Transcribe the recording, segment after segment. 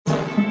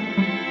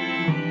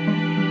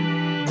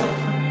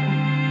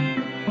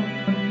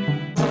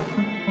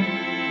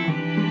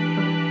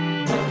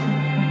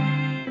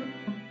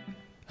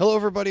Hello,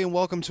 everybody, and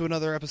welcome to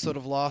another episode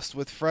of Lost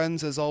with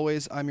Friends. As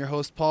always, I'm your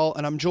host, Paul,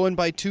 and I'm joined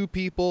by two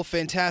people,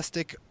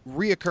 fantastic,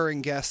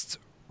 reoccurring guests.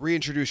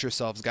 Reintroduce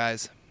yourselves,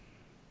 guys.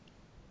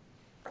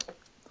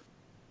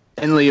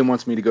 And Liam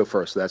wants me to go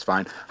first, so that's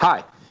fine.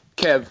 Hi,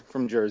 Kev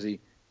from Jersey,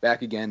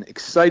 back again.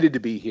 Excited to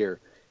be here.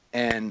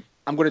 And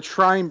I'm going to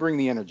try and bring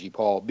the energy,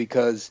 Paul,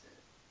 because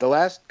the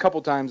last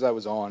couple times I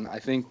was on, I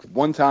think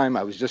one time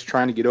I was just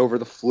trying to get over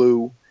the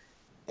flu,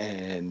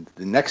 and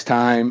the next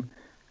time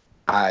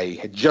I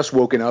had just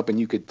woken up and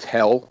you could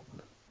tell.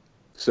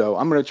 So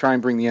I'm going to try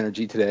and bring the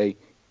energy today,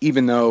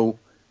 even though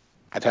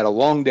I've had a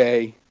long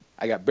day.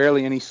 I got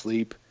barely any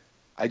sleep.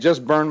 I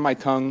just burned my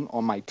tongue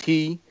on my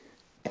tea,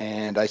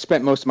 and I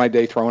spent most of my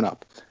day throwing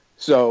up.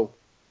 So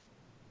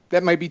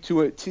that might be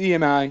too a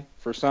TMI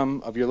for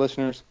some of your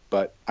listeners,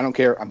 but I don't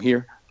care. I'm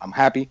here. I'm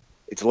happy.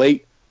 It's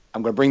late.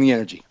 I'm going to bring the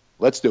energy.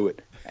 Let's do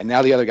it. And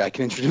now the other guy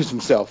can introduce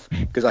himself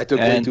because I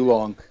took way too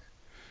long.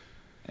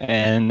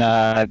 And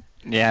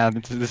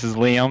this is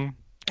Liam,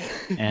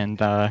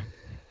 and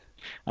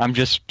I'm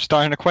just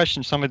starting to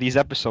question some of these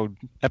episodes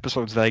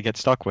that I get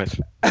stuck with.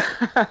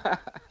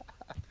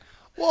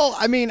 Well,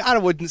 I mean, I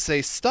wouldn't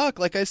say stuck.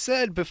 Like I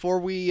said before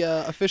we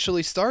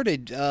officially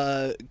started,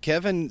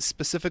 Kevin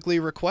specifically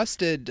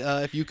requested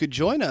if you could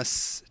join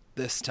us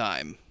this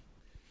time.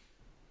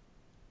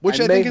 Which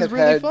I think is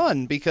really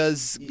fun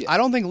because I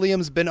don't think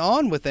Liam's been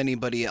on with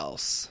anybody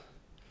else.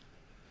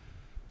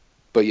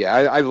 But yeah,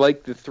 I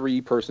like the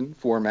three-person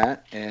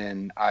format,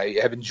 and I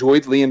have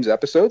enjoyed Liam's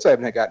episodes. I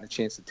haven't gotten a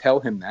chance to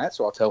tell him that,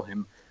 so I'll tell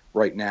him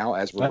right now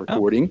as we're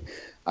recording.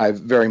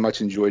 I've very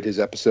much enjoyed his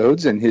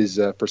episodes and his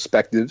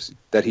perspectives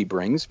that he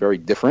brings, very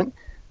different.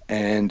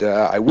 And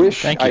I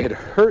wish I had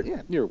heard...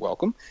 Yeah, you're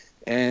welcome.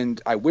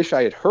 And I wish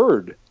I had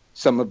heard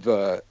some of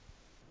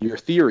your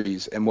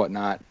theories and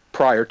whatnot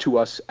prior to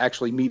us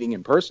actually meeting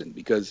in person,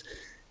 because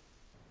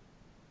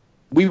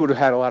we would have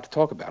had a lot to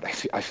talk about,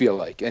 I feel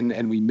like.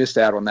 And we missed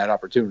out on that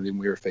opportunity when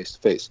we were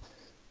face-to-face.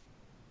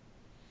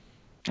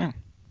 Oh.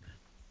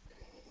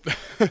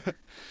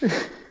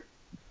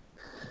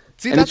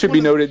 And it should be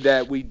noted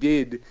that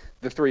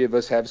the three of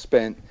us have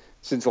spent,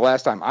 since the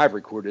last time I've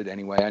recorded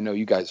anyway, I know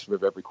you guys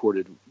have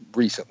recorded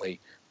recently,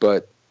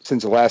 but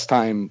since the last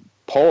time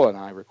Paul and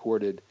I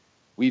recorded,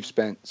 we've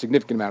spent a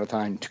significant amount of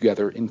time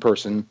together in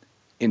person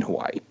in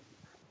Hawaii.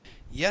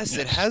 Yes,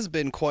 it has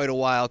been quite a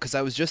while, because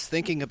I was just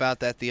thinking about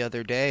that the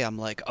other day. I'm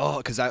like,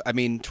 because I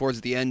mean,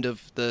 towards the end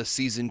of the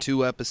Season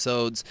 2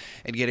 episodes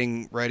and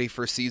getting ready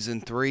for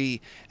Season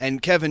 3,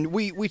 and Kevin,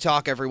 we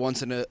talk every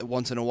once in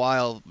a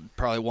while,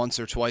 probably once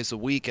or twice a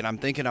week, and I'm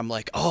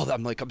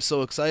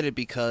so excited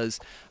because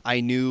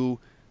I knew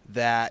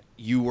that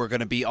you were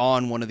going to be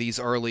on one of these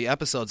early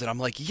episodes, and I'm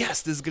like,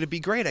 yes, this is going to be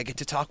great. I get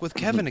to talk with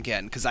Kevin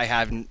again, because I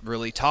haven't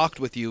really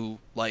talked with you,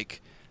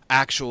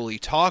 actually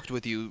talked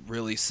with you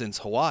really since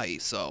Hawaii,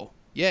 so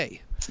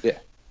yay. Yeah,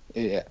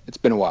 it's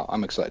been a while.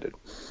 I'm excited.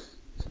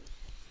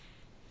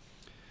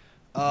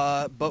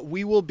 But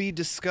we will be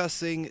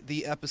discussing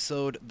the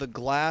episode The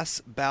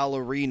Glass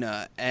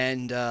Ballerina,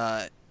 and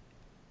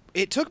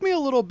it took me a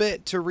little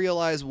bit to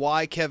realize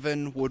why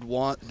Kevin would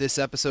want this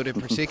episode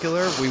in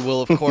particular. We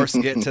will, of course,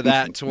 get to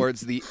that towards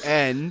the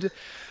end.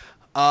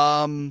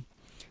 But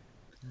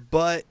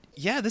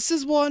yeah, this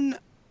is one...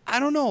 I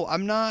don't know.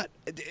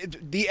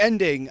 The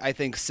ending, I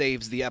think,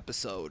 saves the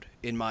episode,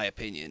 in my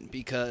opinion,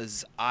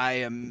 because I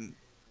am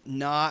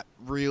not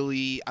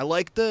really... I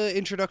like the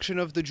introduction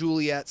of the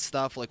Juliet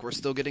stuff. We're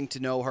still getting to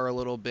know her a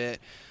little bit.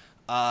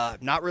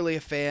 Not really a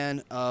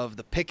fan of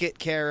the Pickett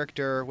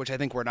character, which I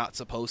think we're not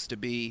supposed to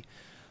be.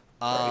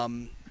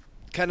 Right.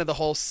 Kind of the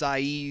whole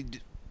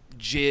Saeed,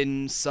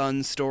 Jin,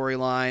 Sun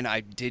storyline, I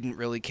didn't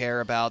really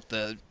care about.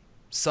 The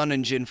Sun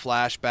and Jin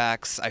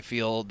flashbacks, I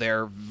feel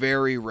they're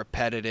very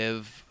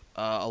repetitive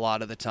a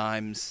lot of the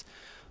times.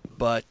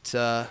 But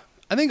I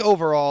think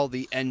overall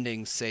the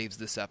ending saves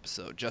this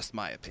episode, just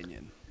my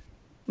opinion.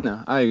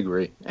 No, I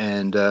agree.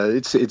 And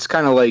it's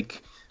kind of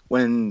like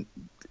when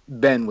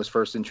Ben was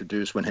first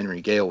introduced, when Henry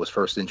Gale was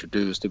first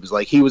introduced, it was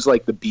like he was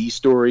like the B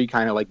story,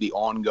 kind of like the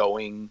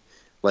ongoing,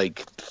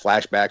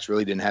 flashbacks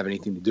really didn't have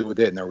anything to do with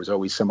it, and there was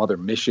always some other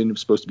mission. It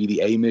was supposed to be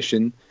the A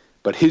mission.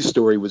 But his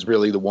story was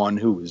really the one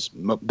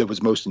that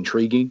was most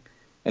intriguing.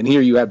 And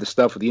here you have the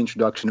stuff with the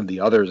introduction of the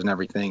others and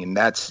everything, and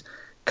that's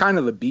kind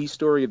of the B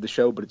story of the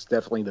show, but it's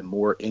definitely the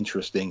more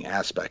interesting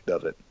aspect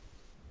of it.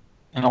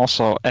 And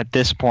also, at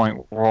this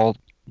point, we're all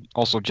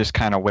also just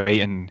kind of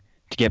waiting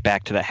to get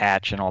back to the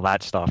hatch and all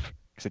that stuff,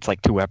 because it's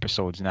 2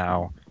 episodes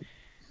now,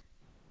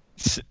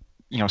 since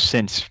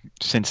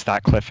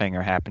that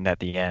cliffhanger happened at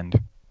the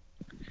end.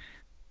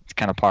 It's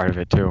kind of part of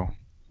it, too.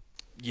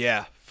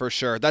 Yeah, for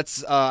sure.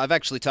 That's I've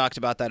actually talked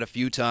about that a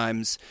few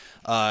times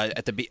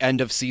at the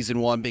end of Season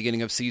 1,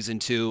 beginning of Season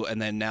 2,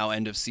 and then now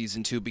end of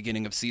Season 2,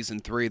 beginning of Season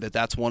 3,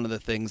 that's one of the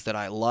things that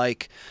I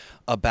like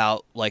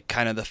about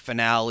kind of the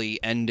finale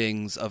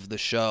endings of the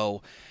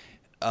show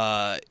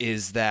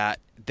is that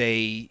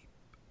they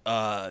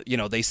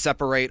they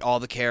separate all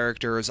the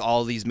characters,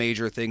 all these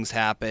major things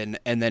happen,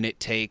 and then it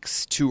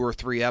takes 2 or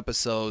 3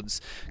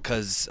 episodes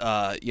because,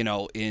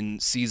 in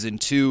season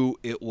 2,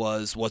 it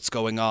was what's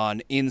going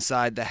on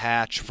inside the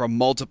hatch from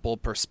multiple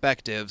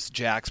perspectives,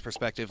 Jack's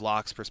perspective,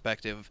 Locke's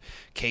perspective,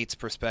 Kate's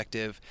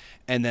perspective,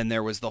 and then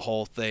there was the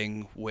whole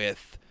thing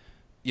with,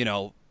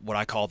 what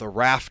I call the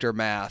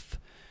raftermath,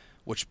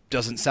 which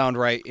doesn't sound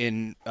right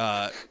in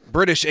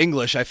British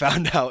English. I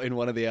found out in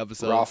one of the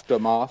episodes. Roughed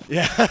them off.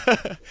 Yeah.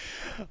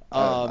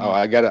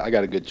 I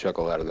got a good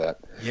chuckle out of that.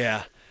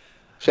 Yeah.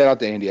 Shout out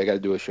to Andy. I got to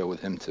do a show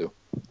with him too.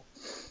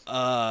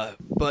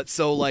 But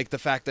so like the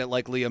fact that,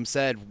 like Liam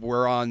said,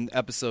 we're on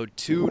episode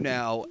 2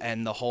 now,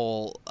 and the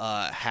whole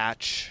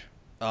hatch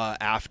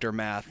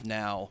aftermath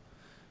now,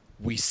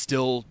 we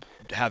still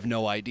have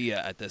no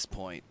idea at this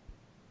point.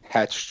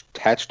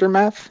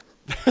 Hatchtermath?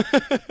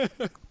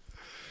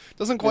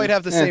 Doesn't quite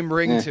have the same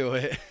ring to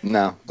it.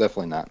 No,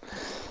 definitely not.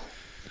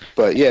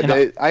 But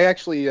yeah, I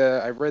actually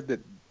I read that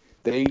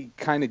they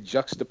kind of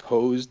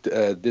juxtaposed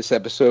this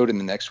episode and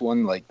the next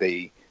one. Like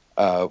they,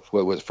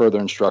 what was further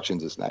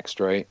instructions is next,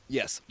 right?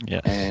 Yes.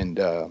 Yeah. And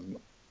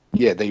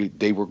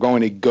they were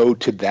going to go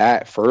to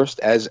that first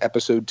as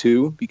episode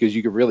 2 because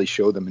you could really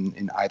show them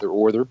in either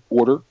order,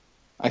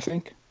 I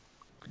think.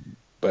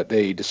 But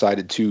they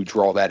decided to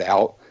draw that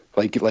out.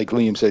 Like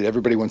Liam said,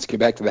 everybody wants to get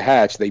back to the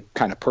hatch. They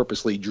kind of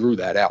purposely drew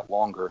that out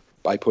longer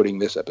by putting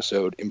this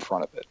episode in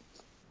front of it.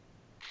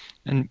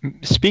 And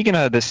speaking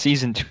of the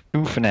season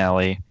 2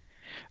 finale,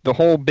 the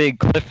whole big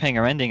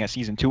cliffhanger ending of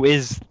season 2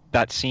 is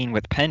that scene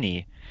with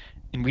Penny,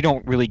 and we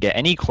don't really get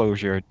any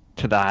closure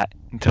to that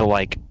until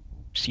like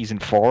season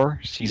 4,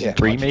 season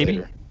 3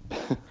 maybe.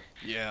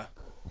 Yeah.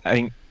 I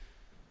think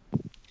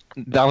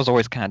that was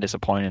always kind of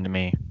disappointing to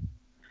me.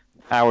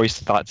 I always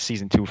thought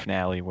season 2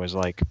 finale was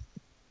like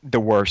the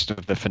worst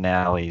of the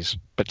finales,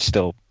 but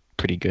still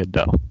pretty good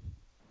though.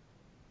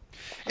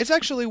 It's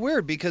actually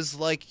weird because,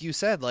 like you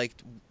said,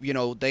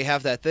 they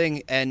have that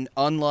thing, and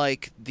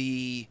unlike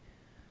the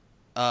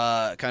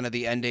kind of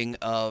the ending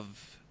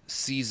of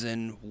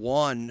season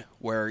 1,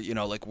 where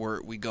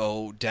we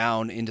go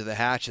down into the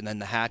hatch, and then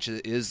the hatch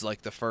is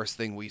like the first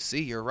thing we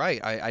see. You're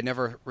right. I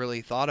never really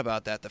thought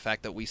about that. The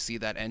fact that we see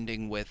that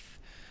ending with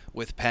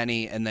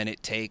Penny, and then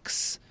it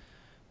takes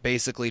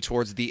basically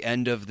towards the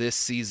end of this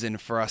season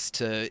for us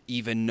to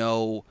even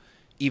know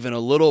even a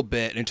little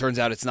bit, and it turns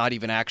out it's not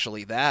even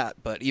actually that,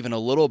 but even a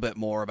little bit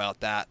more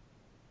about that,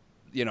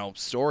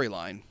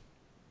 storyline.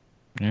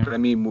 Yeah. But I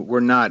mean,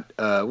 we're not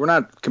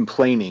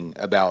complaining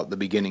about the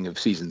beginning of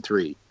season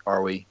 3,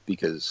 are we?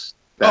 Because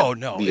it's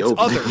others.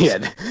 Others.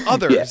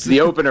 Yeah,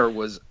 the opener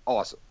was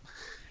awesome.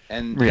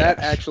 And Yeah. that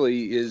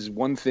actually is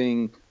one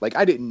thing, like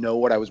I didn't know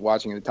what I was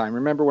watching at the time.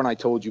 Remember when I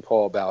told you,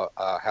 Paul, about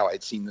how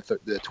I'd seen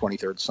the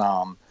 23rd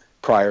Psalm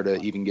prior to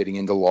even getting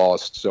into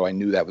Lost, so I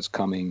knew that was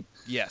coming.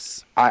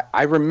 Yes.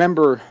 I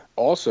remember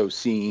also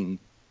seeing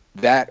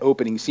that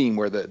opening scene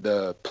where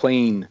the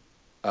plane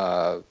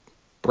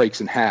breaks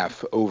in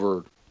half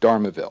over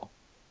Dharmaville.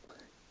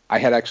 I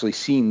had actually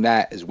seen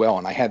that as well,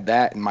 and I had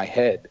that in my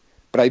head,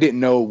 but I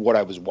didn't know what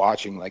I was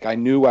watching. Like I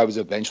knew I was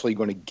eventually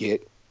going to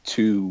get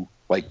to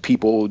like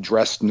people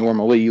dressed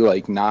normally,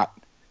 like not,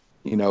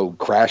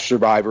 crash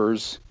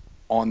survivors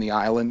on the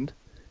island.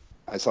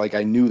 It's like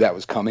I knew that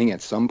was coming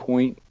at some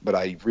point, but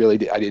I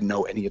didn't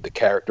know any of the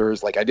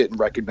characters. Like I didn't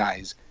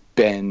recognize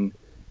Ben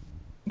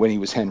when he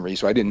was Henry,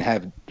 so I didn't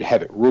have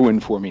it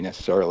ruined for me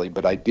necessarily,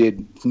 but I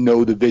did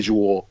know the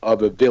visual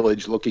of a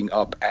village looking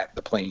up at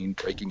the plane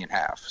breaking in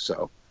half,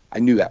 so I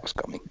knew that was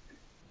coming.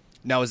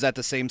 Now, is that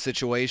the same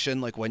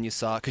situation, like when you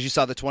saw the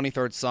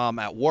 23rd Psalm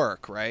at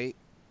work, right?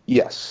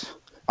 Yes.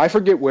 I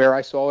forget where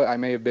I saw it. I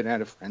may have been at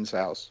a friend's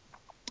house.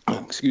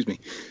 Excuse me.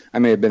 I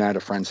may have been at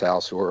a friend's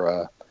house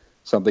or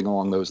something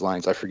along those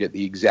lines. I forget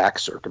the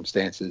exact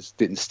circumstances.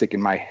 Didn't stick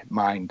in my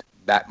mind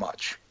that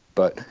much.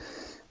 But,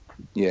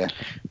 yeah.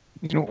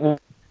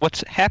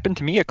 What's happened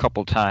to me a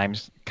couple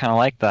times, kind of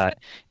like that,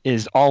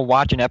 is I'll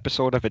watch an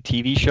episode of a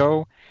TV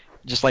show,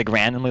 just like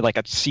randomly, like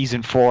a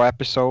season 4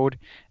 episode,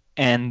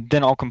 and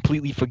then I'll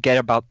completely forget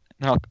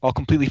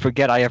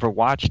I ever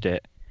watched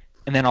it.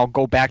 And then I'll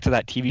go back to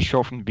that TV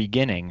show from the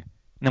beginning.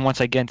 And then once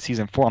I get in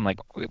season 4, I'm like,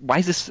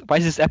 why does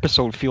this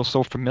episode feel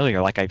so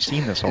familiar? Like I've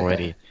seen this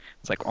already.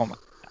 It's like, I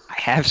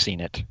have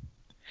seen it.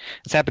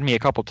 It's happened to me a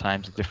couple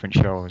times with different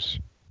shows.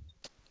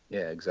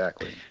 Yeah,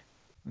 exactly.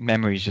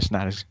 Memory's just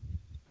not as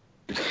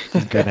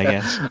good, I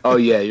guess. Oh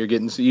yeah, you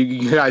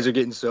guys are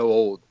getting so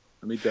old.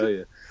 Let me tell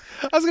you.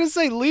 I was gonna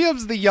say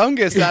Liam's the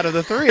youngest out of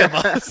the 3 of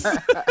us.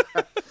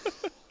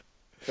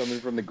 Coming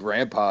from the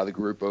grandpa of the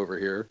group over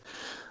here.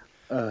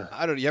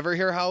 I don't know. You ever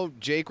hear how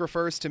Jake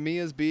refers to me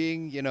as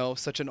being,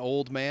 such an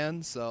old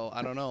man? So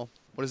I don't know.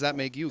 What does that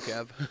make you,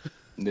 Kev?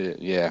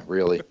 Yeah,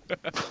 really.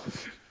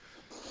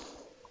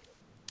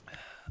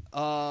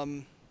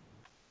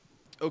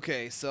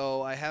 Okay,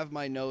 so I have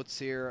my notes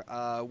here.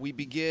 We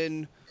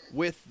begin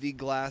with the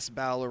glass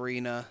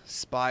ballerina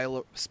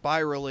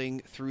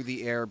spiraling through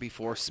the air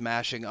before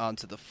smashing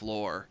onto the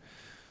floor.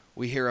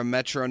 We hear a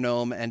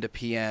metronome and a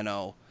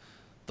piano.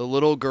 The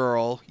little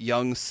girl,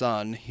 young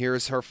Sun,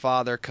 hears her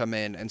father come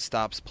in and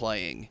stops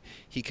playing.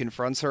 He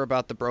confronts her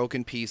about the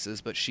broken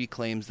pieces, but she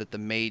claims that the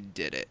maid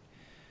did it.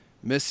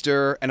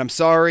 Mr. And I'm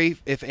sorry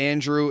if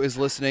Andrew is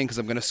listening because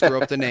I'm going to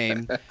screw up the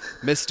name.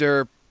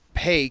 Mr.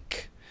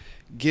 Paik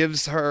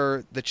gives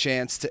her the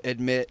chance to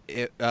admit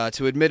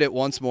it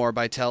once more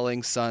by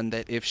telling Sun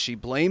that if she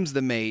blames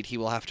the maid, he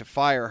will have to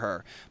fire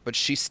her. But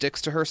she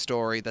sticks to her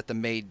story that the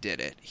maid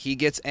did it. He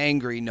gets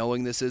angry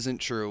knowing this isn't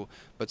true,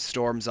 but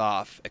storms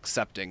off,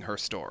 accepting her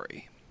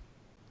story.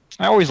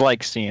 I always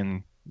like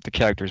seeing the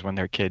characters when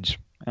they're kids.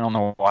 I don't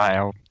know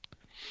why.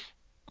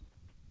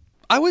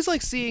 I always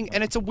like seeing,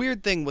 and it's a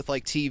weird thing with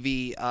like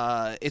TV.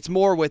 It's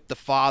more with the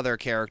father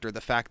character, the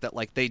fact that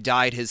like they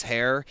dyed his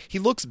hair. He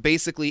looks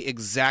basically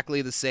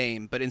exactly the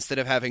same, but instead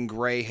of having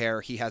gray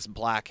hair, he has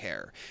black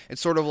hair.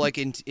 It's sort of like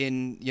in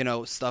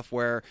stuff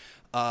where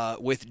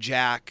with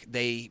Jack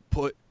they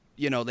put.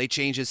 They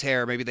change his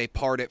hair. Maybe they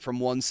part it from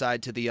one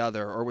side to the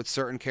other. Or with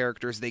certain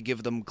characters, they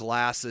give them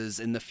glasses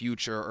in the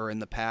future or in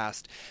the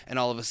past. And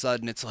all of a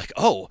sudden, it's like,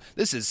 oh,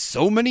 this is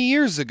so many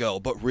years ago.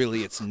 But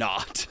really, it's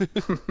not.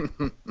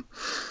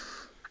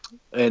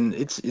 And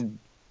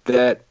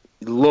that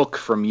look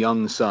from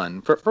young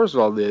Sun. First of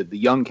all, the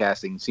young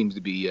casting seems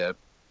to be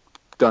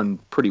done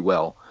pretty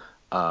well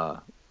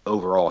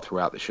overall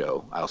throughout the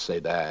show. I'll say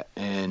that.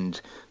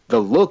 And the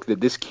look that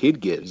this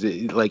kid gives,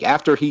 like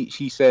after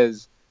she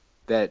says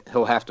that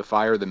he'll have to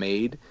fire the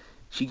maid,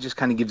 she just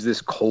kind of gives this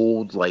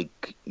cold,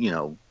 like,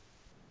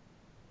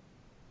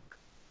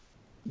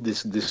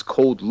 this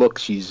cold look.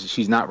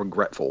 She's not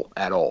regretful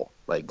at all.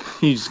 Like,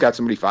 he just got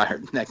somebody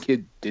fired, and that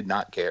kid did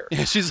not care.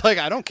 Yeah, she's like,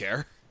 I don't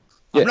care.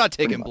 I'm not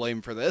taking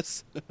blame for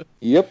this.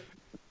 Yep.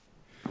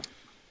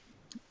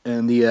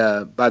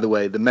 And by the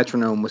way, the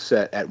metronome was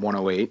set at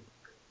 108.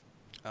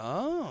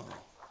 Oh.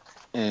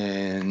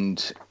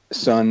 And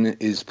Sun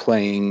is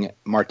playing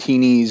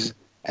Martini's.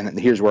 And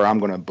here's where I'm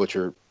going to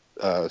butcher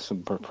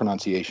some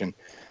pronunciation.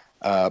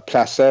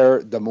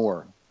 Placer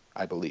d'amour,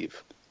 I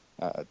believe.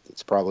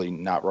 It's probably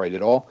not right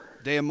at all.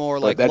 D'amour,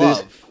 like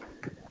love.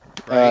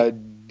 Right?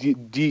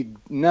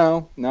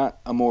 No, not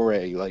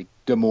amore, like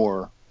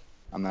d'amour.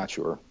 I'm not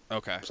sure.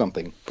 Okay.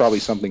 Probably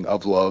something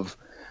of love.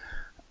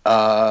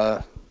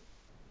 Yeah.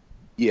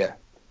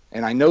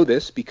 And I know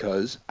this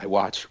because I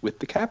watch with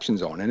the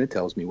captions on, and it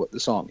tells me what the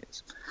song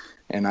is.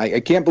 And I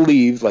can't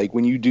believe, like,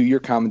 when you do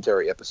your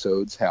commentary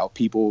episodes, how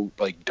people,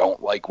 like,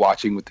 don't like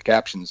watching with the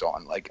captions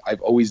on. Like,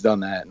 I've always done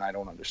that, and I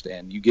don't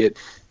understand. You get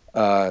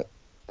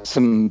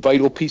some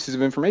vital pieces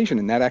of information,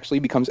 and that actually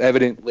becomes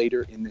evident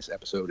later in this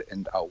episode,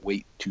 and I'll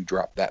wait to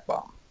drop that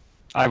bomb.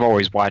 I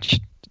always watch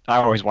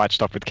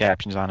stuff with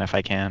captions on if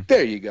I can.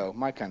 There you go.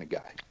 My kind of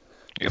guy.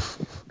 Yep.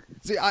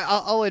 See,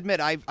 I'll admit,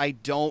 I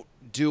don't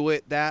do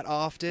it that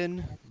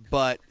often.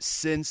 But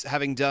since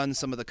having done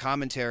some of the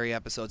commentary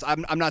episodes,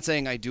 I'm not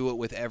saying I do it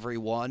with every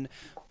one,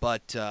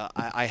 but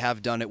I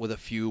have done it with a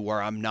few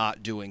where I'm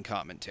not doing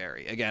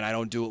commentary. Again, I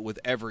don't do it with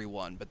every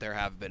one, but there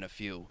have been a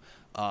few.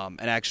 And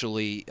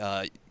actually,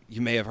 you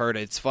may have heard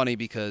it. It's funny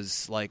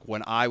because, like,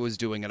 when I was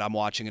doing it, I'm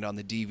watching it on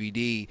the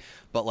DVD,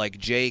 but, like,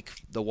 Jake,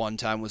 the one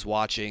time, was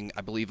watching,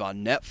 I believe,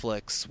 on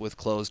Netflix with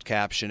closed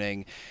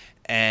captioning,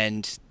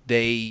 and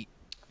they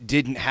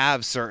didn't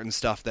have certain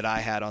stuff that I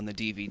had on the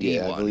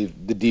DVD one. I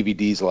believe the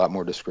DVD is a lot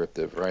more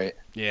descriptive, right?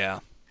 Yeah.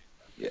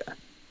 Yeah.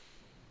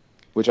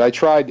 Which I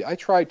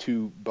tried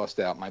to bust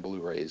out my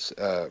Blu-rays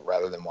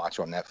rather than watch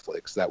on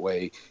Netflix. That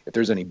way, if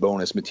there's any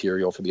bonus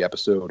material for the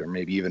episode or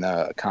maybe even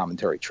a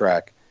commentary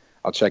track,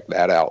 I'll check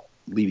that out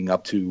leading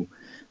up to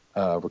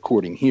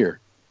recording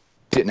here.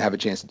 Didn't have a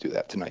chance to do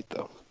that tonight,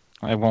 though.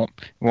 It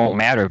won't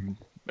matter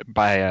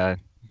by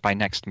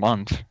next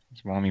month.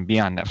 It won't even be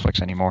on Netflix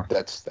anymore.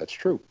 That's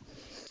true.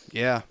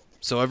 Yeah.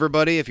 So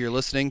everybody, if you're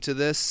listening to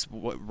this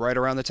right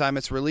around the time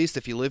it's released,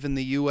 if you live in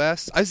the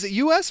U.S., is it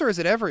U.S. or is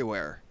it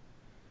everywhere?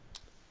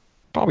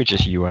 Probably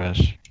just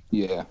U.S.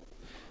 Yeah.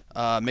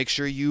 Make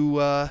sure you,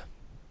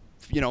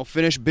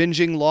 finish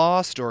binging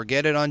Lost or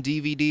get it on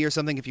DVD or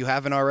something if you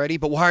haven't already.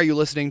 But why are you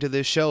listening to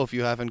this show if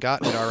you haven't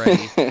gotten it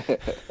already?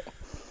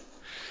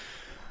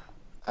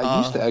 I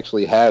used to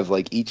actually have,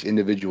 like, each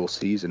individual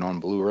season on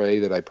Blu-ray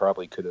that I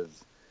probably could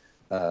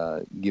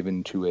have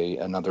given to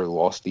another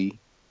Lostie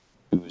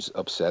who's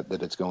upset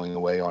that it's going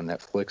away on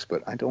Netflix,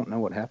 but I don't know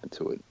what happened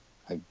to it.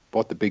 I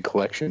bought the big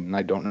collection, and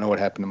I don't know what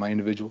happened to my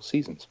individual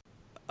seasons.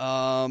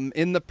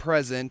 In the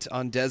present,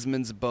 on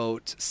Desmond's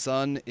boat,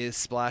 Sun is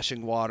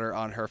splashing water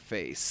on her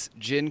face.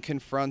 Jin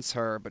confronts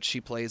her, but she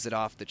plays it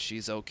off that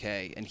she's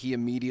okay, and he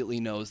immediately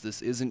knows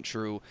this isn't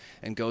true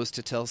and goes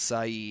to tell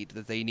Saeed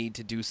that they need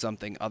to do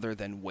something other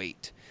than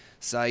wait.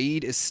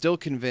 Saeed is still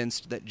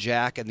convinced that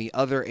Jack and the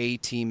other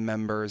A-Team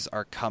members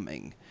are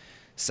coming.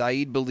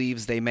 Saeed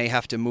believes they may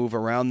have to move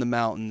around the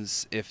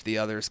mountains if the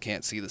others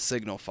can't see the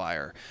signal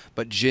fire,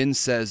 but Jin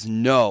says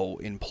no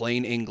in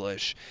plain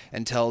English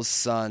and tells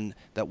Sun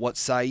that what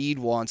Saeed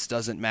wants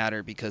doesn't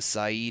matter because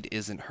Saeed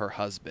isn't her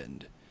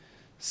husband.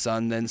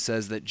 Sun then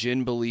says that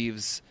Jin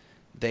believes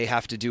they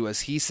have to do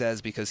as he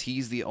says because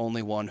he's the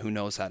only one who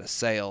knows how to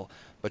sail,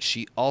 but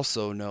she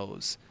also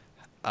knows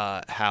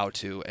how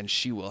to, and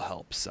she will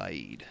help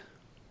Saeed.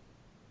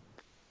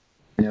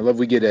 And I love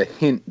we get a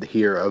hint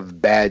here of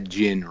Bad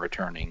Jin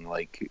returning.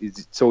 Like,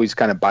 it's always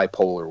kind of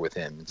bipolar with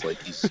him. It's like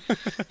he's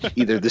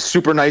either the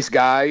super nice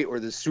guy or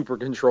the super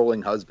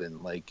controlling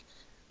husband. Like,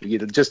 you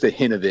get just a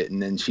hint of it,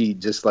 and then she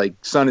just, like,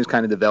 Sun is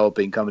kind of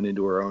developing, coming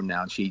into her own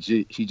now, and she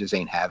just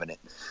ain't having it.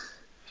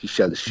 She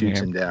shoots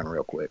him down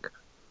real quick.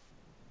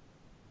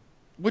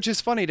 Which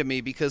is funny to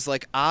me because,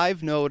 like,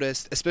 I've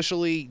noticed,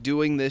 especially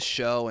doing this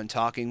show and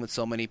talking with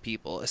so many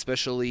people,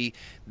 especially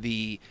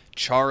the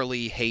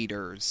Charlie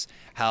haters,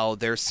 how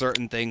there's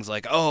certain things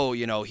like, oh,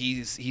 you know,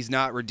 he's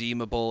not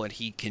redeemable and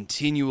he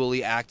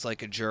continually acts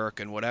like a jerk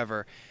and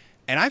whatever.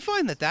 And I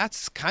find that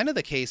that's kind of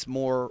the case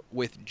more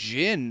with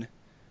Jin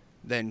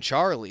than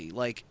Charlie.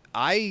 Like,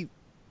 I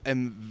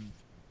am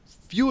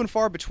few and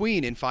far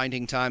between in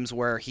finding times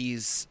where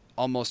he's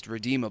almost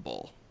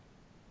redeemable.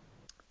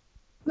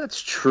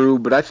 That's true,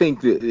 but I think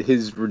that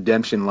his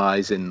redemption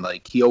lies in,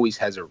 like, he always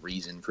has a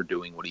reason for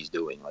doing what he's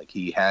doing. Like,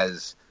 he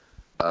has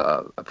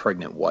a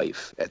pregnant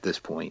wife at this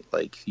point.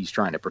 Like, he's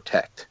trying to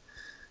protect.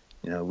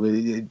 You know,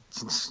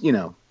 it's, you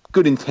know,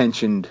 good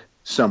intentioned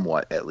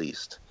somewhat, at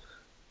least.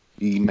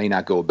 He may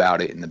not go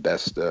about it in the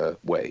best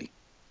way.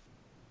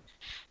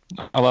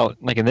 Well,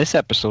 like in this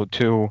episode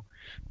too,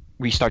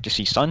 we start to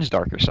see Sun's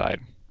darker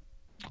side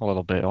a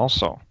little bit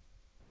also.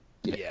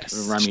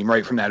 Yes. I mean,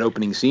 right from that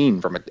opening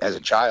scene as a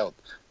child.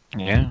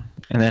 Yeah.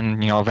 And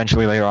then, you know,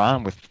 eventually later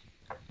on with,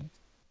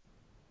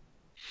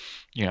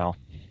 you know.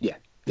 Yeah.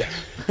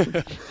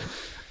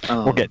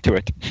 We'll get to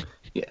it.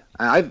 Yeah.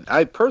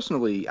 I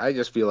personally, I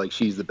just feel like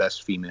she's the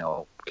best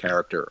female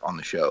character on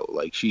the show.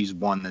 Like, she's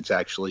one that's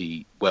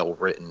actually well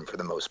written for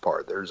the most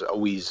part. There's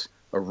always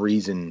a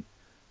reason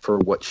for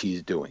what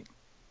she's doing.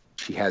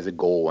 She has a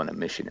goal and a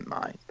mission in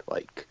mind.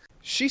 Like,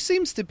 she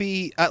seems to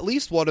be at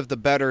least one of the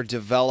better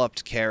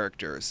developed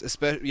characters,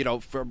 especially, you know,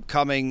 from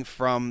coming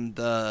from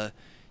the,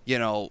 you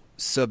know,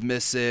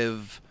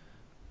 submissive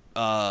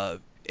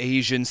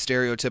Asian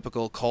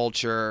stereotypical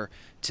culture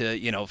to,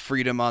 you know,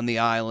 freedom on the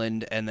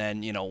island. And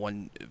then, you know,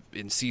 when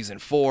in season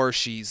 4,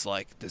 she's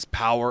like this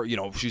power, you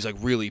know, she's like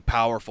really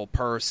powerful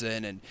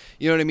person. And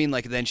you know what I mean?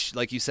 Like, then she,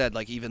 like you said,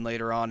 like even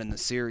later on in the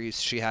series,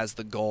 she has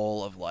the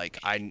goal of like,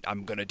 I'm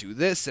going to do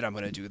this and I'm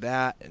going to do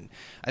that. And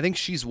I think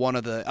she's one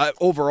of the,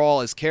 overall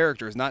as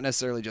characters, not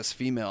necessarily just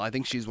female, I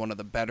think she's one of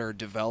the better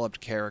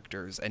developed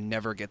characters and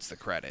never gets the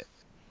credit.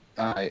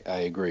 I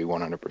agree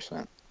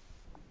 100%.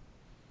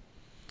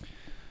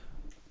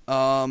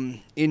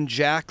 In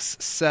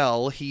Jack's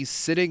cell, he's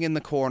sitting in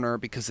the corner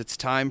because it's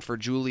time for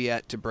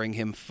Juliet to bring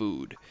him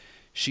food.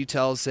 She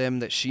tells him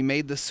that she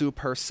made the soup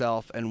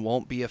herself and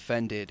won't be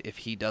offended if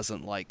he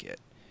doesn't like it.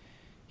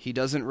 He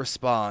doesn't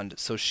respond,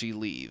 so she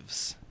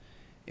leaves.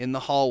 In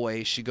the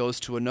hallway, she goes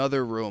to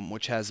another room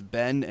which has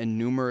Ben and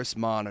numerous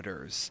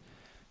monitors.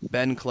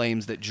 Ben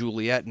claims that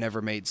Juliet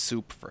never made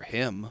soup for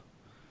him.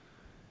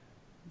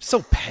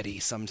 So petty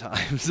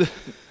sometimes.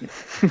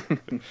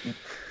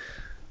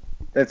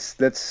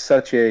 That's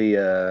such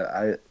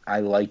a I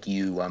like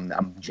you,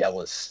 I'm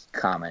jealous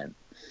comment,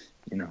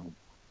 you know.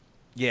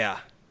 Yeah.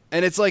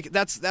 And it's like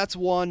that's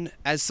one,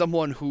 as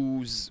someone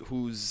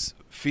whose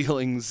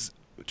feelings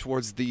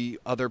towards the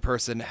other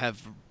person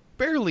have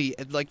barely,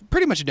 like,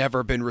 pretty much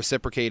never been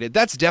reciprocated.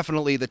 That's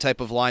definitely the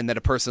type of line that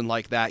a person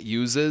like that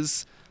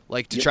uses,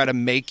 like, to try to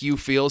make you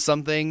feel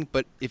something,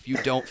 but if you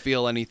don't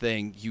feel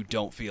anything, you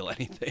don't feel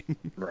anything.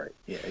 Right.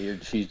 Yeah,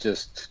 she's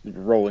just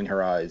rolling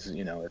her eyes,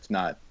 you know, it's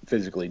not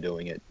physically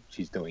doing it,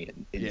 she's doing it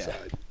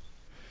inside.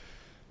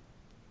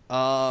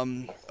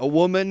 A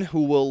woman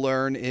who we'll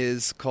learn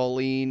is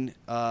Colleen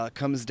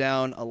comes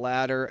down a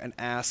ladder and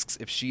asks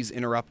if she's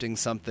interrupting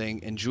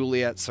something, and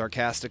Juliet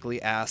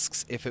sarcastically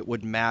asks if it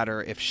would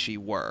matter if she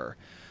were.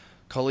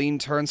 Colleen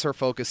turns her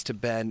focus to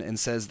Ben and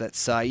says that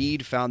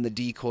Saeed found the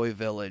decoy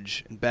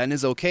village. Ben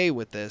is okay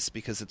with this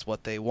because it's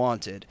what they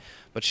wanted,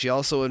 but she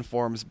also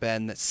informs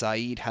Ben that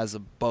Saeed has a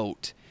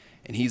boat,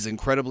 and he's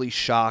incredibly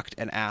shocked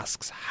and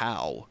asks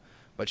how,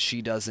 but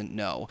she doesn't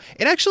know.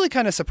 It actually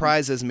kind of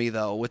surprises me,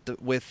 though,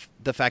 with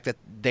the fact that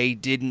they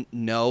didn't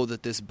know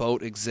that this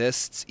boat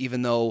exists,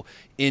 even though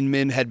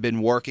Inman had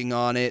been working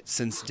on it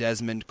since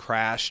Desmond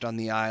crashed on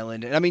the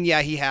island. And I mean,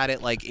 yeah, he had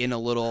it like in a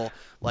little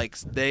like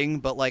thing,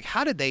 but like,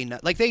 how did they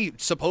not? Like, they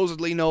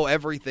supposedly know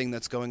everything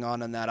that's going on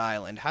that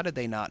island. How did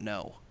they not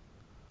know?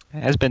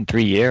 It has been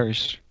 3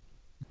 years.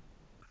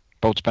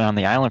 Boat's been on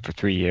the island for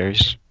 3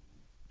 years.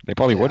 They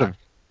probably would have.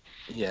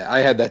 Yeah, I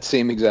had that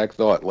same exact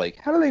thought. Like,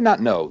 how do they not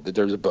know that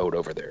there's a boat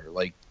over there?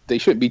 Like, they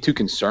shouldn't be too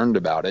concerned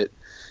about it.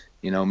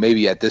 You know,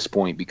 maybe at this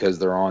point because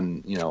they're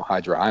on, you know,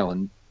 Hydra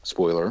Island.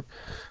 Spoiler.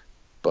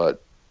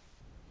 But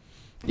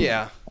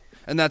yeah,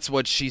 and that's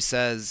what she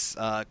says,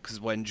 because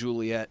when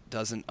Juliet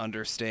doesn't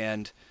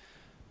understand,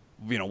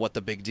 you know, what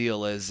the big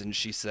deal is, and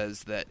she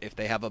says that if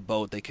they have a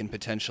boat, they can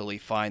potentially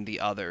find the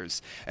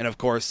others. And of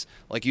course,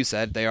 like you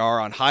said, they are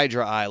on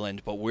Hydra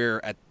Island, but we're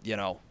at, you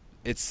know,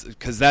 it's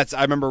because that's,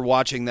 I remember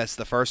watching this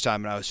the first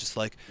time and I was just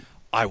like,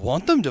 I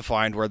want them to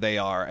find where they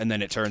are. And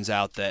then it turns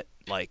out that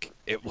like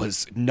it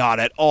was not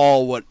at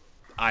all what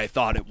I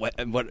thought what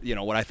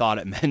I thought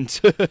it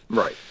meant.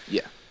 Right.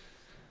 Yeah.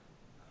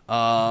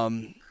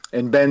 Um.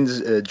 And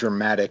Ben's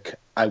dramatic,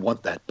 I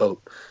want that boat.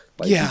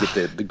 Like, Yeah. you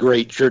get the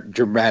great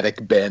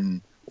dramatic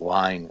Ben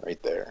line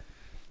right there.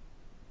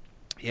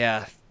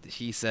 Yeah,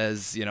 he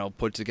says,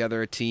 put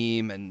together a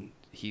team, and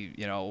he,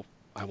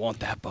 I want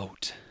that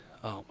boat.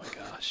 Oh my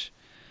gosh.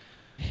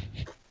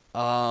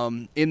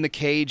 In the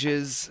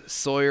cages,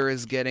 Sawyer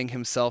is getting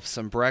himself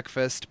some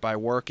breakfast by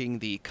working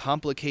the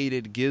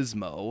complicated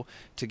gizmo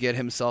to get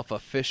himself a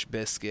fish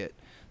biscuit.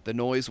 The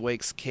noise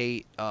wakes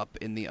Kate up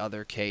in the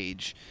other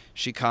cage.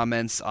 She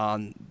comments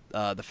on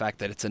the fact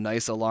that it's a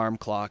nice alarm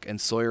clock,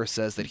 and Sawyer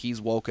says that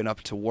he's woken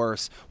up to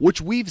worse,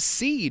 which we've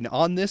seen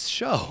on this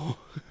show.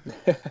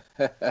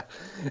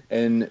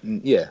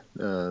 And yeah,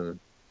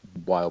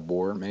 wild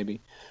boar maybe.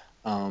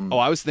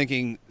 I was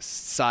thinking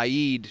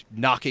Saeed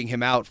knocking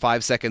him out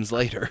 5 seconds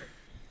later.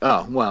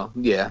 Oh well,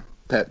 yeah,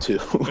 that too.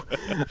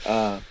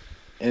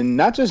 And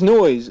not just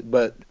noise,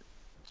 but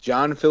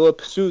John Philip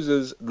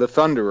Sousa's "The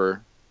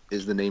Thunderer"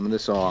 is the name of the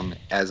song,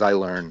 as I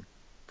learn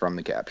from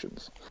the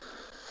captions.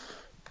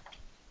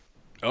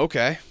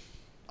 Okay.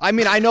 I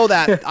mean, I know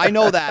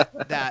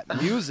that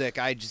music.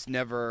 I just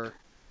never.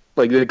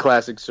 Like the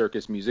classic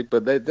circus music,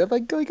 but they're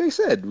like I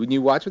said, when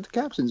you watch with the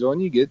captions on,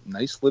 you get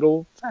nice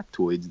little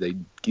factoids. They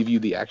give you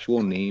the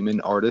actual name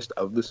and artist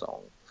of the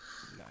song.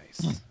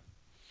 Nice.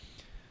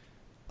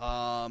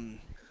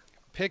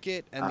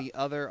 Pickett and the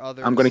others.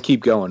 I'm going to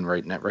keep going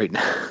right now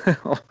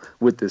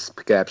with this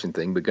caption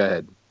thing, but go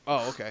ahead.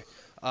 Oh, okay.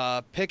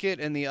 Pickett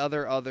and the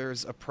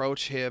others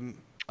approach,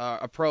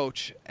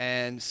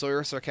 and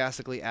Sawyer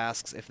sarcastically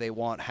asks if they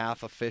want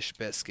half a fish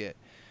biscuit.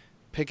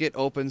 Pickett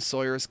opens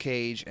Sawyer's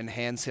cage and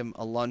hands him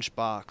a lunch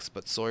box,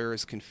 but Sawyer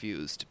is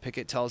confused.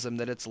 Pickett tells him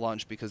that it's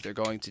lunch because they're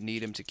going to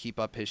need him to keep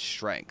up his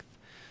strength.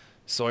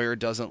 Sawyer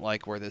doesn't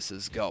like where this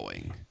is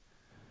going.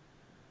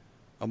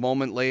 A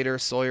moment later,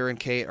 Sawyer and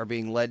Kate are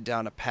being led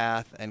down a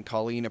path, and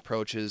Colleen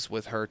approaches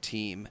with her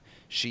team.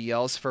 She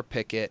yells for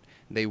Pickett.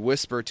 They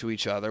whisper to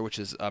each other, which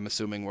is, I'm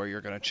assuming, where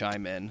you're going to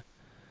chime in.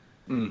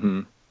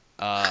 Mm-hmm.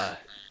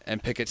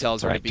 And Pickett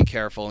tells her to be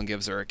careful and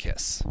gives her a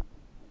kiss.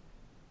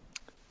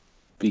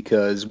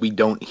 Because we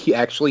don't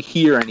actually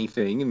hear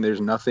anything, and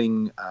there's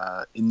nothing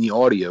in the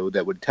audio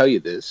that would tell you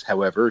this.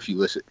 However, if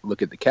you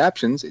look at the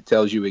captions, it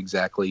tells you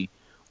exactly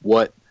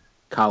what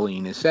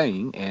Colleen is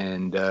saying,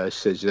 and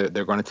says that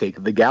they're going to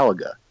take the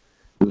Galaga,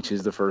 which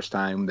is the first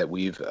time that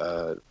we've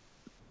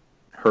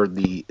heard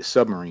the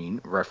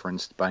submarine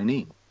referenced by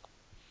name.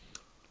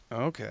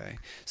 Okay.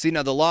 See,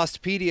 now the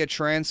Lostpedia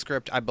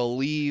transcript, I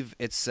believe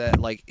it said,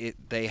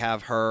 they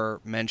have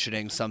her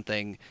mentioning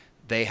something.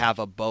 They have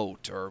a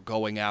boat or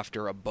going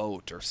after a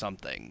boat or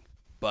something,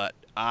 but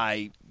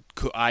I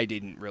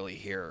didn't really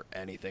hear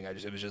anything.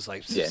 It was just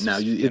like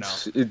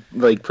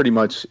it pretty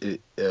much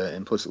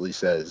implicitly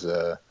says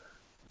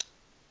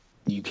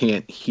you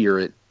can't hear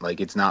it,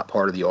 like it's not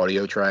part of the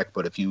audio track.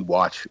 But if you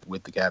watch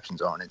with the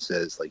captions on, it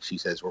says she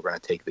says we're going to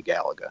take the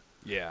Galaga.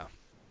 Yeah.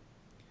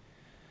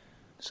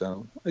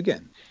 So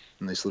again,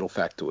 nice little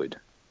factoid.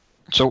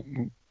 So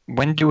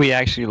when do we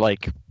actually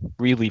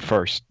really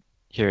first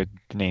hear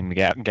the name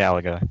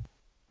Galaga?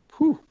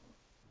 Whew.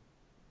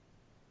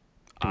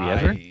 Do we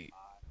ever? I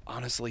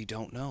honestly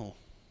don't know.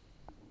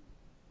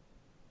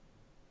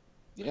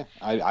 Yeah,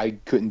 I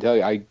couldn't tell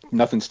you.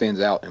 Nothing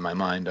stands out in my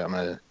mind.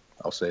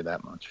 I'll say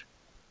that much.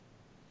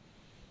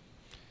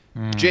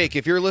 Jake,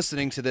 if you're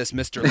listening to this,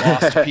 Mr.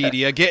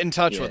 Lostpedia, get in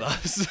touch with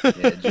us.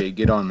 Yeah, Jake,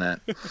 get on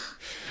that.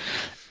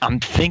 I'm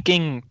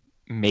thinking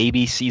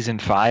maybe season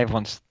 5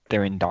 once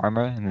they're in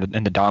Dharma,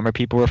 and the Dharma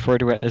people refer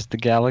to it as the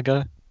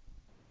Galaga.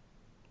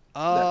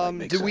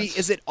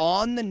 Is it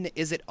on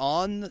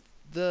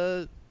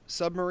the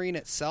submarine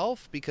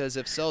itself? Because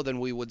if so, then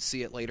we would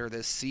see it later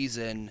this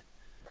season.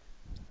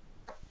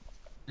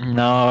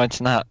 No,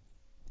 it's not.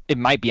 It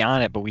might be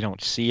on it, but we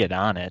don't see it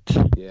on it.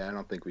 Yeah, I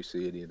don't think we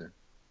see it either.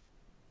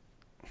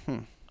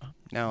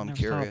 Now I'm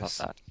curious.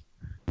 About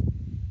that.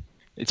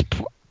 It's.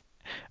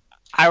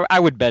 I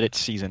would bet it's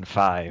season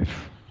 5.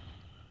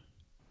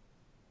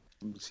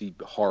 You see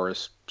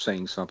Horace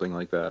saying something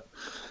like that.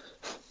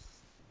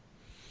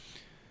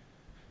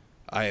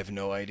 I have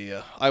no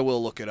idea. I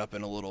will look it up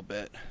in a little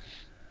bit.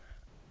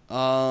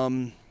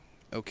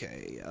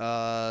 Okay.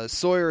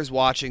 Sawyer is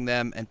watching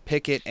them, and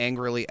Pickett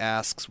angrily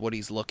asks what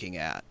he's looking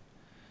at.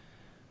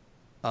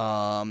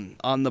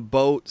 On the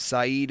boat,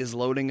 Saeed is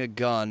loading a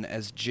gun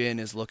as Jin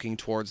is looking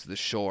towards the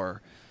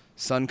shore.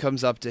 Sun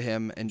comes up to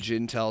him, and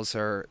Jin tells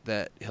her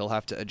that he'll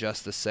have to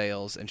adjust the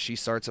sails, and she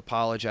starts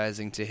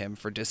apologizing to him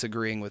for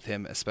disagreeing with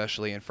him,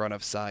 especially in front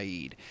of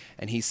Saeed,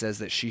 and he says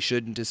that she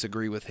shouldn't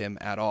disagree with him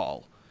at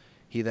all.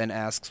 He then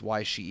asks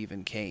why she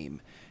even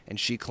came, and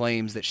she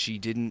claims that she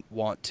didn't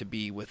want to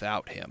be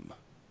without him.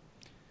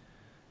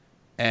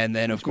 And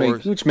then, of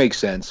course... Which makes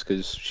sense,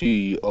 because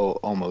she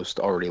almost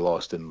already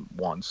lost him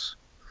once.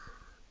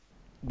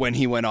 When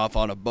he went off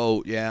on a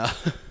boat, yeah.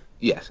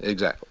 Yes,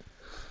 exactly.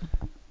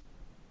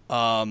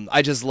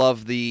 I just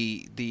love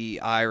the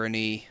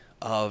irony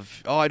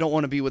of, oh, I don't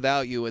want to be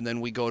without you, and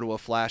then we go to a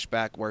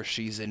flashback where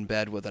she's in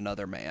bed with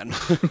another man.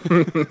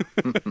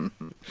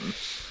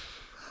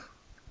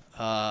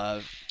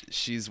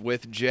 She's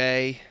with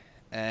Jay,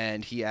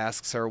 and he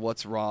asks her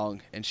what's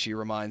wrong, and she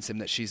reminds him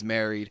that she's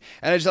married.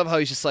 And I just love how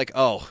he's just like,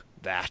 oh,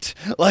 that.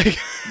 Like,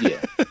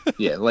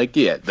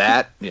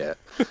 that, yeah.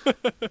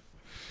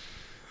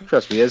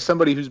 Trust me, as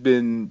somebody who's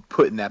been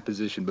put in that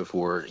position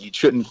before, you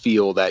shouldn't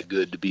feel that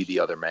good to be the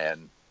other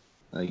man.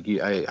 Like,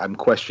 I'm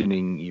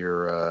questioning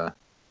your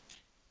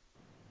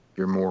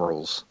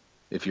morals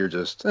if you're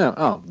just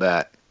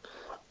that.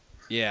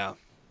 Yeah.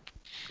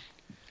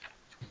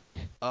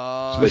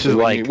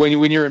 Especially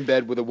when you're in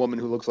bed with a woman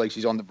who looks like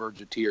she's on the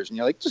verge of tears, and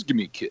you're like, just give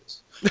me a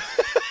kiss.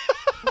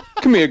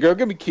 Come here, girl,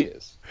 give me a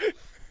kiss.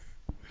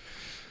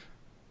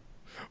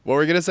 What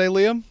were you gonna say,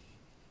 Liam?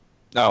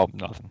 No,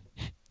 nothing.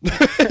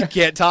 You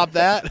can't top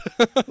that.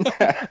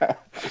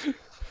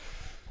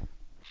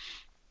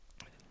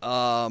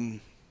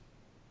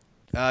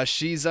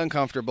 She's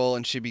uncomfortable,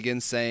 and she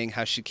begins saying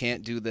how she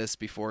can't do this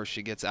before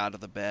she gets out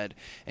of the bed,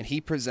 and he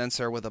presents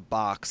her with a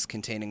box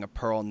containing a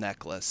pearl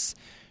necklace.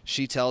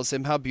 She tells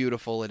him how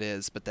beautiful it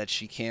is, but that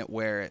she can't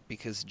wear it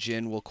because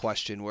Jin will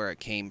question where it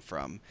came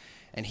from,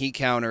 and he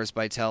counters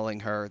by telling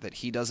her that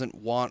he doesn't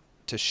want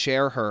to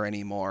share her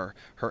anymore.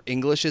 Her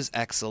English is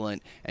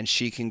excellent, and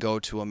she can go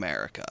to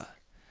America.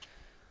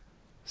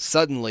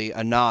 Suddenly,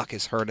 a knock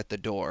is heard at the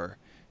door.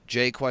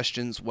 Jay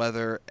questions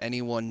whether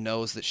anyone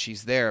knows that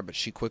she's there, but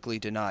she quickly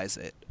denies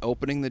it.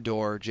 Opening the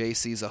door, Jay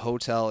sees a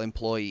hotel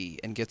employee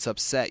and gets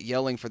upset,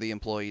 yelling for the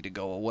employee to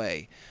go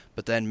away.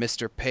 But then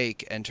Mr.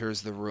 Paik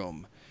enters the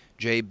room.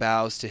 Jay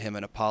bows to him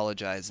and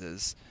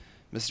apologizes.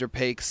 Mr.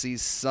 Paik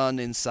sees Sun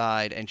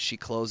inside, and she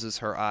closes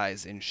her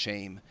eyes in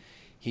shame.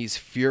 He's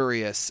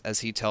furious as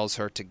he tells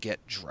her to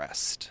get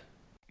dressed.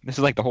 This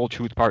is like the whole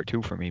Truth Part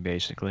 2 for me,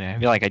 basically. I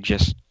feel like I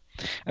just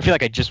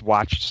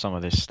watched some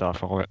of this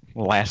stuff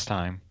last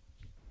time.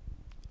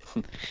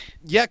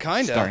 Yeah,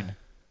 kind of.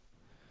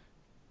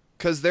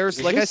 Because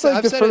there's, like I said, said,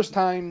 I've the said first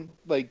time,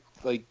 like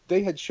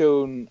they had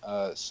shown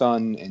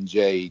Sun and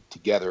Jay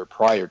together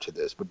prior to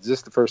this, but is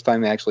this the first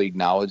time they actually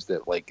acknowledged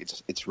that, like,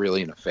 it's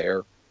really an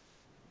affair?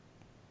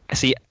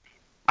 See,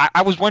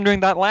 I was wondering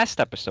that last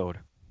episode.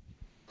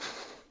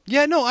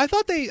 Yeah, no, I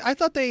thought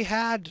they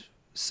had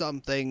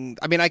something.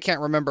 I mean, I can't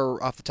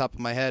remember off the top of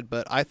my head,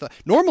 but I thought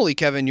normally,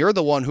 Kevin, you're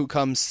the one who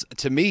comes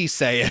to me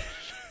saying,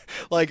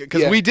 like,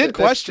 because we did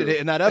question it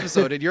in that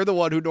episode, and you're the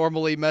one who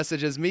normally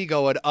messages me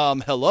going,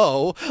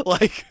 hello,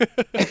 like.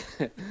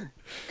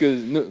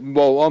 Because,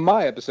 well, on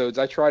my episodes,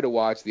 I try to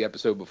watch the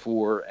episode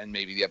before and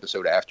maybe the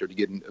episode after to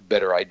get a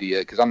better idea,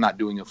 because I'm not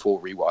doing a full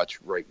rewatch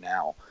right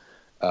now.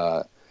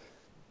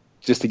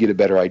 Just to get a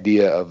better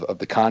idea of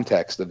the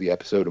context of the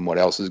episode and what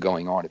else is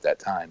going on at that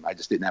time. I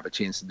just didn't have a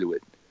chance to do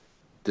it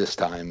this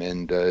time,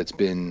 and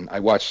I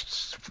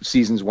watched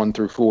seasons 1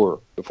 through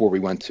 4 before we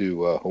went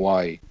to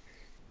Hawaii,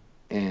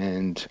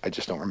 and I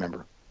just don't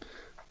remember.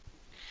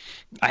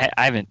 I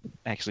haven't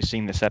actually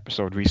seen this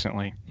episode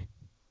recently.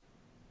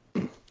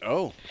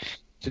 Oh.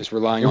 Just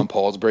relying on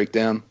Paul's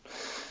breakdown?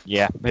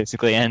 Yeah,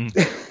 basically, and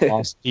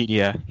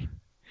Wikipedia,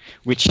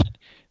 which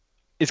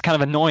is kind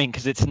of annoying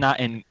because it's not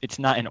in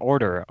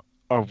order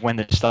of when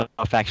the stuff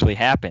actually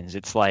happens.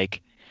 It's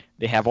like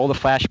they have all the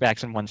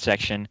flashbacks in one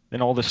section,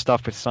 then all the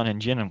stuff with Sun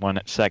and Jin in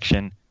one section,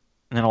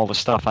 and then all the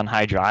stuff on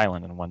Hydra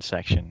Island in one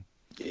section.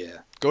 Yeah.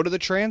 Go to the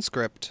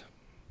transcript.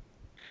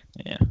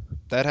 Yeah.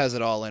 That has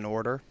it all in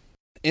order.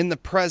 In the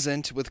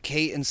present, with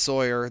Kate and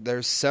Sawyer,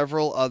 there's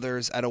several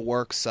others at a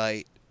work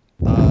site.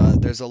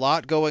 There's a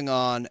lot going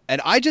on,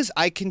 and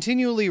I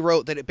continually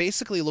wrote that it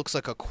basically looks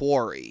like a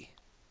quarry.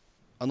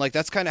 And, like,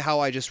 that's kind of how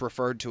I just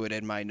referred to it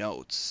in my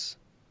notes.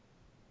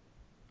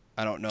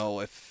 I don't know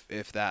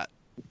if that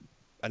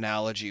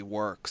analogy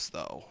works,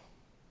 though.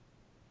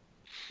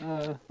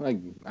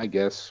 I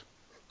guess.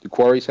 Do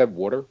quarries have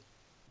water?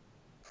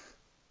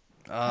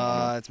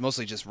 It's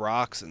mostly just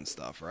rocks and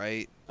stuff,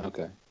 right?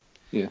 Okay.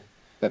 Yeah,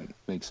 that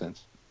makes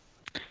sense.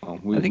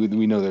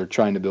 We know they're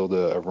trying to build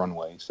a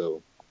runway,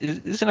 so...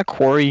 Isn't a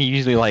quarry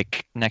usually,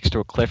 like, next to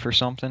a cliff or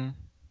something?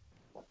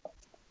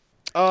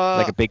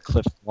 Like a big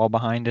cliff wall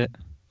behind it?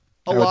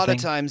 A lot of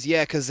times,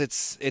 yeah, because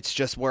it's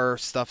just where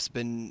stuff's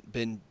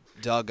been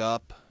dug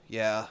up,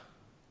 yeah.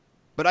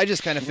 But I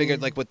just kind of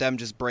figured, like, with them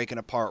just breaking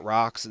apart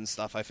rocks and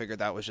stuff, I figured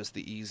that was just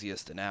the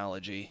easiest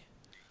analogy.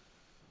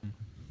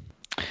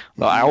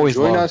 Well, I always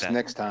join us that.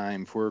 Next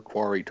time for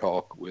Quarry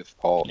Talk with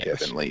Paul,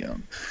 yes. Kevin,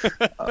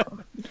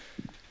 Liam.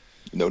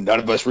 None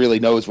of us really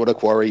knows what a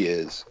quarry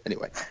is.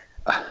 Anyway.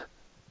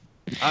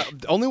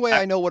 The only way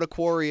I know what a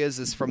quarry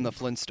is from the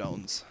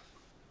Flintstones.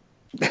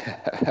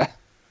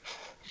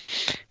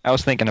 I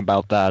was thinking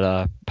about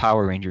that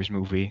Power Rangers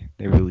movie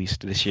they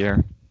released this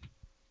year.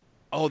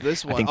 Oh,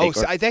 this one.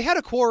 They had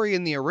a quarry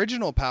in the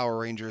original Power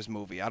Rangers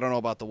movie. I don't know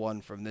about the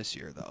one from this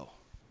year, though.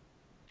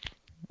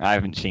 I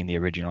haven't seen the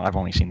original. I've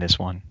only seen this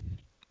one.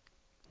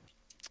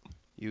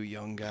 You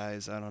young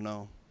guys, I don't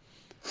know.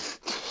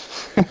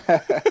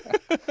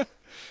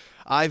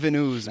 Ivan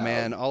Ooze,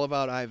 man. All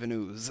about Ivan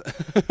Ooze.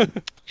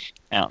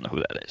 I don't know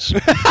who that is.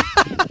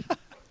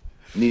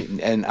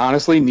 And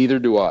honestly, neither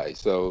do I.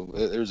 So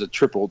there's a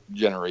triple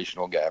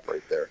generational gap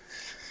right there.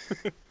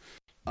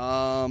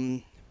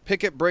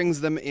 Pickett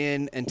brings them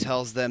in and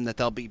tells them that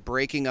they'll be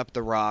breaking up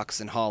the rocks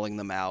and hauling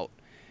them out.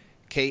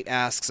 Kate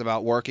asks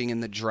about working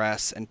in the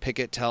dress, and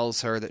Pickett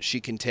tells her that she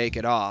can take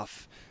it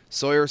off.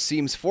 Sawyer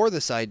seems for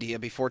this idea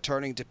before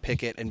turning to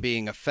Pickett and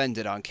being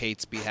offended on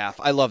Kate's behalf.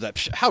 I love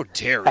that. How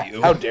dare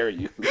you? How dare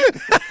you?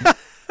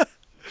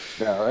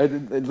 No,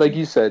 like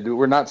you said,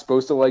 we're not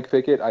supposed to like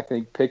Pickett. I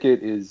think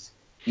Pickett is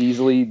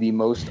easily the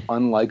most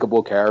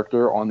unlikable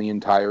character on the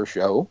entire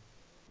show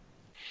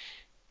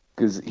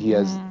because he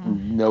has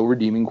no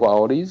redeeming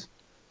qualities.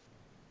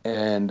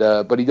 And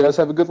but he does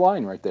have a good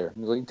line right there.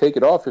 He's like, take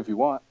it off if you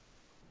want.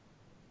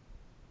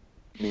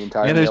 The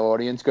entire male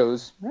audience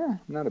goes,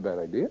 not a bad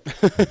idea.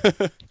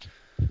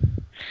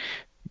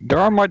 There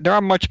are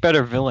much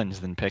better villains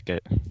than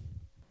Pickett.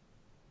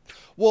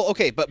 Well,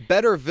 okay, but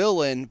better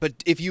villain, but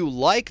if you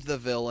like the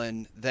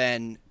villain,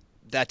 then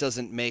that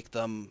doesn't make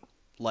them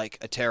like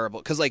a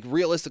terrible, because like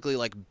realistically,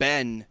 like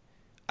Ben,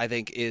 I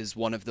think is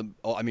one of the,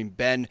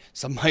 Ben,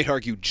 some might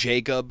argue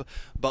Jacob,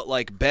 but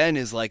like Ben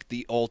is like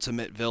the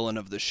ultimate villain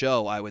of the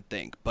show, I would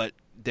think. But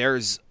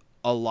there's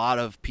a lot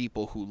of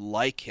people who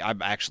like him.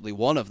 I'm actually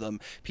one of them,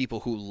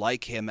 people who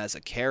like him as a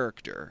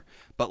character.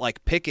 But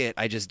like Pickett,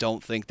 I just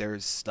don't think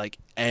there's like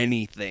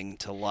anything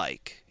to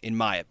like, in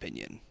my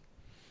opinion.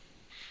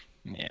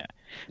 Yeah,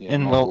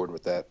 and I'm on board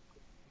with that.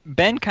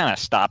 Ben kind of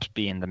stops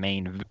being a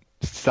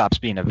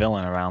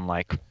villain around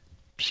like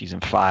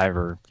season 5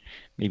 or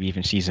maybe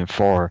even season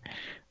 4.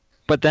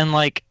 But then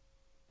like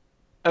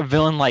a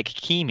villain like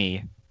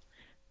Kimi,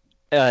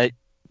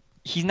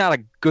 he's not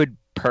a good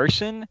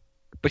person,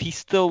 but he's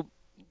still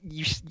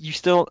you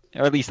still,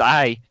 or at least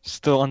I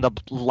still end up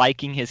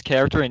liking his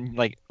character and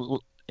like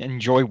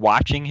enjoy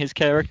watching his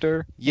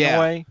character in a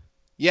way.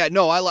 Yeah,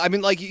 no, I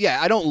mean, like, yeah,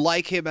 I don't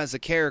like him as a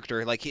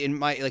character. Like,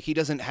 he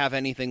doesn't have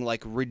anything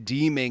like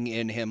redeeming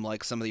in him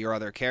like some of your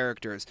other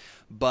characters.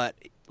 But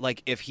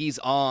like, if he's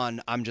on,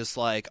 I'm just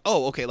like,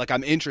 oh, okay, like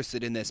I'm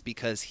interested in this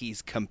because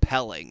he's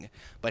compelling,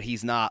 but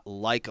he's not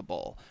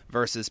likable.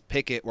 Versus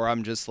Pickett, where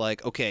I'm just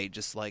like, okay,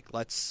 just like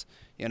let's,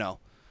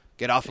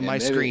 get off of my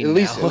screen.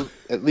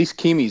 At least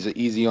Kimi's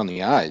easy on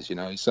the eyes.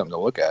 He's something to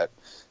look at.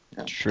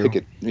 True.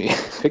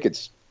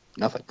 Pickett's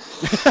nothing.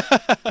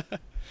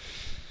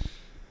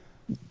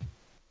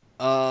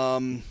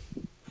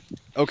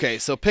 Okay,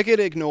 so Pickett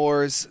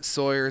ignores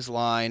Sawyer's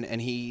line,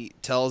 and he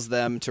tells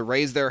them to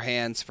raise their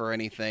hands for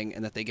anything,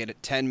 and that they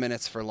get 10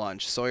 minutes for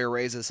lunch. Sawyer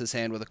raises his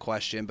hand with a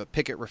question, but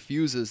Pickett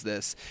refuses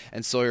this,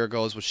 and Sawyer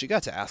goes, well, she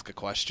got to ask a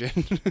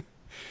question.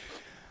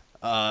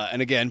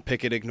 And again,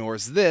 Pickett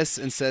ignores this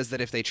and says that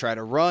if they try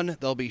to run,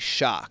 they'll be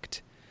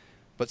shocked.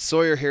 But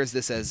Sawyer hears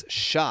this as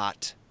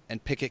shot,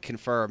 and Pickett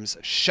confirms,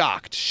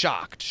 shocked.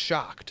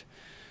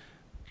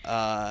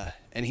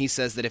 And he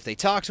says that if they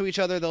talk to each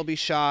other, they'll be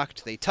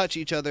shocked. They touch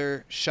each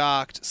other,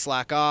 shocked,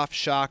 slack off,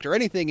 shocked, or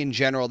anything in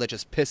general that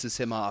just pisses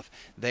him off,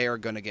 they are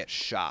going to get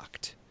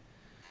shocked.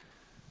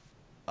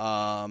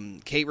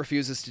 Kate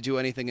refuses to do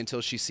anything until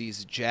she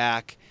sees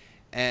Jack,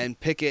 and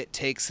Pickett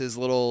takes his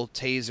little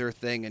taser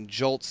thing and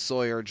jolts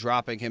Sawyer,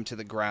 dropping him to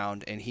the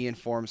ground, and he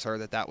informs her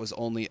that that was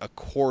only a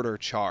quarter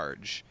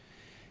charge.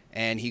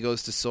 And he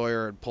goes to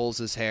Sawyer and pulls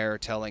his hair,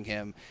 telling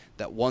him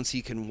that once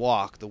he can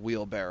walk, the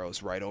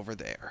wheelbarrow's right over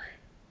there.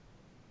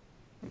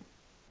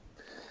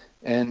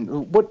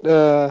 And what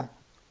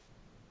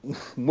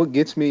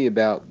gets me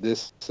about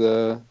this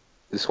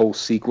whole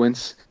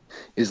sequence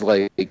is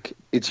like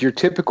it's your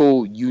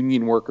typical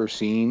union worker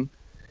scene,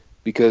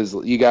 because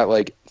you got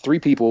like 3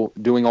 people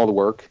doing all the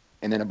work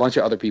and then a bunch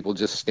of other people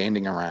just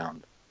standing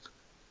around.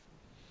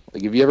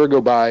 Like if you ever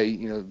go by,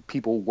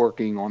 people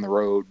working on the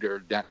road or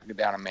down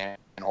a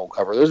manhole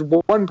cover, there's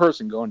one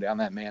person going down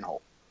that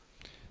manhole,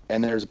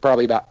 and there's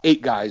probably about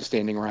 8 guys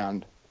standing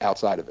around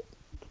outside of it.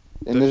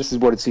 And this is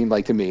what it seemed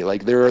like to me.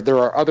 Like there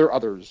are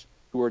others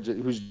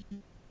whose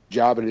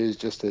job it is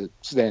just to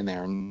stand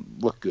there and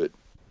look good.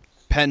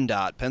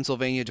 PennDOT,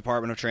 Pennsylvania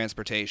Department of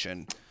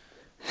Transportation.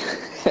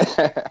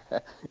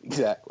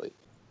 Exactly.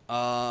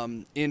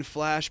 In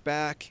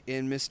flashback,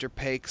 in Mr.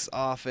 Pake's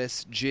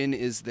office, Jin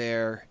is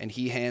there, and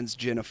he hands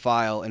Jin a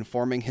file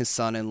informing his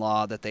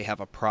son-in-law that they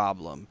have a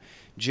problem.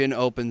 Jin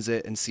opens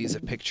it and sees a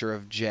picture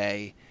of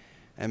Jay,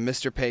 and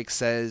Mr. Pake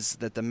says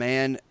that the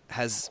man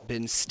has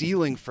been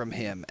stealing from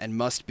him and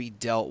must be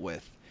dealt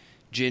with.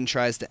 Jin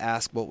tries to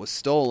ask what was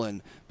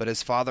stolen, but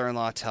his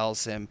father-in-law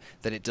tells him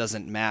that it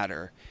doesn't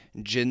matter.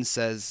 Jin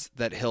says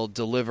that he'll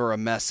deliver a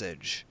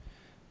message.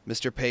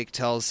 Mr. Pake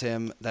tells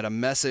him that a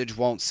message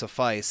won't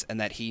suffice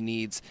and that he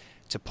needs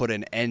to put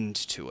an end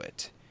to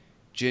it.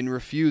 Jin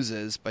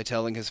refuses by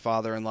telling his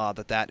father-in-law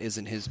that that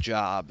isn't his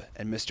job,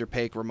 and Mr.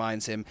 Pake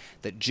reminds him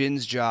that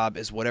Jin's job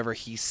is whatever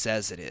he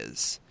says it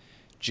is.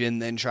 Jin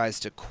then tries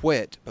to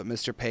quit, but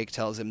Mr. Paik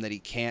tells him that he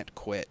can't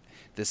quit.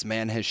 This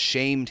man has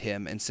shamed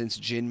him, and since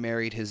Jin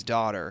married his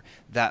daughter,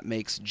 that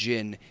makes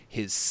Jin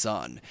his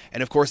son.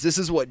 And of course, this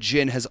is what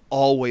Jin has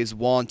always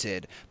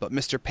wanted, but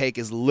Mr. Paik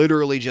is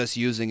literally just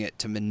using it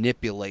to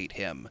manipulate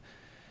him.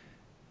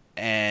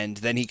 And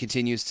then he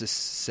continues to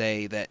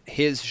say that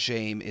his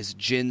shame is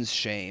Jin's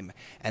shame,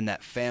 and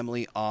that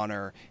family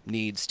honor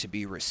needs to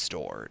be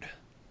restored.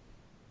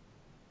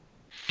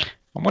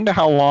 I wonder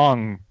how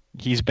long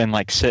he's been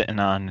like sitting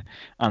on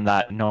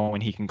that,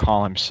 knowing he can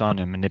call him son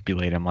and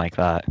manipulate him like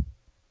that.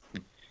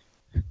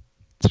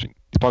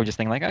 He's probably just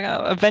thinking like,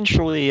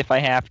 eventually, if I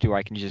have to,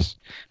 I can just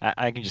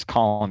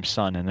call him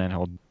son, and then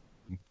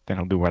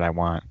he'll do what I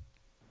want.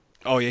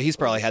 Oh yeah, he's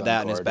probably had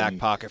that in his back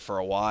pocket for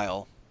a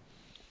while.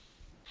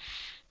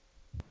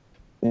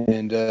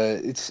 And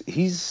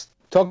he's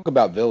talking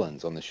about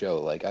villains on the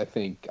show. Like I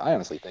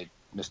honestly think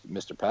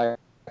Mr. Paik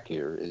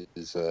here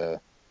is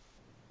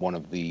one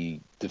of the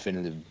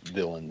definitive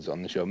villains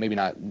on the show. Maybe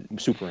not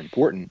super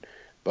important,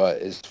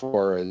 but as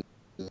far as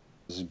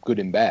good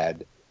and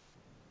bad,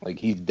 like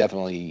he's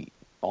definitely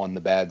on the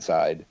bad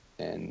side,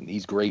 and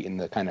he's great in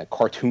the kind of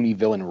cartoony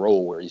villain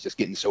role where he's just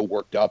getting so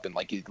worked up and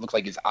like it looks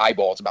like his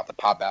eyeball's about to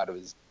pop out of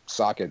his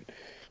socket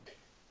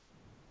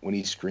when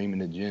he's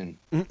screaming at Jin.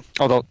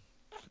 Although,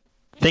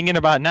 thinking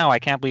about it now, I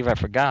can't believe I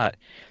forgot.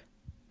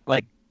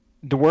 Like,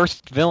 the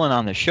worst villain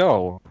on the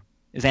show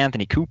is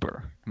Anthony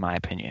Cooper, in my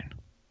opinion.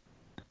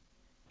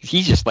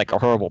 He's just like a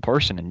horrible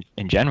person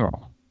in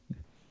general.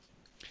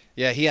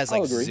 Yeah, he has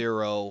like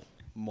zero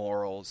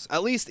morals.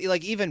 At least,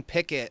 like, even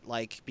Pickett,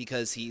 like,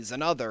 because he's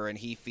another and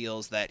he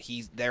feels that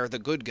they're the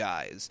good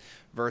guys,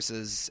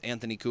 versus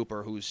Anthony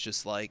Cooper, who's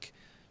just like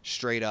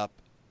straight up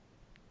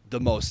the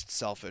most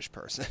selfish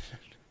person.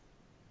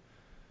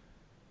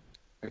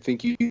 I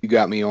think you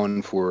got me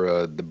on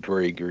for the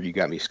brig, or you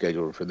got me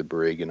scheduled for the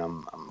brig, and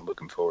I'm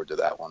looking forward to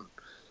that one.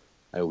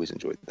 I always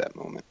enjoyed that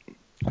moment.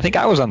 I think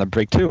I was on the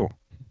brig too.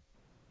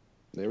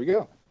 There we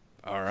go.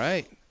 All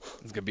right,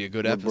 it's gonna be a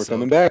good episode. We're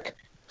coming back.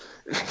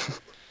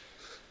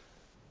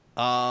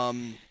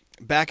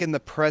 Back in the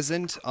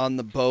present on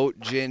the boat,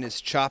 Jin is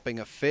chopping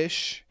a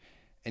fish,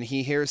 and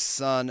he hears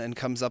Sun and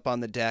comes up on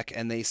the deck,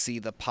 and they see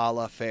the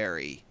Pala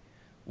Ferry,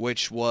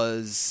 which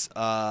was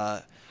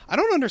I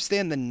don't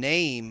understand the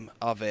name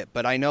of it,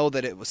 but I know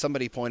that it was,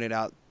 somebody pointed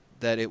out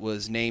that it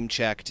was name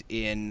checked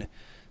in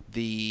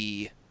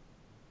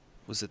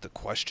was it the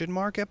question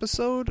mark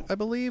episode, I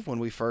believe, when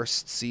we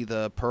first see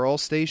the Pearl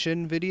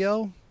Station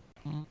video?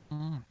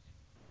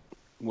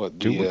 What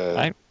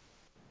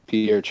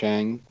Pierre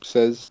Chang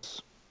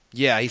says?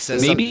 Yeah, he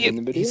says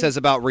he says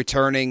about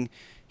returning.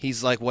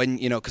 He's like, when,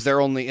 because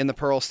they're only in the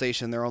Pearl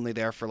Station, they're only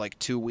there for like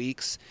 2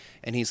 weeks.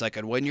 And he's like,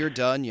 and when you're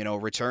done,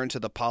 return to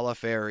the Pala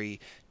Ferry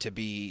to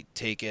be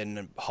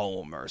taken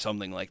home or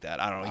something like that.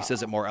 I don't know. He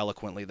says it more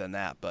eloquently than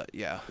that, but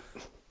yeah.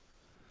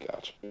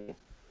 Gotcha.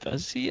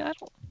 Does he? I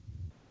don't.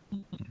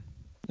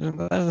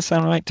 That doesn't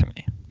sound right to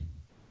me.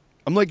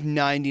 I'm like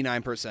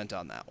 99%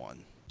 on that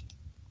one.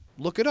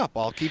 Look it up.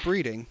 I'll keep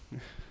reading.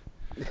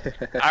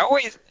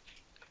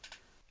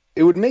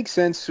 It would make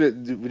sense.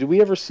 Did we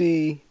ever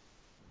see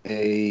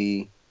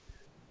a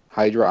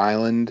Hydra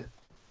Island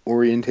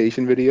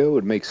orientation video? It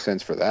would make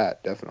sense for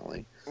that,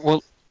 definitely.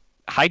 Well,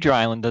 Hydra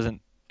Island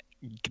doesn't.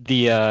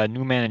 The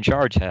new man in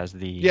charge has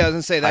the. Yeah, I was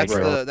gonna say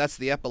that's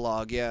the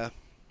epilogue. Yeah.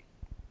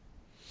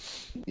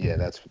 Yeah,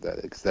 that's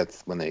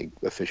when they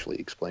officially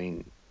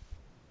explain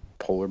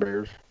polar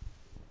bears,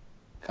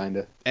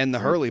 kinda. And the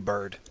Hurley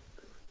bird.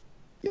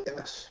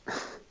 Yes.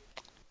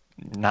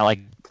 Not like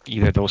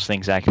either of those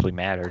things actually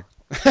mattered.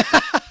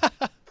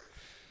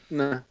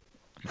 Nah.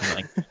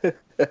 Like,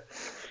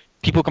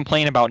 people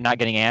complain about not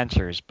getting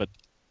answers, but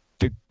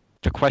the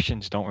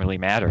questions don't really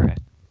matter.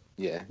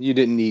 Yeah, you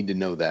didn't need to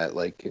know that.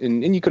 Like,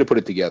 and you could have put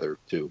it together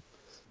too.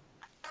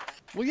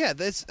 Well, yeah,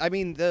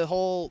 the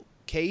whole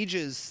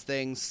Cage's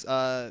things.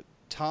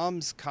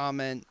 Tom's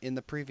comment in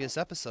the previous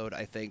episode,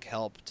 I think,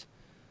 helped.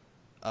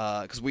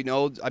 Because we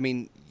know,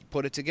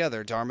 put it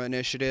together. Dharma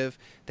Initiative,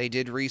 they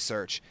did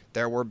research.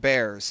 There were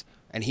bears.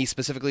 And he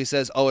specifically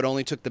says, it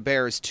only took the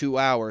bears 2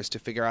 hours to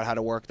figure out how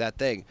to work that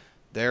thing.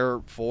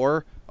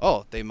 Therefore,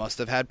 they must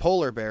have had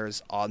polar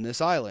bears on this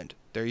island.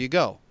 There you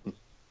go.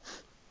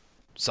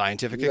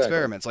 Scientific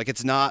experiments. Like,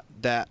 it's not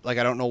that, like,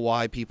 I don't know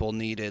why people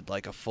needed,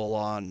 like, a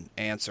full-on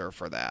answer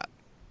for that.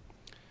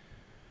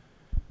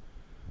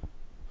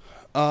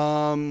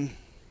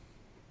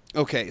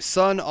 Okay,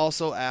 Sun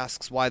also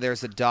asks why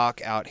there's a dock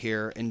out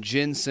here, and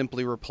Jin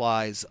simply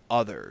replies,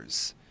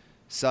 others.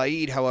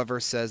 Saeed,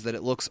 however, says that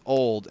it looks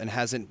old and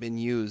hasn't been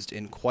used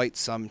in quite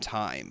some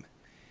time.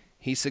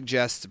 He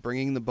suggests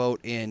bringing the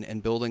boat in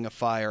and building a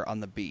fire on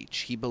the beach.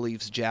 He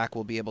believes Jack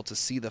will be able to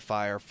see the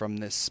fire from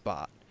this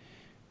spot.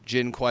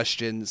 Jin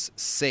questions,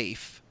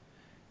 safe?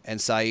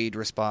 And Saeed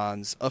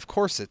responds, of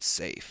course it's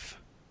safe.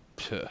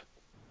 Puh.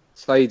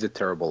 Saeed's a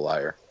terrible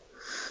liar.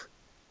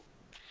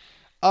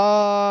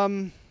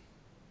 I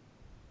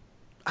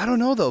don't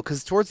know, though,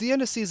 because towards the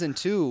end of Season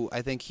 2,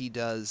 I think he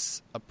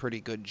does a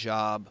pretty good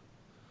job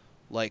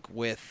like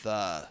with,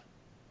 like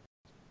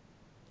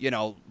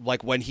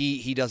when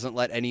he doesn't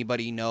let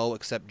anybody know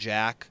except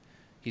Jack.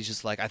 He's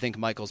just like, I think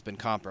Michael's been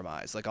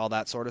compromised, like all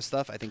that sort of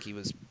stuff. I think he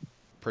was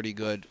pretty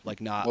good,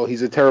 like not. Well,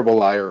 he's a terrible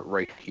liar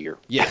right here.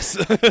 Yes.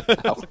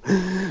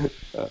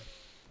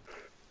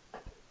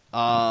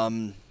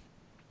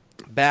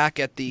 Back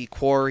at the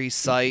quarry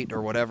site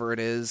or whatever it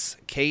is,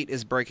 Kate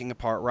is breaking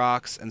apart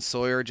rocks, and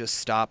Sawyer just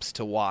stops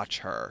to watch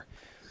her.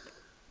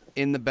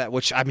 In the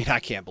which I mean, I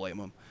can't blame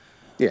him.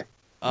 Yeah.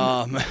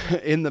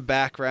 In the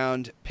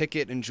background,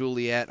 Pickett and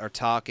Juliet are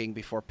talking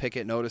before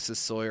Pickett notices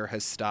Sawyer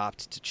has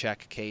stopped to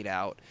check Kate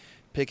out.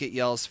 Pickett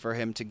yells for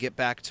him to get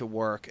back to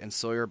work, and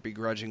Sawyer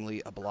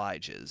begrudgingly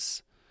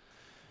obliges.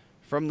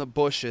 From the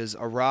bushes,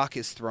 a rock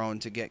is thrown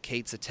to get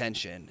Kate's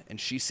attention, and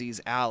she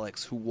sees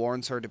Alex, who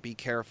warns her to be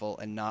careful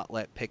and not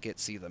let Pickett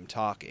see them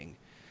talking.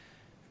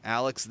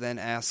 Alex then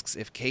asks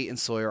if Kate and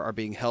Sawyer are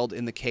being held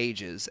in the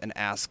cages, and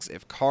asks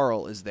if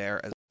Carl is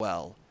there as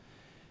well.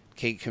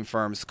 Kate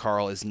confirms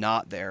Carl is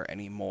not there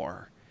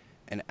anymore,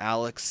 and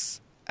Alex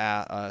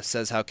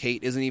says how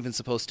Kate isn't even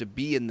supposed to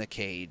be in the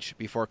cage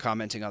before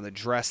commenting on the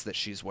dress that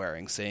she's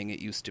wearing, saying it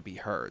used to be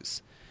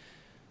hers.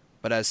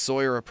 But as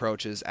Sawyer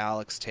approaches,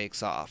 Alex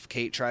takes off.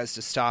 Kate tries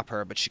to stop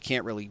her, but she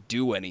can't really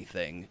do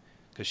anything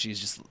because she's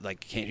just like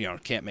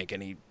can't make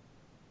any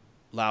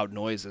loud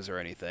noises or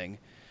anything.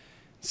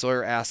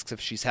 Sawyer asks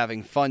if she's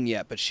having fun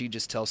yet, but she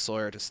just tells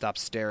Sawyer to stop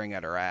staring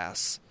at her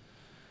ass.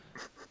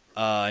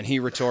 And he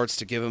retorts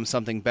to give him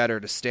something better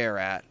to stare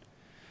at.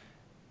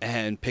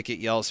 And Pickett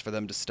yells for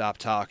them to stop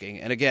talking.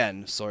 And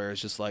again, Sawyer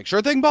is just like,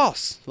 "Sure thing,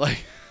 boss."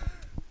 Like,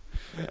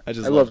 I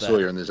love that.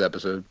 Sawyer in this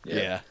episode.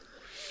 Yeah.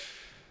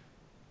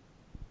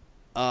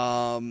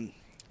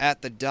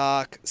 At the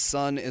dock,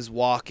 Sun is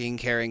walking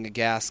carrying a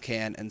gas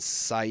can, and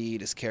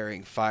Saeed is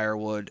carrying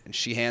firewood, and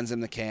she hands him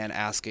the can,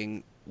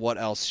 asking what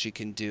else she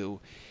can do.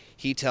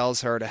 He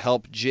tells her to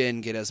help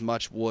Jin get as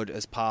much wood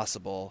as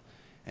possible,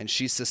 and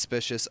she's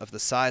suspicious of the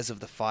size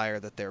of the fire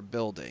that they're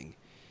building.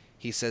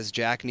 He says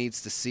Jack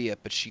needs to see it,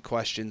 but she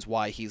questions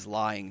why he's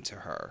lying to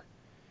her.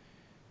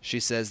 She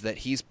says that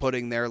he's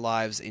putting their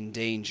lives in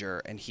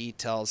danger, and he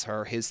tells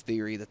her his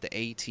theory that the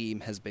A-Team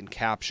has been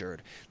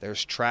captured.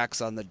 There's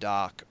tracks on the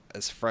dock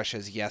as fresh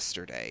as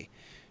yesterday.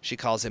 She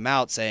calls him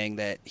out, saying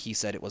that he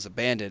said it was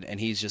abandoned,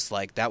 and he's just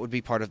like, that would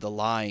be part of the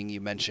lying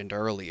you mentioned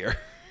earlier.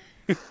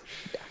 Yeah,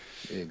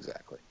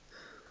 exactly.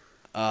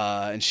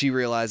 And she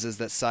realizes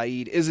that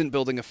Saeed isn't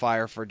building a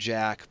fire for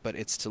Jack, but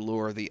it's to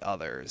lure the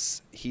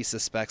others. He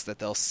suspects that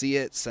they'll see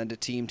it, send a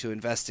team to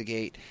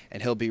investigate,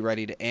 and he'll be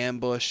ready to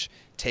ambush,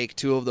 take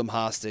 2 of them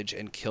hostage,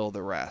 and kill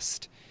the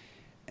rest.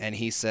 And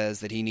he says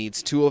that he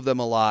needs 2 of them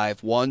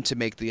alive, 1 to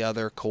make the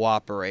other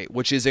cooperate,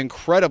 which is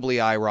incredibly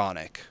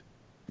ironic.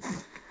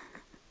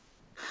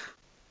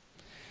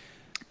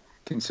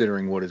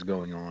 Considering what is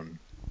going on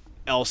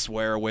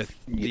elsewhere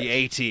with the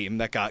A-Team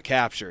that got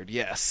captured,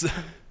 yes.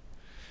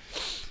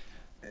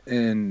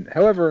 And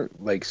however,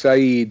 like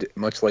Saeed,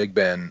 much like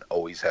Ben,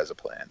 always has a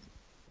plan.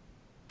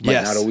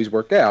 Might not always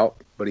work out,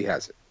 but he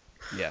has it.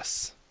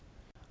 Yes.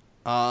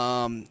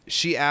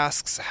 She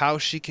asks how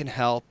she can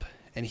help,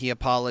 and he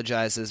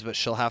apologizes, but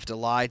she'll have to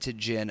lie to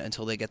Jin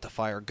until they get the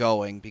fire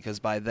going, because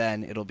by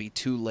then it'll be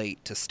too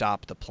late to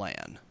stop the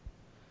plan.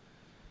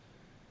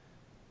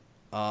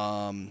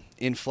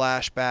 In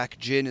flashback,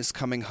 Jin is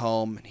coming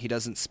home. He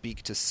doesn't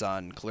speak to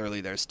Sun.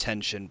 Clearly there's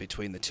tension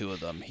between the two of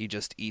them. He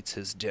just eats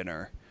his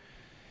dinner.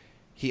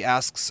 He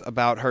asks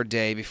about her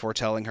day before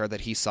telling her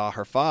that he saw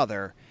her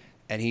father,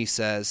 and he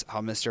says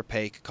how Mr.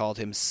 Paik called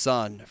him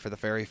son for the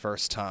very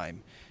first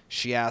time.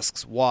 She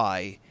asks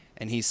why,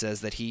 and he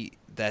says that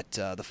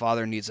the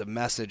father needs a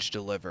message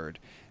delivered,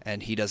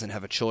 and he doesn't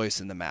have a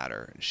choice in the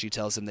matter. She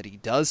tells him that he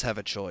does have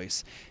a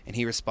choice, and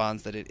he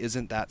responds that it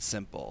isn't that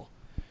simple.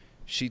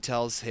 She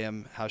tells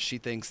him how she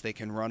thinks they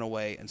can run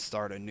away and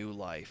start a new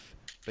life,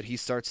 but he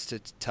starts to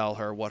tell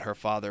her what her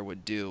father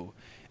would do,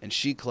 and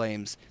she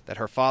claims that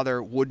her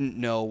father wouldn't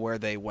know where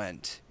they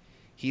went.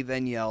 He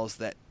then yells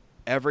that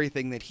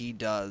everything that he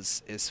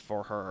does is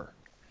for her.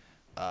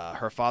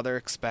 Her father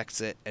expects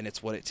it, and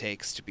it's what it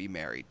takes to be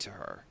married to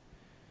her.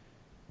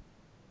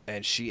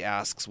 And she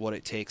asks what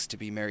it takes to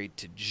be married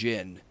to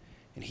Jin,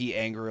 and he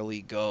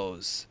angrily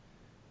goes.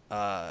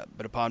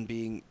 But upon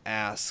being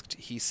asked,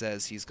 he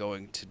says he's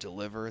going to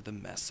deliver the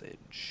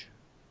message.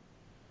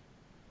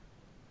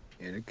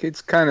 And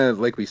it's kind of,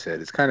 like we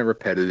said, it's kind of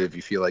repetitive.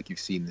 You feel like you've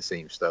seen the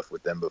same stuff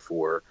with them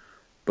before.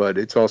 But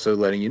it's also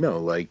letting you know,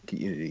 like,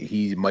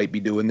 he might be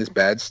doing this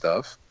bad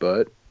stuff,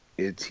 but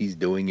he's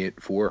doing it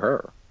for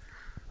her.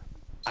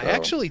 So. I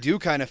actually do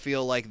kind of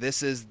feel like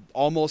this is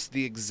almost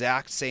the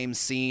exact same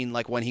scene,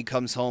 like when he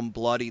comes home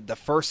bloodied the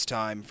first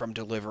time from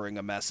delivering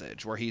a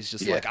message, where he's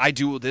just like, I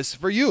do this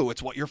for you.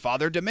 It's what your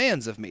father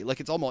demands of me. Like,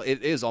 it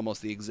is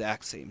almost the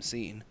exact same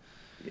scene.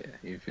 Yeah,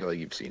 you feel like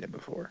you've seen it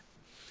before.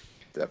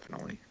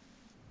 Definitely.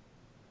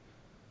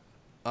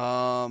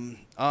 On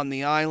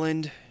the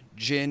island,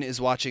 Jin is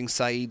watching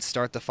Saeed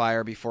start the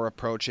fire before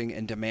approaching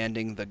and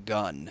demanding the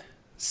gun.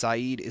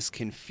 Saeed is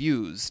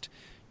confused.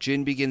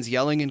 Jin begins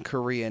yelling in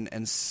Korean,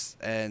 and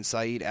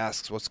Saeed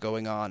asks what's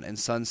going on, and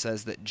Sun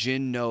says that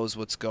Jin knows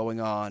what's going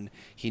on.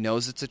 He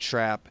knows it's a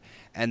trap,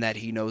 and that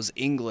he knows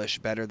English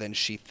better than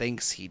she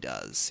thinks he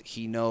does.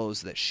 He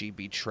knows that she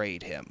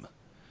betrayed him.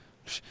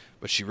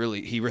 But he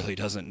really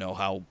doesn't know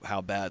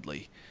how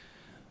badly.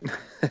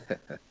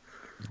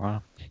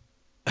 Wow.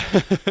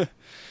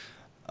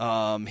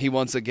 He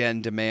once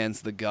again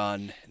demands the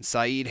gun. And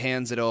Saeed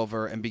hands it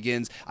over and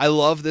begins. I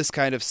love this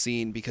kind of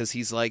scene because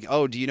he's like,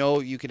 "Oh, do you know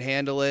you can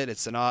handle it?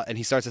 It's an," and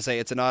he starts to say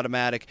it's an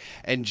automatic.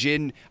 And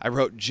Jin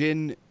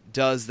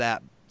does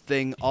that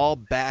thing all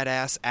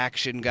badass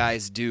action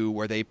guys do,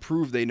 where they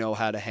prove they know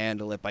how to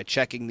handle it by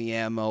checking the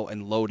ammo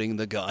and loading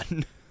the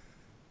gun.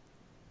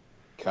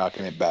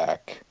 Cocking it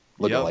back,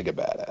 looking Yep. like a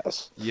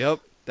badass. Yep.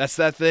 That's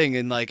that thing,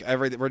 and like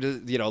we're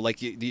just,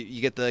 like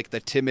you get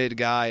the timid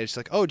guy. It's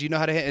like, oh, do you know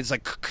how to? It's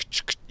like,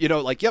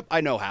 like, yep,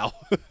 I know how.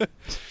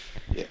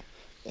 Yeah.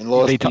 In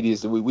Lost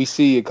Medias, we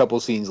see a couple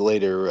scenes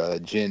later,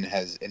 Jin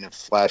has, in a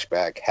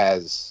flashback,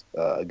 has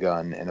a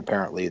gun, and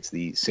apparently it's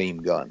the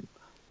same gun.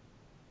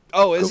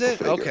 Oh, is Go it?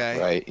 figure, Okay.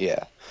 Right,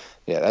 yeah.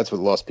 Yeah, that's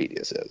what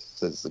Lostpedia says. It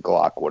says the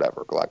Glock,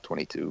 whatever, Glock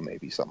 22,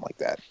 maybe something like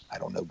that. I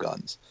don't know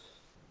guns.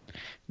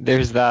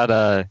 There's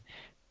that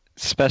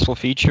special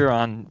feature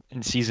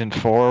in season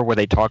 4 where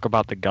they talk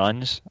about the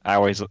guns. I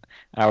always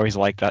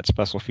like that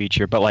special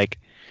feature, but like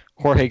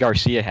Jorge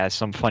Garcia has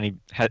some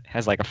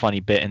has like a funny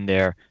bit in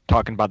there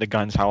talking about the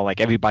guns, how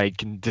like everybody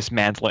can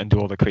dismantle it and do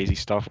all the crazy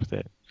stuff with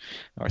it.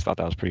 I always thought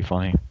that was pretty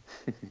funny.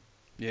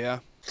 Yeah.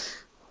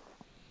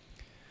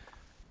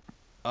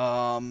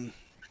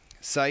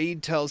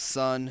 Saeed tells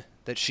Sun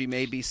that she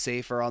may be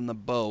safer on the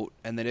boat,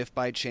 and that if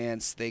by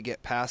chance they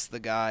get past the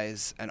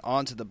guys and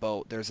onto the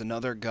boat, there's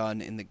another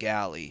gun in the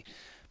galley.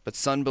 But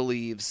Sun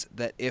believes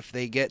that if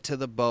they get to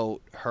the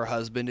boat, her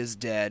husband is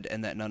dead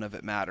and that none of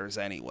it matters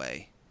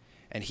anyway.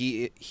 And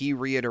he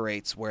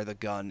reiterates where the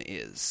gun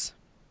is.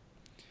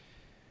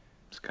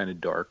 It's kind of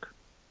dark.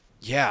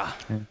 Yeah.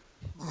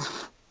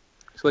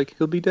 It's like,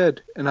 he'll be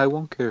dead, and I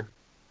won't care.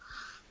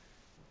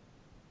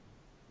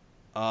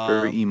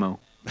 Very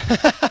emo.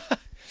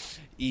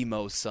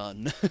 Emo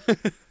Sun.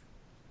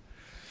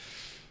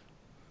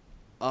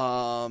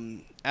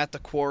 At the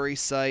quarry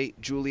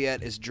site,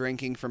 Juliet is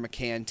drinking from a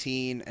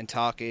canteen and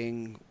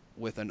talking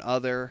with an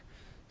other.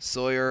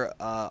 Sawyer,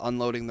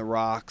 unloading the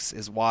rocks,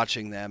 is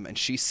watching them, and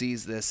she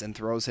sees this and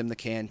throws him the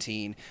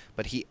canteen,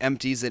 but he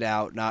empties it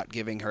out, not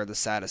giving her the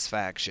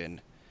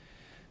satisfaction.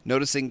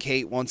 Noticing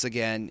Kate once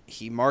again,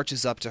 he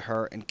marches up to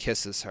her and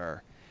kisses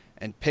her,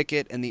 and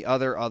Pickett and the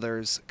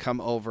others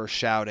come over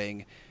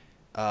shouting.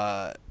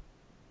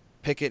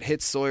 Pickett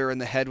hits Sawyer in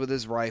the head with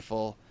his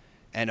rifle,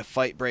 and a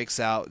fight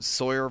breaks out,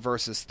 Sawyer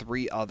versus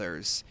 3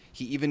 others.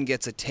 He even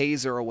gets a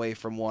taser away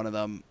from one of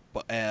them,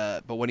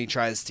 but when he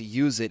tries to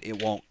use it,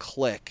 it won't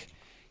click.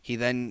 He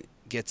then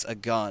gets a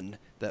gun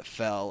that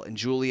fell, and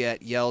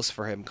Juliet yells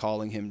for him,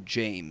 calling him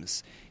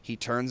James. He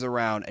turns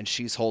around, and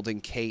she's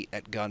holding Kate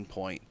at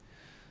gunpoint.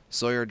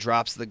 Sawyer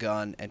drops the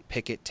gun, and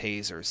Pickett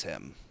tasers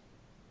him.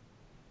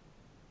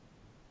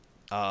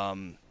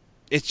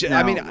 It's just,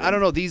 I mean, I don't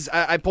know. These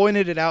I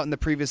pointed it out in the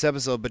previous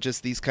episode, but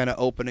just these kind of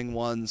opening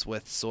ones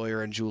with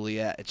Sawyer and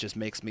Juliet, it just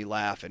makes me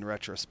laugh in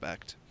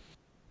retrospect.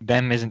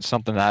 Them isn't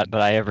something that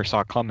I ever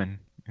saw coming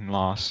in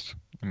Lost.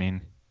 I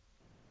mean,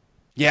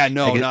 yeah,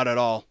 no, not at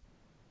all.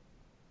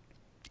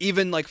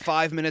 Even like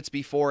 5 minutes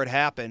before it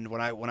happened,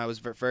 when I was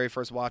very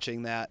first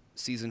watching that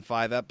season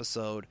 5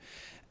 episode,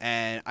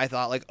 and I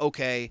thought like,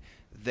 okay,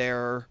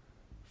 they're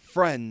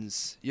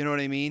friends, you know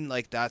what I mean?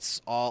 Like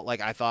that's all. Like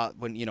I thought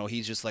when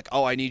he's just like,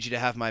 oh, I need you to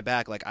have my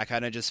back. Like I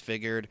kind of just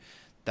figured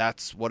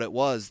that's what it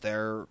was.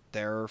 They're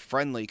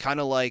friendly, kind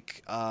of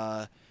like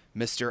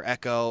Mr.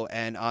 Echo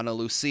and Ana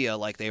Lucia.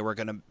 Like they were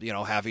gonna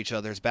have each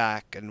other's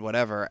back and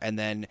whatever. And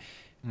then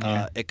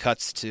it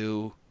cuts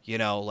to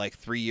like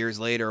 3 years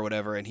later or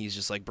whatever, and he's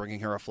just like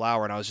bringing her a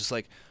flower, and I was just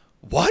like,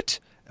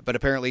 what? But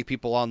apparently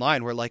people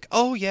online were like,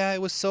 oh yeah,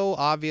 it was so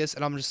obvious,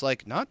 and I'm just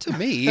like, not to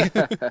me.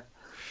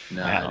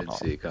 No, I didn't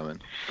see it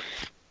coming.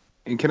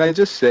 And can I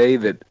just say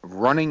that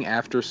running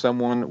after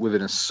someone with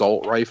an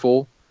assault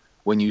rifle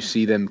when you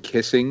see them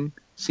kissing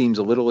seems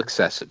a little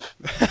excessive.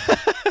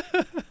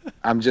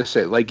 I'm just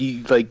saying, like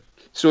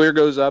Sawyer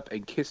goes up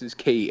and kisses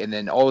Kate, and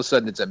then all of a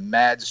sudden it's a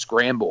mad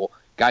scramble.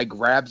 Guy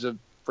grabs a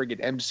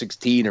friggin'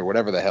 M16 or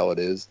whatever the hell it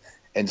is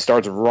and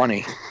starts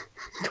running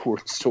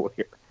towards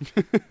Sawyer.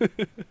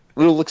 A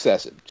little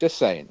excessive, just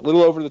saying. A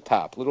little over the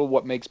top. A little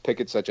what makes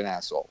Pickett such an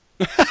asshole.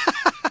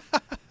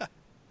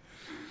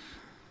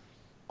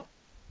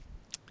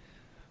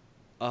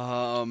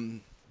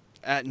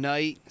 At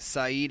night,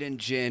 Saeed and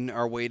Jin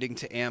are waiting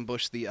to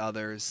ambush the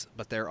others,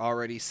 but they're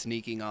already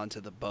sneaking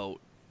onto the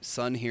boat.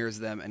 Sun hears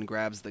them and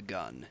grabs the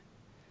gun.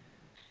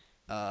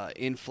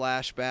 In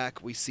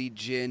flashback, we see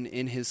Jin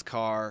in his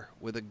car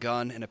with a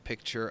gun and a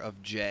picture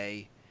of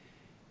Jay.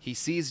 He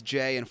sees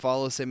Jay and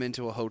follows him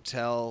into a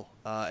hotel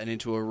and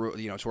into a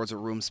room, towards a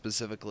room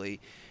specifically.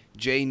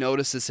 Jay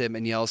notices him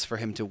and yells for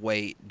him to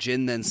wait.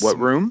 Jin then What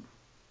room?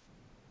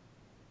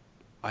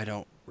 I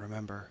don't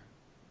remember.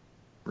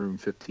 room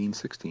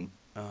 1516.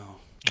 Oh.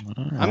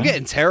 I'm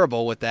getting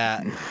terrible with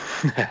that.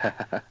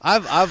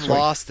 I've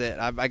lost it.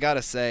 I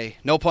gotta say,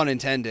 no pun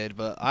intended,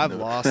 but I've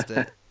lost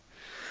it.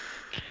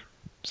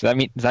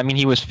 Does that mean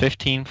he was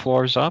 15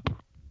 floors up?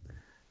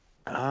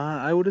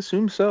 I would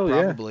assume so.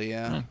 Probably,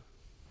 yeah.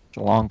 It's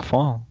a long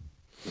fall.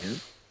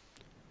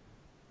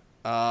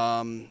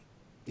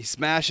 He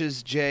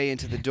smashes Jay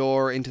into the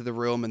door, into the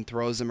room, and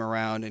throws him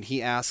around, and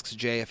he asks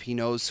Jay if he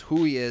knows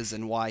who he is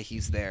and why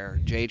he's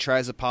there. Jay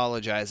tries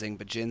apologizing,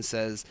 but Jin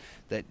says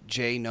that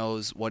Jay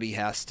knows what he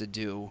has to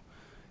do.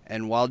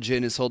 And while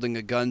Jin is holding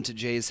a gun to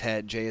Jay's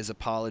head, Jay is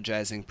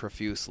apologizing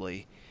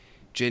profusely.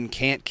 Jin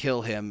can't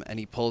kill him, and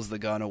he pulls the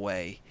gun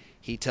away.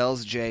 He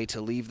tells Jay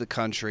to leave the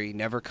country,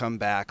 never come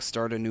back,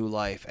 start a new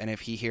life, and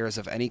if he hears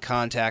of any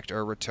contact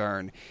or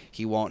return,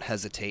 he won't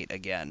hesitate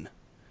again.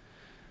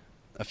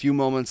 A few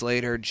moments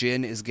later,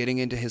 Jin is getting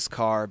into his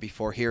car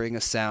before hearing a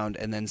sound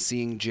and then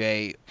seeing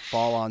Jay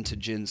fall onto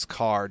Jin's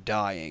car,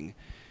 dying.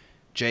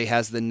 Jay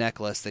has the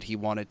necklace that he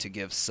wanted to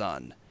give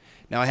Sun.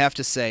 Now, I have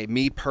to say,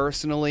 me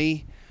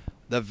personally,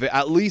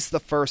 at least the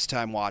first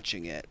time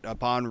watching it,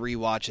 upon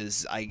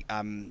rewatches,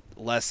 I'm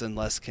less and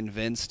less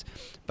convinced,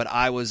 but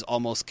I was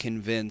almost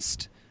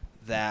convinced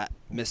that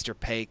Mr.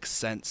 Paik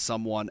sent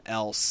someone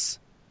else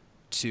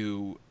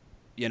to,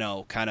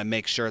 kind of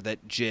make sure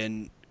that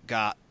Jin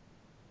got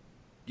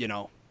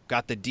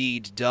the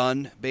deed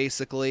done,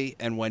 basically,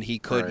 and when he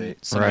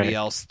couldn't, somebody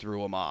else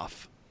threw him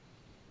off.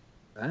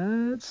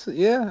 I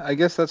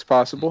guess that's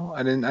possible.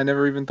 I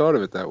never even thought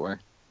of it that way.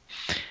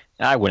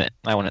 I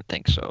wouldn't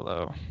think so,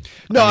 though.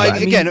 No,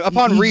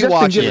 upon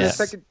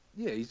rewatching,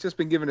 he's just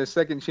been given a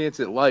second chance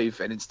at life,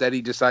 and instead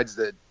he decides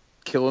to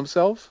kill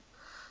himself.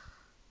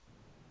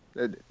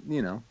 That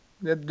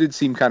did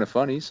seem kind of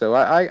funny. So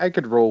I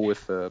could roll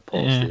with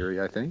Paul's theory,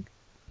 I think.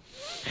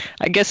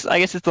 I guess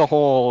it's the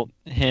whole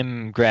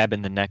him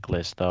grabbing the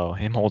necklace, though.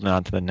 Him holding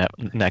on to the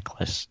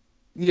necklass.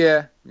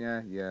 Yeah,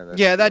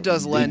 that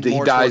does lend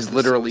more. He dies towards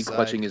literally suicide.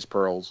 clutching his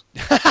pearls.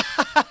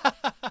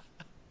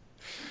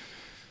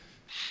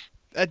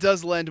 That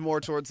does lend more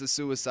towards the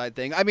suicide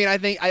thing. I mean, I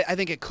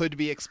think it could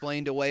be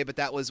explained away, but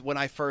that was when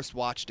I first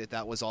watched it.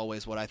 That was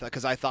always what I thought,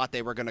 because I thought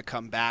they were going to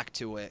come back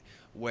to it,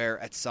 where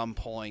at some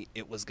point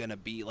it was going to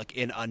be like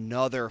in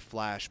another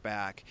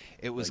flashback.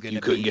 It was going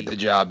to be you couldn't get the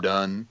job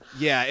done.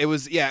 Yeah, it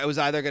was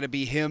either going to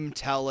be him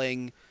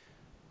telling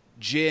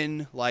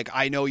Jin, like,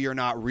 I know you're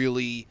not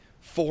really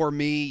for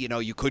me,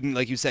 you couldn't,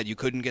 like you said, you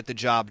couldn't get the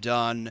job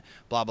done,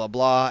 blah blah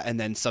blah, and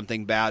then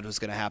something bad was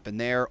going to happen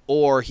there,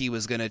 or he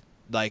was going to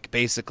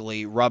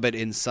basically rub it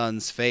in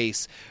Sun's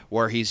face,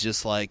 where he's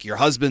just like, your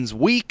husband's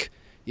weak,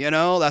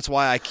 that's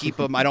why I keep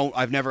him.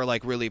 I've never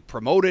really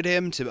promoted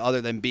him to other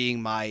than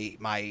being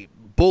my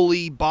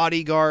bully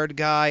bodyguard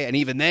guy, and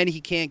even then he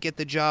can't get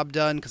the job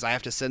done because I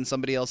have to send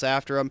somebody else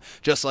after him,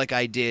 just like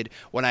I did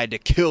when I had to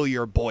kill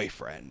your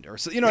boyfriend, or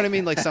you know what I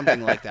mean, like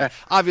something like that.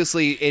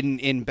 Obviously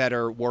in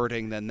better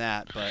wording than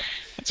that, but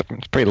it's a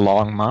pretty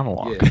long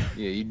monologue.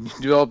 Yeah, you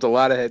developed a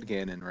lot of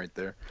headcanon right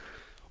there.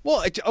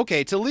 Well,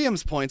 okay, to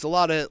Liam's points, a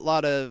lot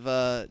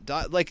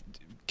of like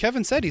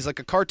Kevin said, he's like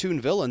a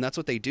cartoon villain. That's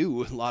what they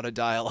do. A lot of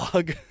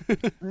dialogue.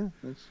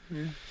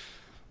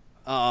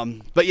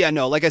 But yeah,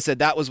 no, like I said,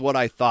 that was what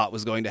I thought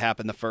was going to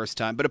happen the first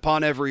time. But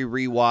upon every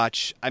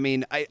rewatch, I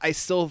mean, I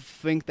still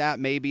think that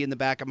may be in the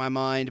back of my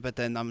mind, but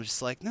then I'm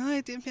just like,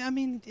 no, I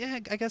mean, yeah,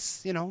 I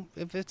guess,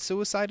 if it's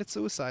suicide, it's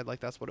suicide.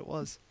 Like, that's what it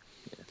was.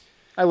 Yeah.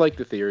 I like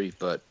the theory,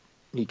 but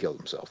he killed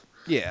himself.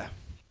 Yeah.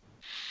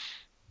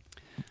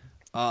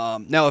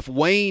 Now, if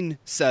Wayne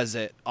says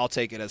it, I'll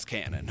take it as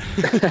canon.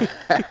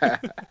 Yeah,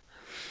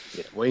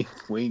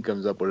 Wayne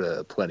comes up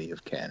with plenty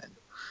of canon.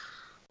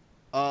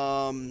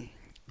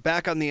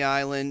 Back on the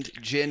island,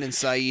 Jin and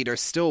Saeed are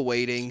still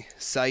waiting.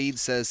 Saeed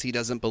says he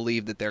doesn't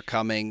believe that they're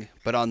coming,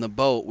 but on the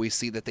boat, we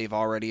see that they've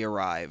already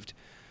arrived.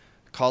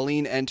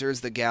 Colleen enters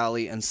the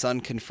galley, and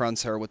Sun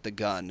confronts her with the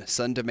gun.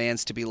 Sun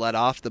demands to be let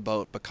off the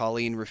boat, but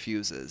Colleen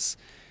refuses.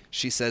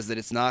 She says that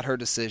it's not her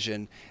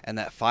decision and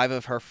that 5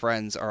 of her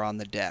friends are on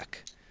the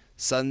deck.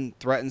 Sun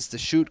threatens to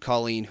shoot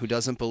Colleen, who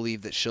doesn't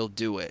believe that she'll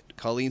do it.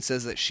 Colleen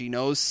says that she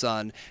knows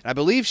Sun, and I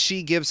believe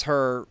she gives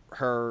her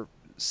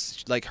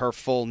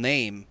full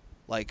name,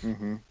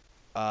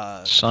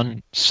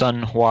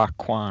 Sun Hua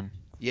Quan.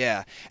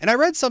 Yeah, and I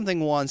read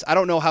something once. I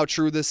don't know how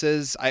true this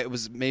is.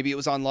 Maybe it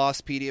was on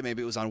Lostpedia,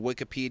 maybe it was on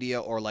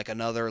Wikipedia, or like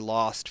another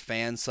Lost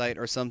fan site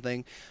or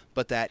something.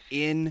 But that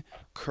in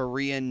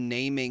Korean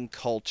naming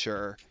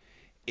culture,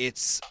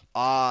 it's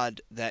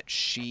odd that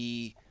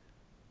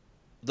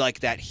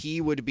that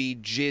he would be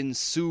Jin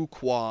Soo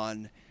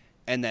Kwon,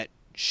 and that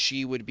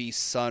she would be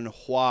Sun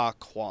Hua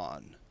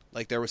Kwon.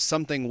 Like, there was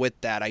something with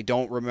that. I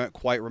don't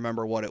quite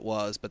remember what it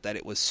was, but that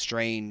it was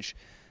strange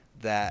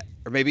that,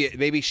 or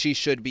maybe she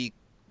should be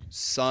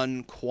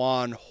Sun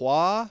Kwon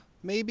Hua.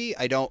 Maybe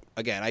I don't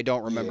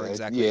remember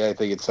exactly. Yeah, I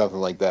think it's something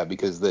like that,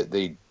 because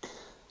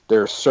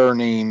their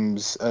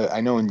surnames.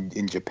 I know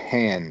in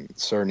Japan,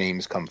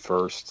 surnames come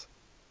first.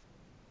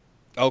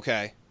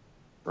 Okay.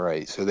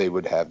 Right, so they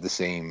would have the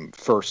same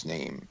first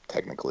name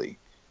technically.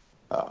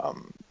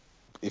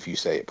 if you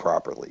say it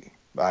properly.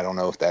 I don't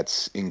know if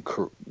that's in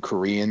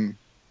Korean.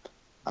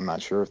 I'm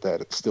not sure if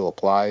that still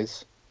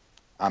applies.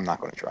 I'm not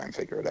going to try and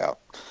figure it out.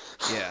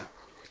 Yeah.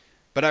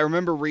 But I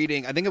remember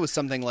reading, I think it was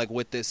something like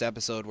with this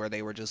episode where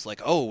they were just like,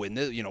 oh, and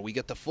we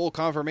get the full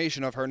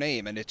confirmation of her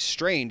name, and it's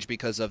strange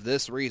because of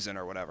this reason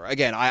or whatever.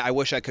 Again, I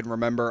wish I could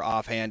remember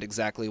offhand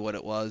exactly what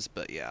it was,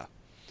 but yeah.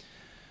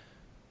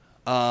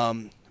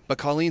 But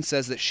Colleen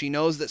says that she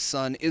knows that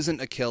Sun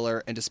isn't a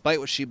killer, and despite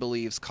what she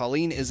believes,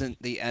 Colleen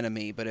isn't the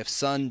enemy, but if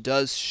Sun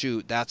does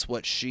shoot, that's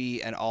what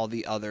she and all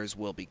the others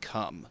will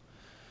become.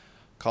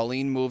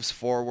 Colleen moves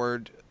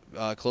forward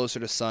closer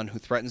to Sun, who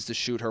threatens to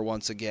shoot her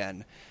once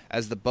again.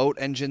 As the boat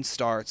engine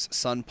starts,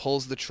 Sun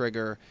pulls the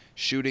trigger,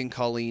 shooting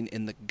Colleen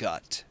in the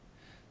gut.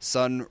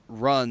 Sun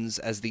runs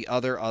as the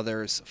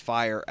others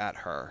fire at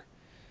her.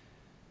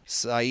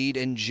 Saeed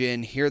and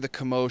Jin hear the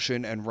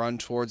commotion and run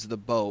towards the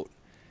boat.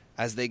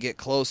 As they get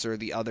closer,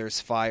 the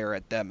others fire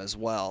at them as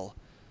well.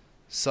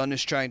 Sun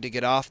is trying to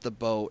get off the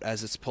boat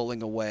as it's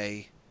pulling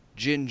away.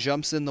 Jin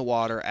jumps in the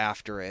water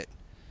after it.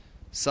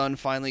 Sun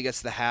finally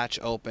gets the hatch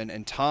open,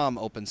 and Tom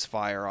opens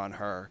fire on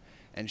her,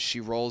 and she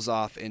rolls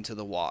off into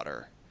the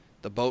water.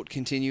 The boat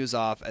continues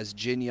off as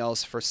Jin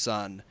yells for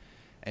Sun,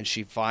 and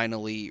she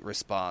finally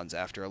responds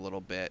after a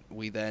little bit.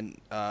 We then,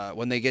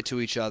 when they get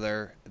to each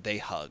other, they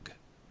hug.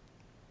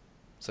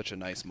 Such a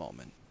nice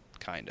moment,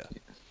 kinda.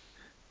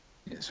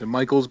 Yeah, so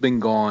Michael's been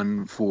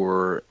gone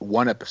for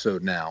one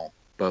episode now,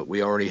 but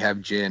we already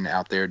have Jin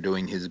out there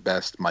doing his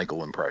best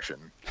Michael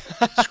impression,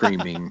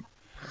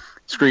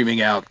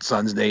 screaming out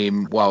Sun's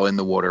name while in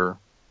the water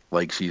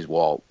like she's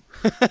Walt.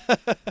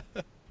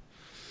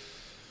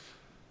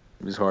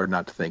 It was hard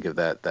not to think of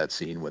that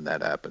scene when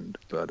that happened.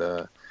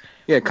 But,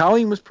 yeah,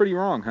 Colleen was pretty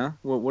wrong, huh?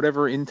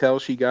 Whatever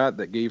intel she got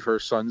that gave her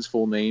Sun's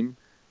full name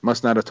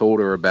must not have told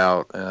her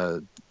about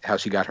how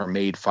she got her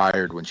maid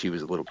fired when she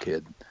was a little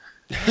kid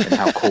and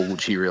how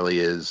cold she really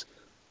is.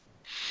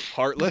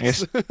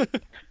 Heartless?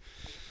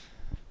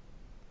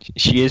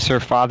 She is her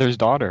father's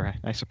daughter,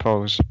 I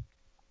suppose.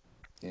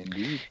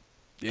 Indeed.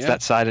 Yeah. It's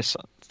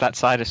that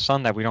side of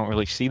Sun that we don't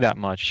really see that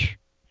much.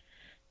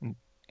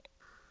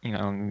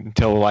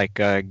 Until like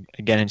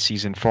again in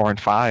season 4 and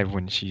 5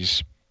 when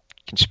she's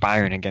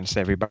conspiring against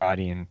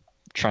everybody and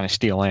trying to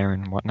steal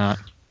Aaron and whatnot.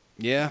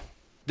 Yeah,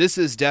 this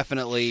is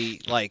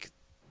definitely like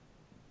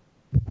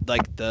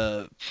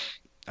the,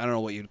 I don't know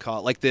what you'd call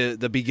it, like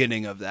the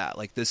beginning of that.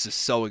 Like this is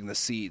sowing the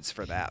seeds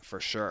for that for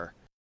sure.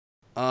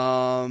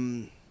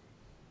 In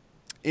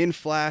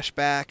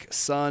flashback,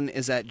 Sun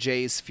is at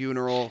Jay's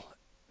funeral,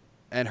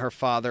 and her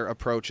father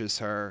approaches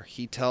her.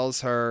 He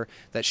tells her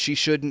that she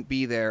shouldn't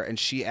be there, and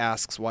she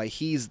asks why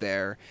he's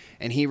there,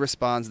 and he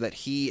responds that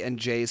he and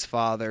Jay's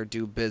father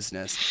do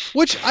business,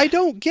 which I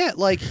don't get.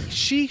 Like,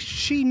 she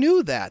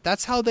knew that.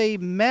 That's how they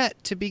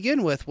met to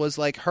begin with, was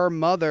like her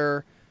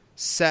mother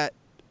set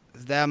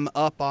them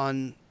up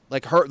on,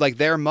 like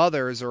their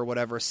mothers or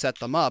whatever set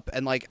them up,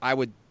 and like I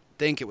would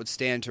think it would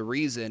stand to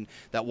reason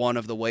that one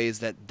of the ways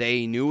that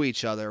they knew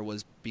each other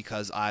was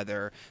because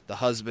either the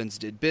husbands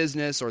did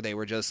business or they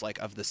were just like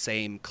of the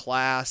same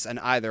class, and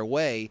either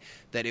way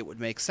that it would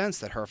make sense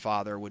that her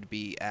father would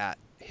be at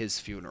his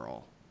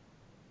funeral.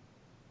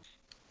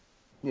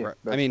 Yeah,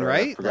 I mean,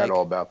 right? I forgot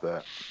all about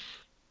that.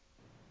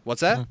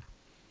 What's that?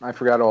 I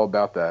forgot all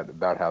about that,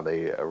 about how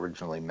they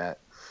originally met.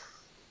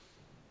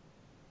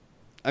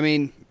 I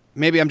mean,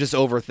 maybe I'm just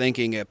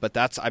overthinking it, but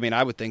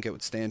I would think it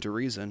would stand to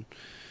reason.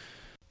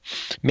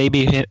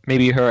 Maybe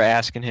her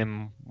asking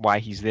him why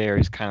he's there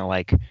is kind of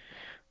like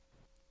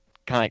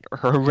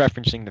her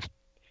referencing cause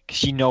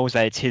she knows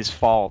that it's his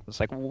fault.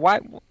 It's like, why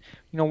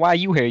are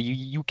you here?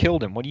 You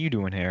killed him. What are you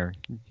doing here?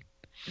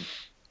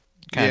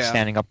 Kind of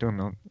standing up to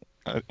him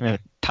in a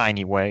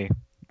tiny way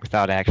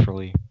without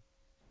actually.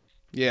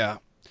 Yeah,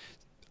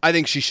 I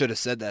think she should have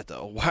said that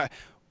though.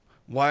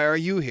 Why are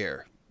you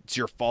here? It's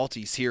your fault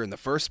he's here in the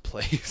first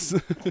place.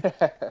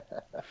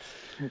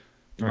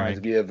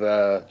 Reminds me of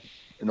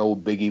an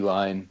old Biggie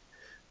line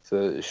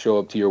to show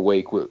up to your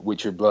wake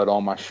with your blood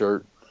on my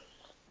shirt.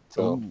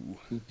 So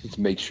just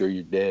make sure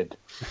you're dead.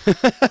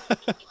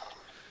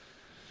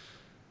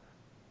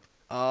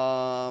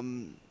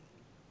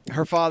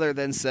 Her father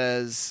then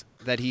says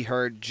that he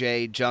heard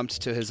Jay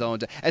jumped to his own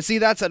and see,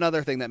 that's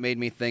another thing that made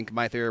me think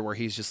my theory where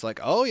he's just like,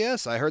 oh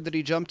yes, I heard that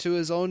he jumped to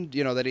his own,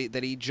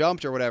 that he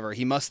jumped or whatever.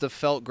 He must have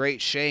felt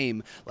great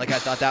shame. Like I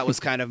thought that was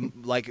kind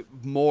of like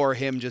more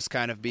him just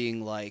kind of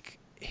being like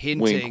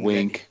hinting. Wink,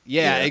 wink.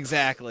 Yeah,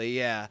 exactly.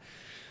 Yeah.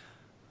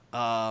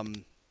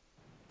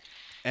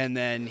 And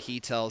then he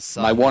tells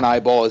Sun, my one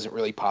eyeball isn't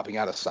really popping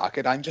out of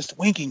socket. I'm just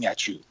winking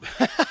at you.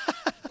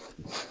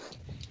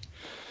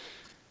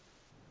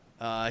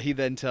 He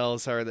then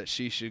tells her that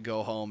she should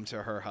go home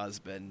to her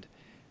husband,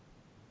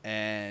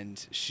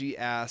 and she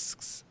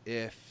asks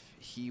if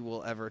he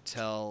will ever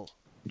tell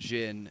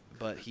Jin,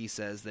 but he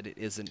says that it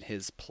isn't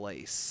his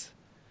place.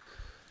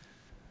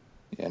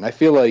 Yeah, and I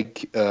feel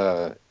like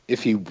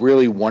if he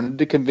really wanted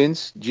to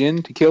convince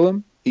Jin to kill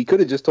him, he could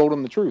have just told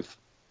him the truth.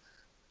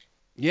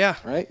 Yeah.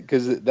 right?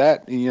 Because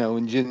that,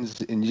 in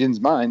Jin's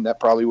mind, that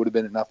probably would have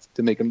been enough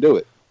to make him do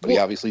it. But he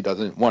Well, obviously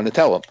doesn't want to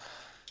tell him.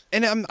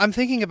 and I'm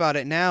thinking about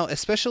it now,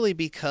 especially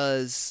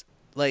because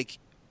like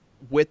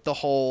with the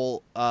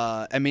whole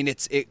I mean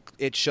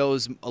it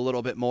shows a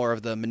little bit more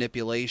of the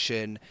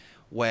manipulation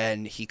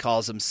when he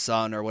calls him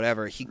son or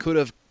whatever. He could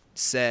have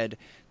said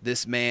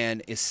this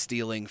man is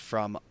stealing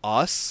from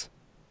us.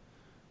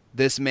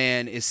 This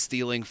man is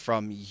stealing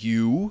from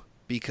you,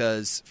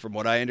 because from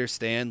what I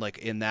understand, like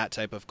in that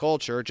type of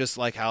culture, just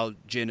like how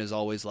Jin is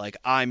always like,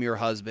 I'm your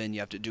husband,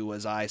 you have to do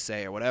as I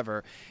say or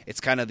whatever. It's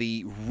kind of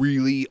the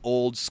really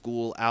old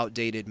school,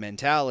 outdated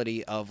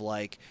mentality of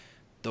like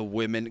the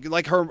women,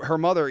 like her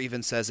mother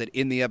even says it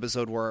in the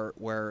episode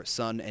where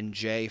Sun and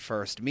Jay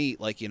first meet,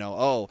 like,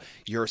 oh,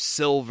 you're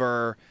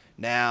silver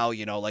now,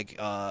 like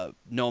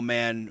no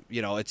man,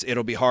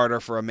 it'll be harder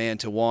for a man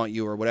to want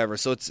you or whatever.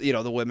 So it's,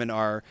 the women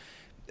are,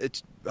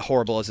 it's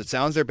horrible as it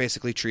sounds, they're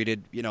basically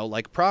treated,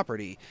 like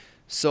property.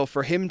 So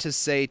for him to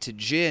say to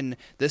Jin,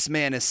 this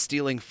man is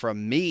stealing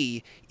from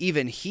me,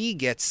 even he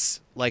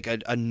gets like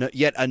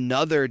yet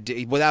another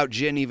dig, without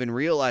Jin even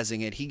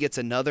realizing it, he gets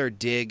another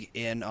dig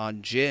in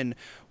on Jin,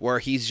 where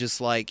he's just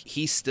like,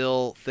 he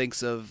still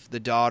thinks of the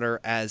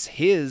daughter as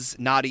his,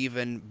 not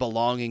even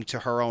belonging to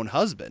her own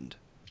husband.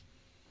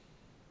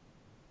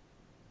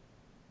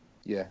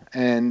 Yeah,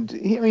 and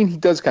he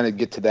does kind of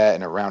get to that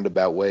in a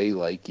roundabout way.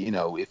 Like,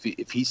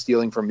 if he's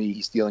stealing from me,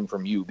 he's stealing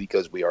from you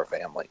because we are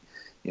family.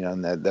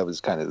 And that was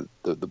kind of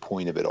the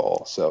point of it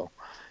all. So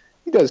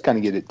he does kind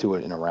of get to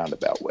it in a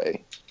roundabout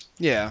way.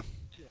 Yeah.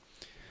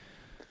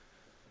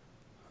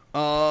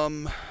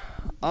 On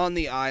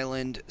the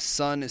island,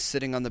 Sun is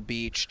sitting on the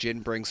beach. Jin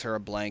brings her a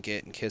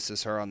blanket and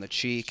kisses her on the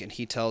cheek, and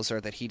he tells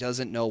her that he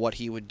doesn't know what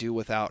he would do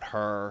without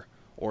her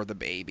or the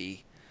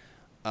baby.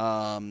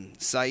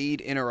 Saeed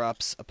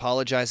interrupts,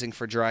 apologizing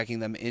for dragging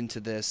them into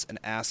this, and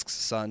asks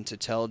Sun to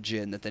tell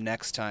Jin that the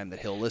next time that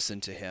he'll listen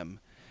to him,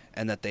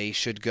 and that they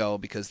should go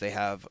because they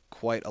have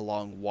quite a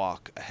long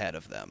walk ahead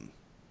of them.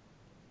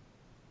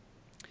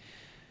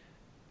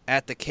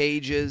 At the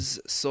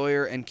cages,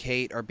 Sawyer and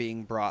Kate are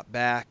being brought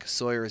back.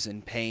 Sawyer is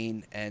in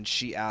pain, and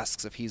she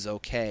asks if he's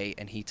okay,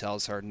 and he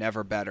tells her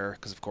never better,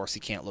 because of course he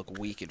can't look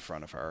weak in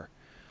front of her.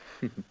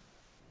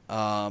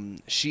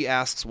 She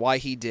asks why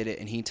he did it,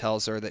 and he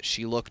tells her that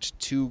she looked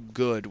too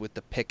good with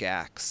the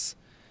pickaxe.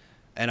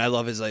 And I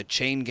love his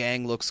chain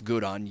gang looks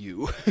good on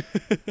you.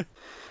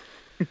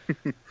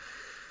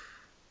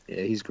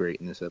 Yeah, he's great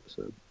in this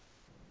episode.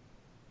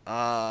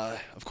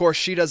 Of course,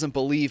 she doesn't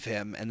believe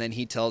him, and then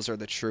he tells her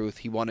the truth.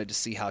 He wanted to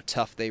see how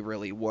tough they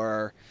really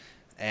were,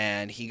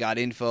 and he got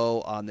info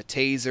on the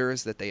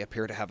tasers, that they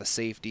appear to have a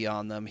safety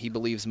on them. He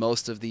believes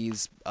most of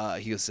these,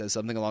 he says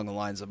something along the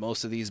lines of,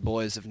 most of these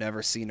boys have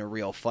never seen a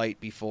real fight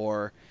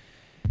before.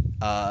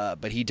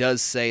 But he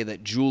does say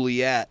that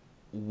Juliet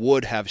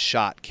would have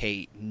shot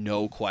Kate,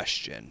 no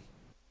question.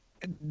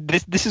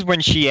 This is when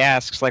she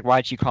asks, like,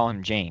 why'd you call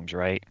him James,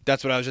 right?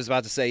 That's what I was just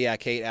about to say. Yeah,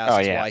 Kate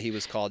asks why he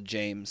was called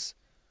James.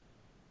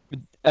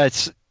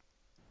 It's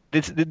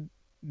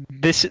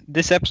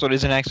this episode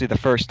isn't actually the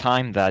first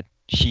time that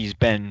she's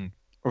been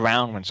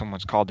around when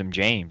someone's called him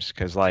James,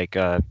 because like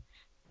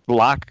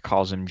Locke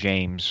calls him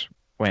James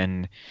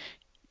when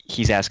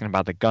he's asking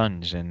about the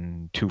guns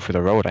in Two for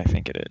the Road, I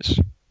think it is.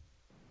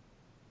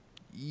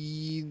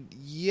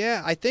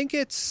 Yeah, I think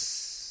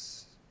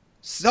it's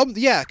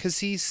because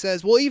he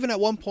says, well, even at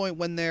one point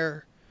when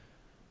they're,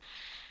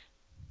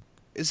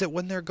 is it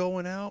when they're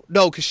going out?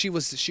 No, because she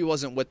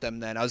wasn't with them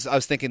then. I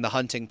was thinking the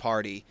hunting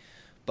party,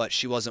 but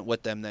she wasn't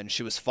with them then.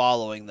 She was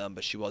following them,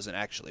 but she wasn't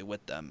actually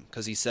with them,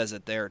 because he says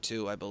it there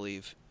too, I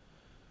believe.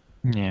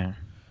 Yeah.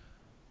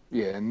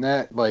 Yeah, and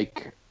that,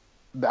 like,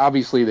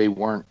 obviously they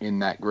weren't in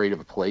that great of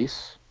a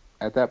place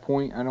at that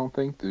point, I don't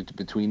think,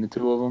 between the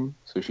two of them.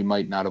 So she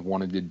might not have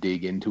wanted to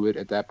dig into it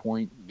at that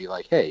point and be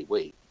like, hey,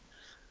 wait.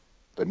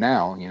 But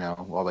now,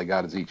 all they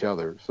got is each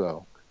other.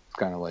 So it's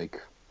kind of like,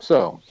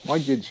 so why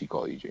did she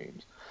call you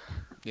James?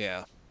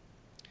 Yeah.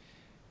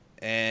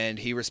 And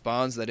he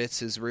responds that it's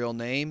his real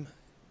name.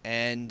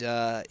 And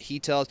he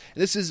tells,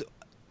 this is,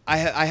 I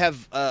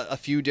have a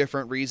few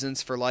different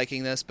reasons for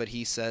liking this, but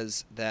he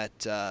says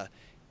that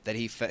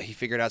he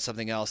figured out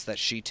something else, that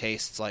she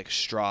tastes like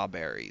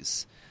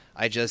strawberries.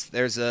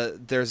 There's a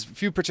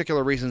few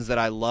particular reasons that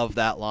I love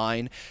that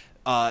line,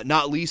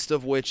 not least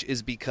of which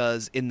is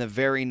because in the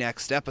very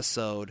next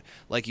episode,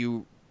 like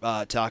you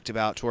talked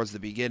about towards the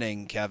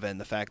beginning, Kevin,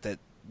 the fact that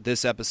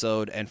this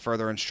episode and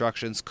Further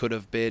Instructions could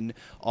have been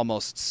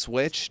almost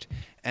switched,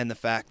 and the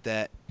fact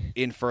that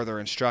in Further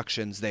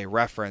Instructions they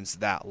reference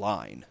that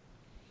line.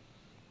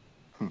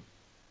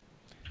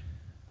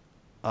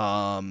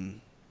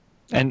 And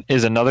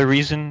is another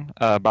reason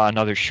about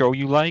another show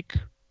you like?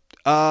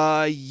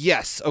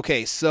 Yes.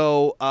 Okay,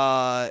 so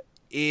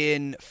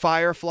in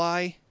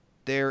Firefly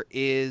there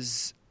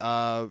is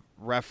a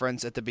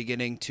reference at the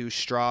beginning to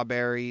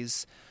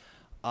strawberries.